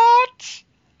 what?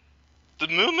 The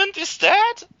movement is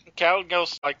dead? Cal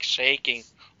goes like shaking.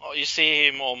 Oh, you see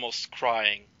him almost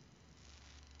crying.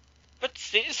 But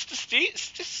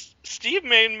Steve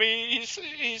made me.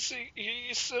 He's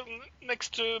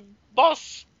next to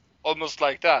boss, almost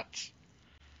like that.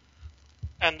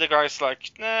 And the guy's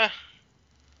like, nah.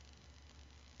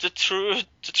 The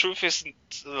truth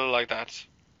isn't like that.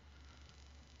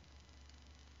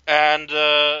 And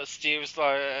Steve's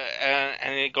like,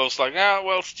 and he goes like, "Ah,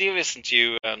 well, Steve isn't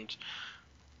you, and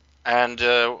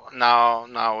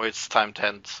now it's time to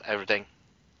end everything."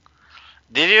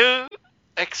 Did you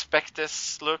expect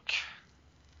this, Luke?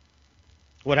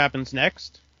 What happens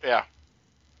next? Yeah.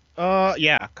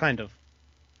 Yeah, kind of.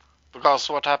 Because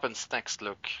what happens next,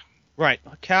 Luke? Right.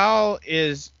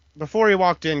 Before he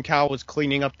walked in, Cal was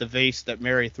cleaning up the vase that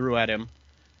Mary threw at him,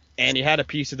 and he had a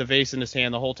piece of the vase in his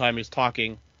hand the whole time he was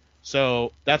talking.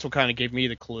 So that's what kind of gave me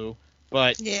the clue.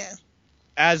 But yeah,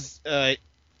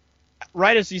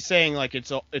 right as he's saying like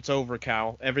it's over,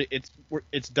 Cal,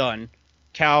 it's done.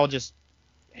 Cal just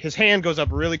his hand goes up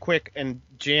really quick and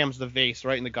jams the vase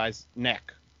right in the guy's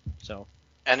neck. So.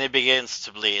 And he begins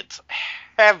to bleed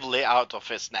heavily out of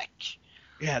his neck.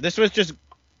 Yeah, this was just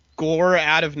gore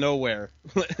out of nowhere.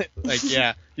 Like,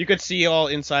 yeah, you could see all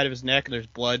inside of his neck and there's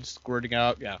blood squirting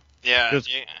out. Yeah. Yeah,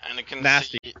 and you can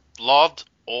nasty. see blood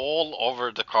all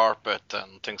over the carpet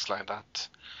and things like that.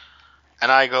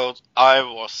 And I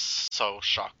was so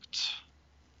shocked.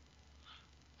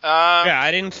 Yeah,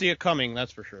 I didn't see it coming,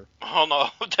 that's for sure. Oh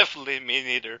no, definitely me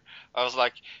neither. I was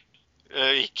like,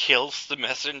 he kills the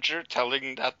messenger,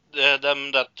 telling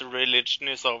them that the religion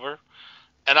is over.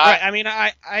 And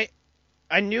I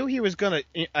knew he was gonna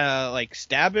like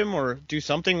stab him or do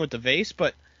something with the vase,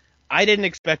 but I didn't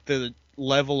expect the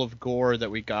level of gore that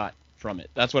we got from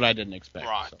it. That's what I didn't expect.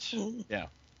 Right. So, yeah.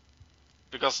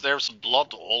 Because there's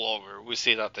blood all over. We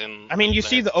see that in. I mean, you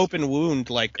see the open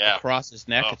wound across his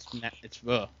neck. Oh. It's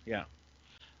yeah.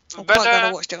 I'm quite glad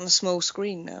I watched it on a small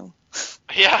screen now.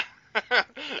 Yeah.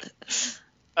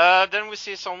 Then we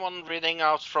see someone reading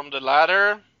out from the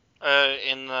ladder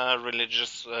in a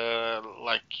religious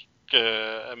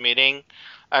meeting,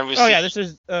 and we. Yeah, this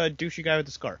is douchey guy with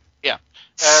the scarf. Yeah,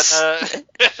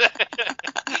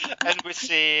 and we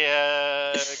see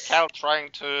Cal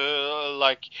trying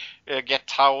to get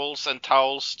towels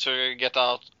to get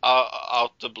out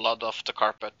the blood off the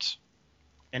carpet.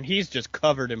 And he's just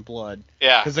covered in blood.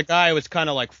 Yeah, because the guy was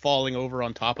kind of like falling over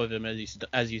on top of him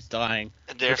as he's dying.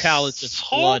 There's Cal is just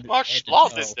so much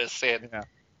blood in this scene. Yeah.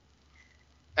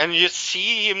 And you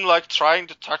see him trying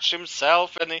to touch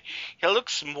himself, and he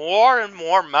looks more and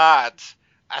more mad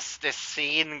as this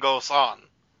scene goes on,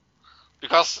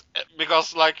 because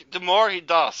like the more he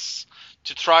does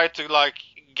to try to like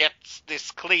get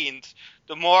this cleaned,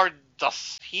 the more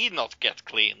does he not get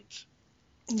cleaned.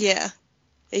 Yeah.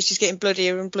 It's just getting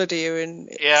bloodier and bloodier and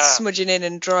Yeah. smudging in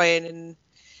and drying and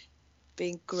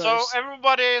being gross. So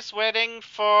everybody is waiting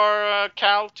for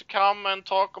Cal to come and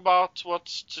talk about what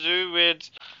to do with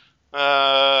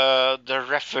the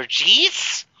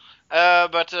refugees.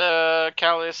 But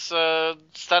Cal is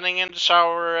standing in the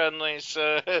shower and he's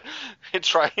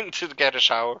trying to get a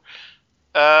shower.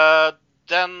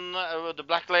 Then the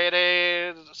black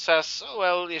lady says,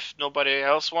 well, if nobody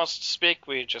else wants to speak,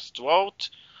 we just vote.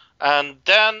 And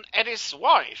then Eddie's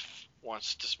wife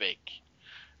wants to speak.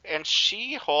 And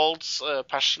she holds a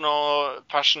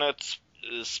passionate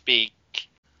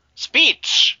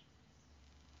speech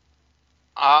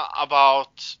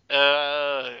about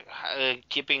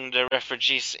keeping the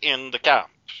refugees in the camp.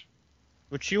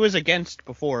 Which she was against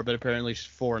before, but apparently she's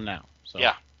for now. So.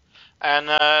 Yeah.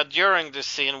 And during this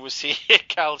scene, we see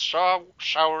Cal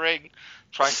showering,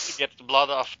 trying to get the blood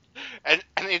off. And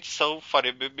it's so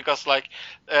funny because, like,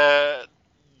 the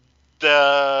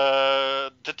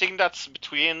thing that's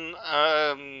between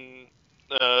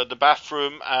the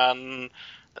bathroom and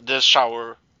the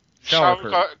shower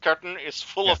curtain is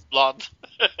full of blood.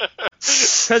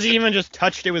 Because he even just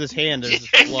touched it with his hand. There's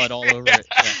blood all over it.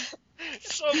 Yeah.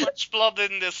 So much blood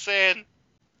in this scene.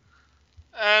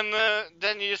 And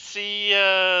then you see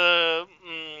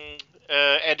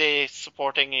Eddie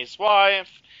supporting his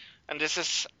wife. And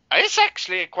it's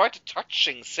actually quite a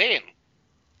touching scene.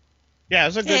 Yeah,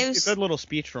 it was a good little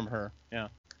speech from her. Yeah.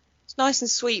 It's nice and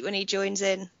sweet when he joins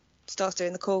in, starts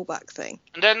doing the callback thing.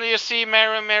 And then you see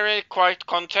Mary, quite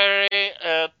contrary,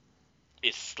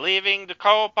 is leaving the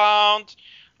compound.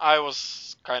 I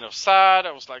was kind of sad.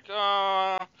 I was like,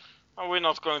 oh, are we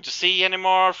not going to see any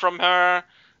more from her?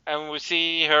 And we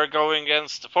see her going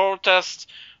against the protest.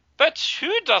 But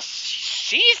who does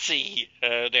she see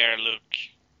there, Luke?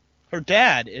 Her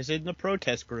dad is in the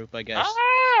protest group, I guess.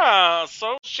 Ah,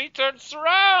 so she turns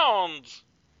around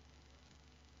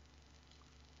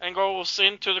and goes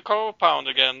into the compound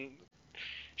again.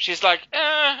 She's like,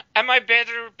 am I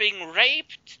better being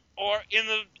raped or in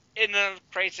a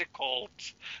crazy cult?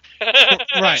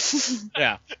 Right.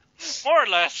 Yeah. More or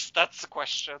less, that's the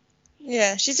question.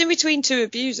 Yeah, she's in between two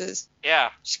abusers.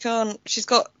 Yeah. She's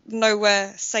got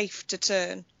nowhere safe to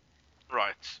turn.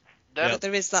 Right. But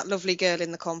there is that lovely girl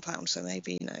in the compound, so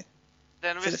maybe,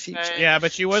 then for the future. Yeah,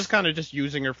 but she was kind of just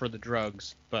using her for the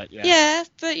drugs, but yeah. Yeah,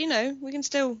 but, we can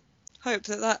still hope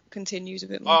that continues a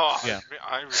bit more. Oh, yeah.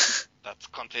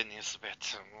 That continues a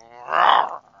bit.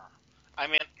 I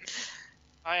mean,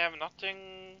 I have nothing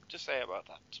to say about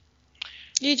that.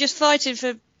 You're just fighting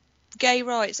for gay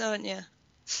rights, aren't you?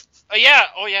 Yeah,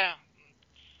 oh yeah.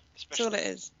 That's all it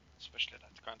is. Especially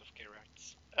that kind of gay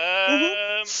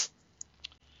rights.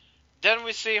 Then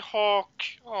we see Hawk.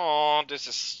 Oh, this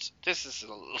is a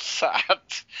little sad.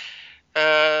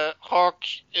 Hawk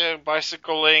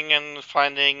bicycling and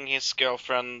finding his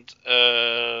girlfriend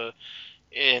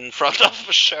in front of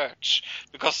a church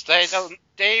because they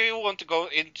want to go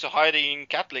into hiding in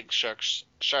Catholic church.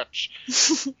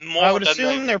 More I would than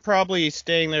assume they're probably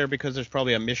staying there because there's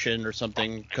probably a mission or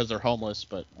something because they're homeless,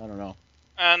 but I don't know.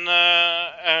 And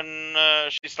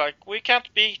she's like, we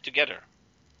can't be together.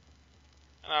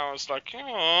 And I was like,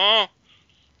 oh,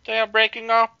 they are breaking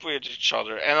up with each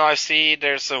other. And I see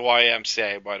there's a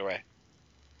YMCA, by the way.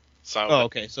 So. Oh,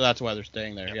 okay, so that's why they're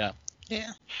staying there. Yeah.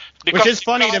 Yeah. Which is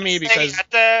funny to me because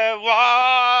at the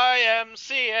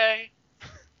YMCA.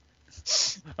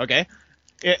 Okay.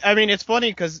 I mean, it's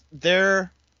funny because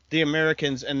they're the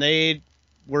Americans and they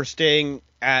were staying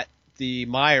at the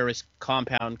Myers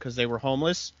compound because they were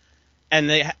homeless and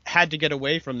they had to get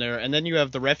away from there. And then you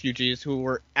have the refugees who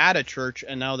were at a church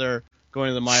and now they're going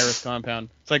to the Myers compound.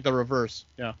 It's like the reverse.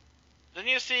 Yeah. Then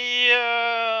you see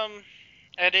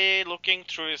Eddie looking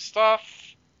through his stuff.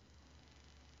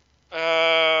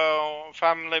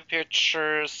 Family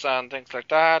pictures and things like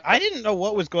that. I didn't know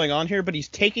what was going on here, but he's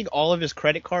taking all of his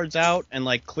credit cards out and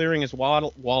like clearing his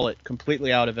wallet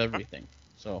completely out of everything.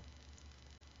 So.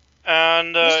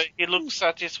 And he looks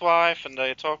at his wife and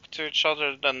they talk to each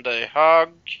other, then they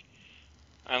hug.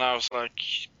 And I was like,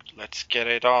 let's get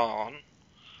it on.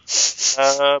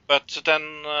 But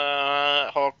then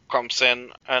Hawk comes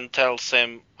in and tells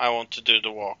him, I want to do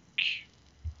the walk.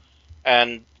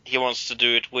 And he wants to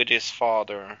do it with his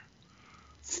father.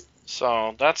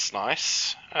 So that's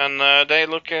nice. And they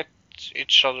look at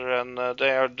each other and they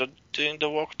are doing the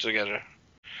walk together.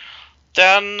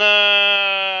 Then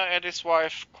Eddie's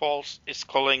wife is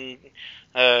calling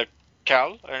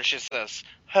Cal, and she says,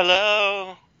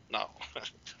 "Hello." No.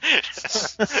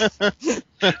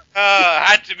 I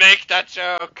had to make that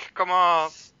joke. Come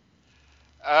on.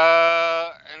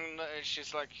 And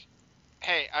she's like,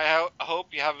 "Hey, I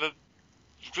hope you have a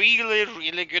really,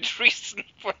 really good reason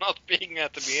for not being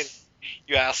at the meeting,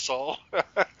 you asshole."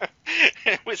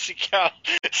 We see Cal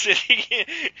sitting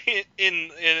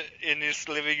in his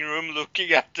living room,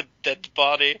 looking at the dead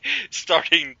body,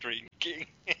 starting drinking.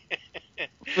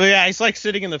 Well, yeah, he's like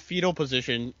sitting in the fetal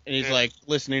position, and he's Yeah. like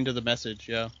listening to the message.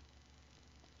 Yeah.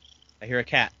 I hear a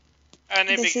cat. And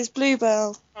he This is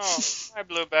Bluebell. Oh, hi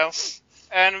Bluebell.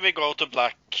 And we go to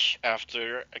black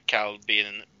after Cal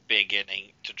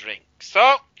beginning to drink.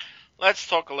 So, let's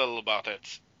talk a little about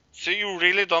it. So you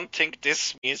really don't think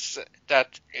this means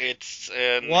that it's...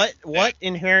 What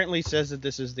inherently says that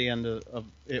this is the end of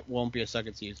it won't be a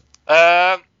second season?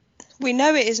 We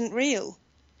know it isn't real.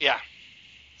 Yeah.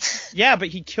 Yeah, but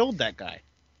he killed that guy.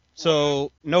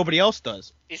 So nobody else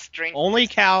does. He's drinking. Only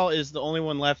Cal is the only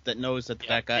one left that knows that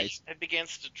that guy is... He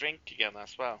begins to drink again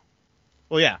as well.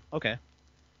 Well, yeah, okay.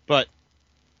 But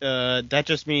that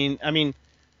just mean... I mean...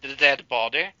 The dead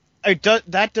body.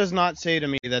 That does not say to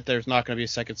me that there's not going to be a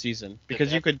second season.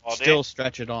 Because you could still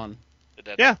stretch it on. The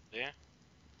dead Yeah. body.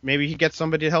 Maybe he gets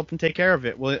somebody to help him take care of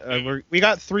it. Well, we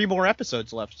got 3 more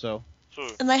episodes left, so...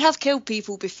 And they have killed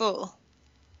people before.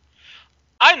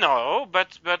 I know,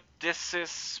 but this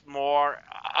is more...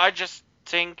 I just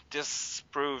think this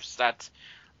proves that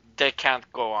they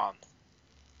can't go on.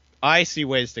 I see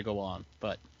ways to go on,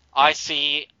 but... I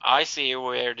see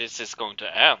where this is going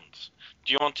to end.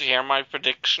 Do you want to hear my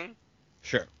prediction?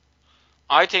 Sure.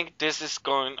 I think this is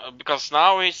going... Because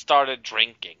now he started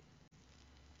drinking.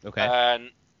 Okay.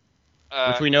 And...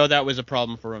 Which we know that was a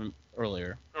problem for him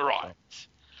earlier. Right.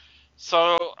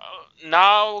 So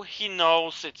now he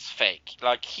knows it's fake.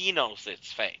 Like, he knows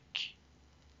it's fake.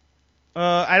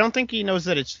 I don't think he knows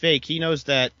that it's fake. He knows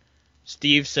that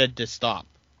Steve said to stop.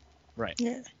 Right.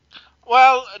 Yeah.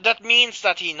 Well, that means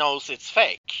that he knows it's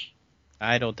fake.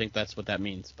 I don't think that's what that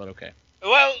means, but okay.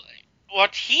 Well,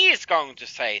 what he is going to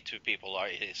say to people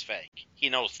is fake. He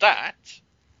knows that.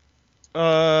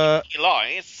 He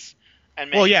lies.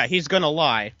 And Well, yeah, he's gonna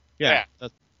lie. Yeah.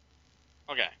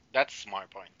 Okay, that's my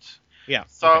point. Yeah.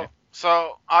 So, okay.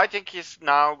 so I think he's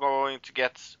now going to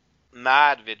get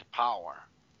mad with power.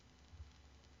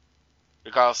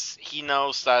 Because he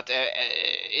knows that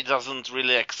it doesn't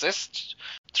really exist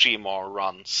 3 more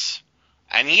runs.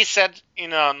 And he said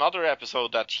in another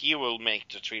episode that he will make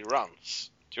the 3 runs.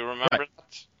 Do you remember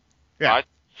that? Yeah. Right?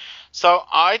 So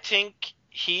I think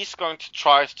he's going to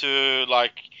try to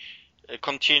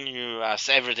continue as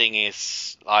everything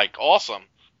is awesome.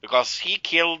 Because he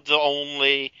killed the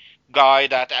only guy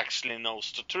that actually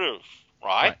knows the truth,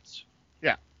 right?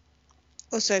 Yeah.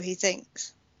 Or so he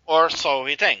thinks. Or so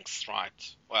he thinks, right?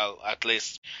 Well, at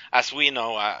least as we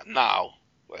know now,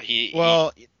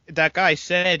 that guy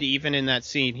said, even in that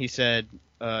scene, he said,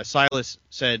 Silas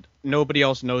said, nobody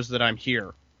else knows that I'm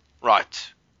here.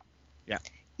 Right. Yeah.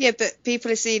 Yeah, but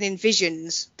people are seeing in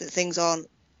visions that things aren't.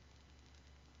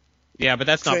 Yeah, but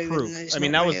that's not true, proof. and it's I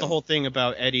mean, not that was real. the whole thing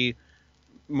about Eddie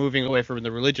moving away from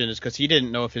the religion, is because he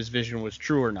didn't know if his vision was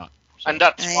true or not. So. And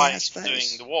that's Yeah, why I he's suppose.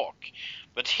 doing the walk.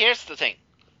 But here's the thing.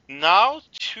 Now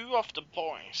 2 of the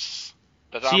boys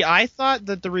that See, I thought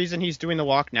that the reason he's doing the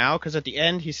walk now, because at the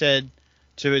end he said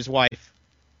to his wife,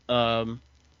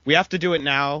 we have to do it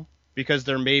now because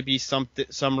there may be some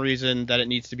reason that it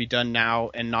needs to be done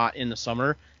now and not in the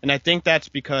summer. And I think that's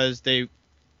because they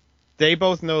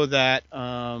both know that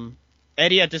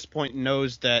Eddie at this point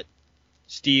knows that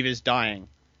Steve is dying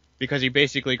because he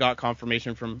basically got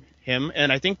confirmation from him.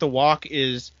 And I think the walk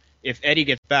is, if Eddie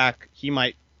gets back, he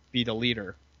might be the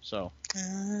leader. So.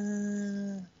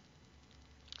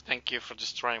 Thank you for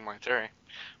destroying my theory.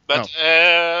 But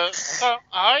so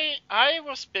I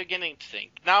was beginning to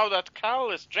think, now that Cal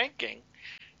is drinking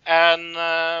and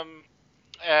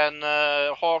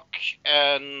Hawk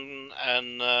and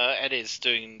Eddie's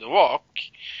doing the walk,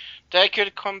 they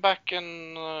could come back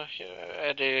and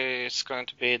Eddie is going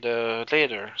to be the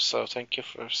leader. So thank you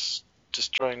for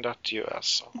destroying that, you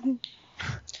asshole.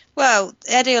 Well,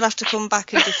 Eddie will have to come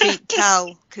back and defeat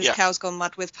Cal because Yeah. Cal's gone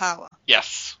mad with power.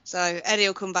 Yes. So Eddie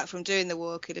will come back from doing the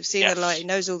walk. He'll have seen Yes. the light. He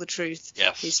knows all the truth.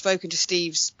 Yes. He's spoken to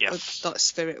Steve's Yes.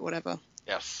 spirit, whatever.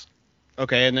 Yes.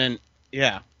 Okay, and then,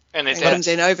 yeah. And And comes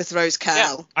in, overthrows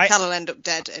Cal. Yeah. Cal will end up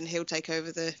dead, and he'll take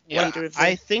over the Yeah. leader of the...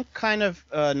 I think kind of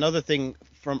another thing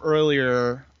from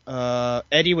earlier,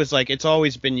 Eddie was like, it's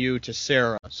always been you to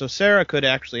Sarah. So Sarah could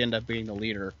actually end up being the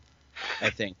leader, I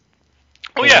think.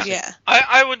 Oh yeah, Yeah.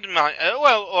 I wouldn't mind.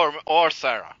 Or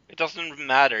Sarah. It doesn't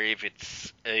matter if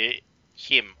it's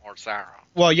him or Sarah.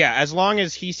 Well, yeah, as long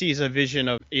as he sees a vision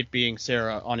of it being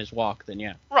Sarah on his walk, then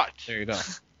yeah, Right. there you go.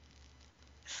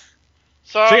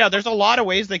 So So yeah, there's a lot of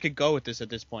ways they could go with this at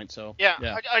this point. So yeah,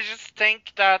 yeah. I just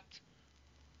think that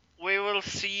we will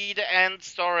see the end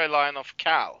storyline of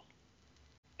Cal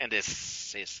in this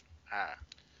season.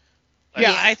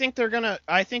 Yeah, I think they're gonna.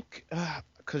 I think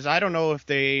because I don't know if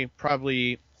they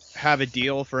probably have a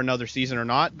deal for another season or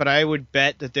not, but I would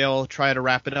bet that they'll try to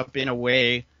wrap it up in a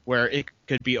way where it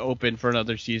could be open for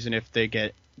another season if they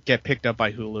get picked up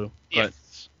by Hulu.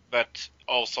 Yes, but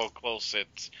also close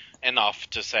it enough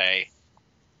to say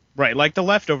Right, like the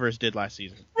Leftovers did last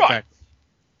season. Right. Exactly.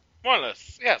 more or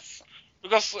less, yes.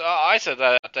 Because I said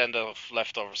that at the end of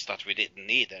Leftovers that we didn't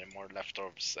need any more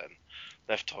Leftovers, and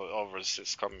Leftovers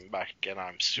is coming back, and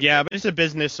I'm super. Yeah, but it's a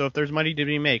business, so if there's money to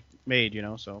be made, you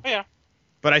know, so. Yeah.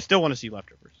 But I still want to see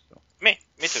Leftovers. So. Me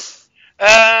too.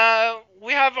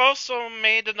 We have also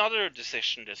made another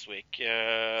decision this week.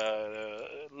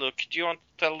 Look, do you want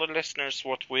to tell the listeners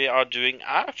what we are doing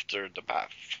after the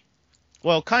path?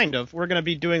 Well, kind of. We're going to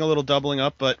be doing a little doubling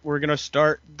up, but we're going to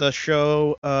start the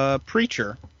show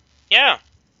Preacher. Yeah.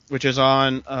 Which is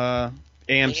on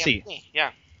AMC.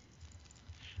 Yeah.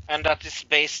 And that is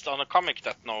based on a comic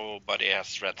that nobody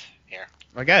has read here.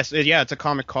 I guess. Yeah, it's a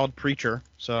comic called Preacher.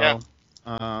 So, Yeah.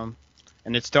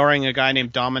 And it's starring a guy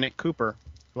named Dominic Cooper,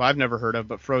 who I've never heard of,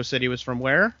 but Fro said he was from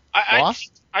where?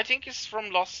 Lost? I think he's from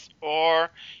Lost,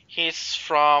 or he's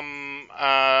from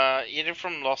either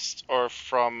from Lost or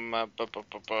from. I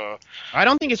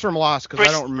don't think he's from Lost because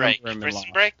I don't remember him in Prison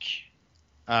Lost. Break.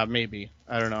 Maybe.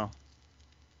 I don't know.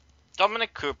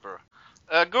 Dominic Cooper.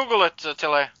 Google it,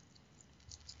 Tilly.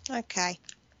 Okay.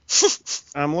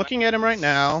 I'm looking at him right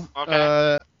now.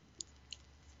 Okay.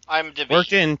 IMDb.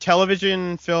 Worked in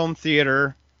television, film,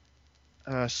 theater.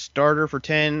 Starter for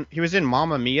 10. He was in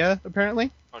Mamma Mia, apparently.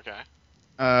 Okay.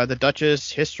 The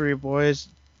Duchess, History of Boys,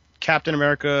 Captain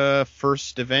America,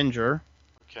 First Avenger.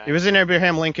 Okay. He was in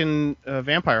Abraham Lincoln,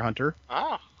 Vampire Hunter.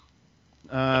 Ah.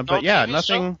 But yeah, TV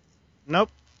nothing. show? Nope.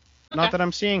 Okay. Not that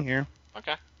I'm seeing here.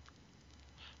 Okay.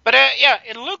 But yeah,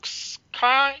 it looks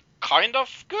kind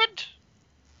of good.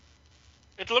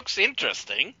 It looks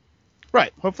interesting.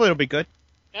 Right. Hopefully it'll be good.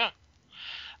 Yeah.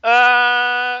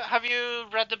 Have you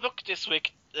read the book this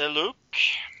week, Luke?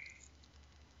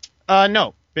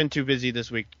 No. Been too busy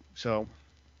this week, so.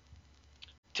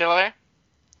 Tilly?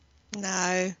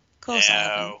 No, of course I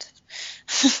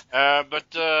haven't.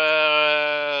 But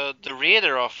the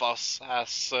reader of us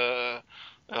has,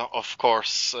 of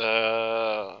course,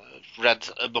 read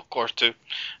a book or two.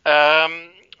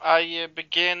 I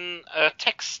begin a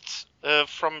text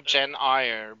from Jen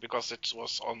Eyre because it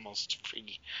was almost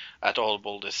free at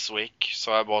Audible this week,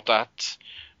 so I bought that.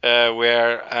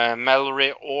 Where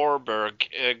Mallory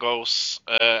Orberg goes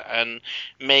and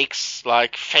makes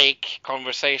like fake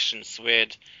conversations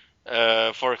with,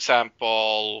 for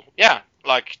example,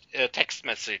 like text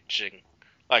messaging,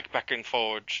 like back and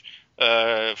forward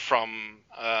from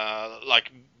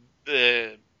like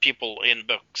people in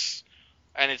books,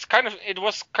 and it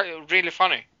was really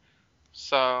funny.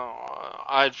 So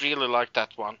I really like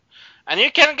that one, and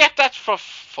you can get that for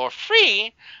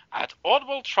free at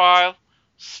Audible Trial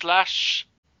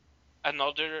 /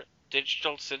 another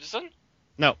digital citizen?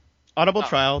 No.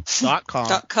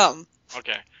 Audibletrial.com. .com.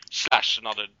 Okay. /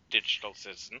 another digital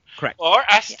citizen. Correct. Or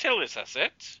as Tilly says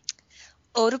it.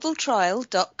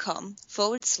 audibletrial.com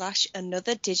 /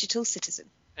 another digital citizen.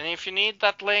 And if you need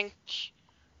that link,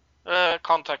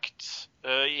 contact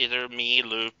either me,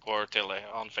 Luke, or Tilly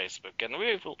on Facebook, and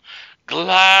we will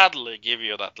gladly give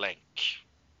you that link.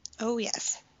 Oh,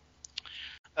 yes.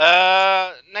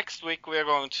 Next week we are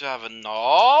going to have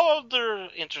another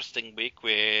interesting week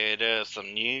with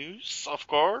some news, of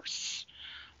course.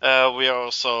 We are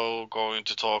also going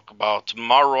to talk about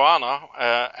marijuana,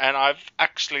 and I've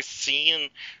actually seen,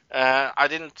 I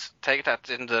didn't take that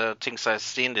in the things I've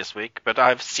seen this week, but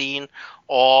I've seen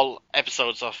all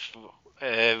episodes of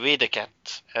Videcat.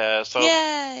 So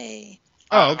Yay!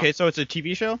 Oh, okay, so it's a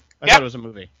TV show? I Yeah. thought it was a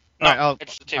movie. No, Alright, I'll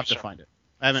it's a TV have show. to find it.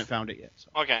 I haven't found it yet. So.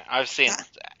 Okay, I've seen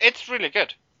it. It's really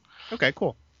good. Okay,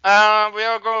 cool. We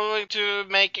are going to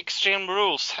make Extreme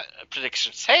Rules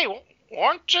predictions. Hey,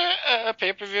 weren't a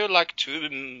pay-per-view like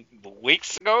 2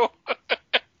 weeks ago?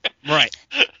 Right.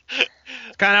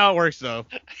 It's kind of how it works, though.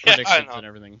 Predictions know. and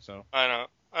everything, so. I know.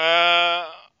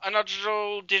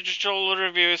 Another digital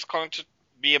review is going to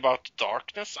be about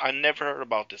Darkness. I never heard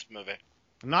about this movie.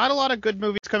 Not a lot of good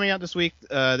movies coming out this week.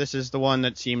 This is the one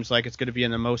that seems like it's going to be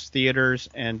in the most theaters,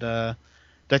 and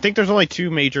I think there's only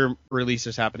 2 major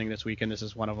releases happening this week, and this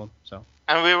is one of them. So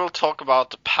And we will talk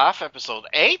about the Path episode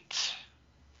 8.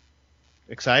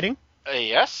 exciting.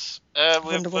 Yes. We'll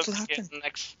Wonder what'll begin happen.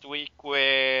 next week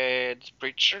with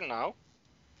Preacher now.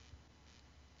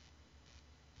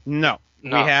 No,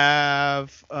 No. we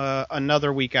have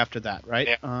another week after that, right?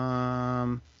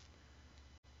 Yeah.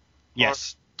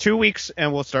 Yes, 2 weeks,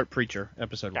 and we'll start Preacher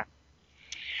episode 1.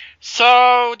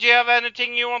 So, do you have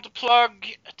anything you want to plug,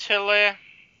 Tilly?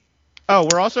 Oh,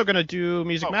 we're also gonna do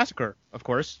Music Massacre, of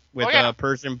course, with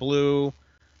Persian Blue,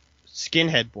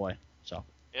 Skinhead Boy. So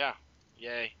Yeah.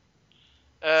 Yay.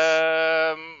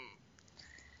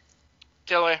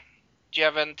 Tilly, do you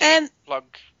have anything to plug?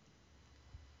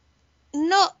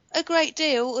 Not a great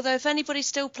deal, although if anybody's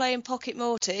still playing Pocket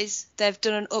Mortys, they've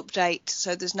done an update,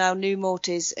 so there's now new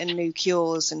Mortys and new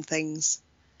cures and things.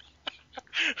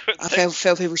 I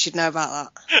feel people should know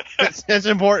about that. that's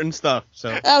important stuff.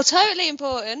 So Oh, totally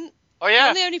important. Oh yeah.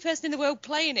 I'm the only person in the world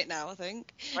playing it now, I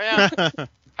think. Oh yeah.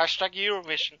 Hashtag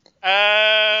Eurovision.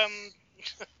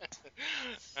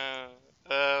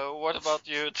 What about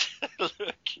you,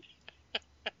 Luke?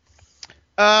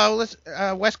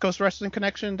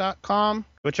 WestCoastWrestlingConnection.com.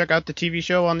 Go check out the TV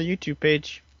show on the YouTube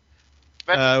page.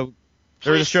 But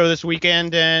There was a show this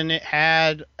weekend, and it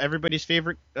had everybody's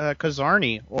favorite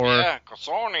Kazarni.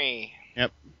 Kazarni.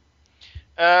 Yep.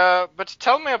 But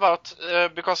tell me about,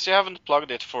 because you haven't plugged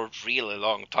it for a really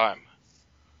long time.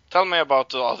 Tell me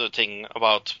about the other thing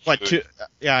about food.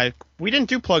 We didn't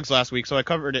do plugs last week, so I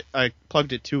covered it. I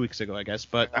plugged it 2 weeks ago, I guess.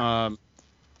 But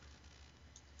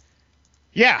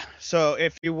so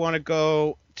if you want to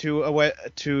go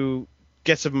to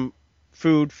get some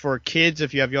food for kids,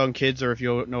 if you have young kids, or if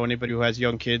you know anybody who has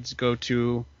young kids, go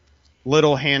to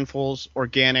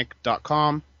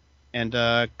littlehandfulsorganic.com and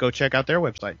go check out their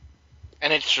website.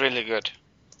 And it's really good.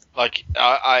 Like,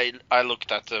 I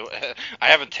looked at I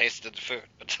haven't tasted the food,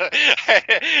 but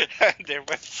their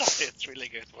website is really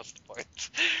good. What's the point?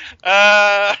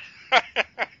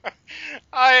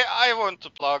 I want to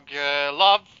plug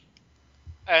Love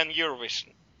and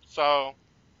Eurovision. So,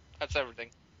 that's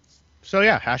everything. So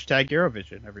yeah, hashtag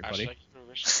Eurovision, everybody. Hashtag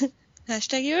Eurovision.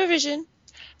 Hashtag Eurovision.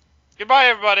 Goodbye,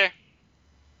 everybody.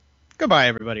 Goodbye,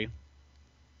 everybody.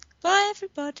 Bye,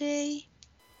 everybody.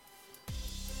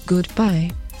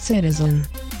 Goodbye, citizen.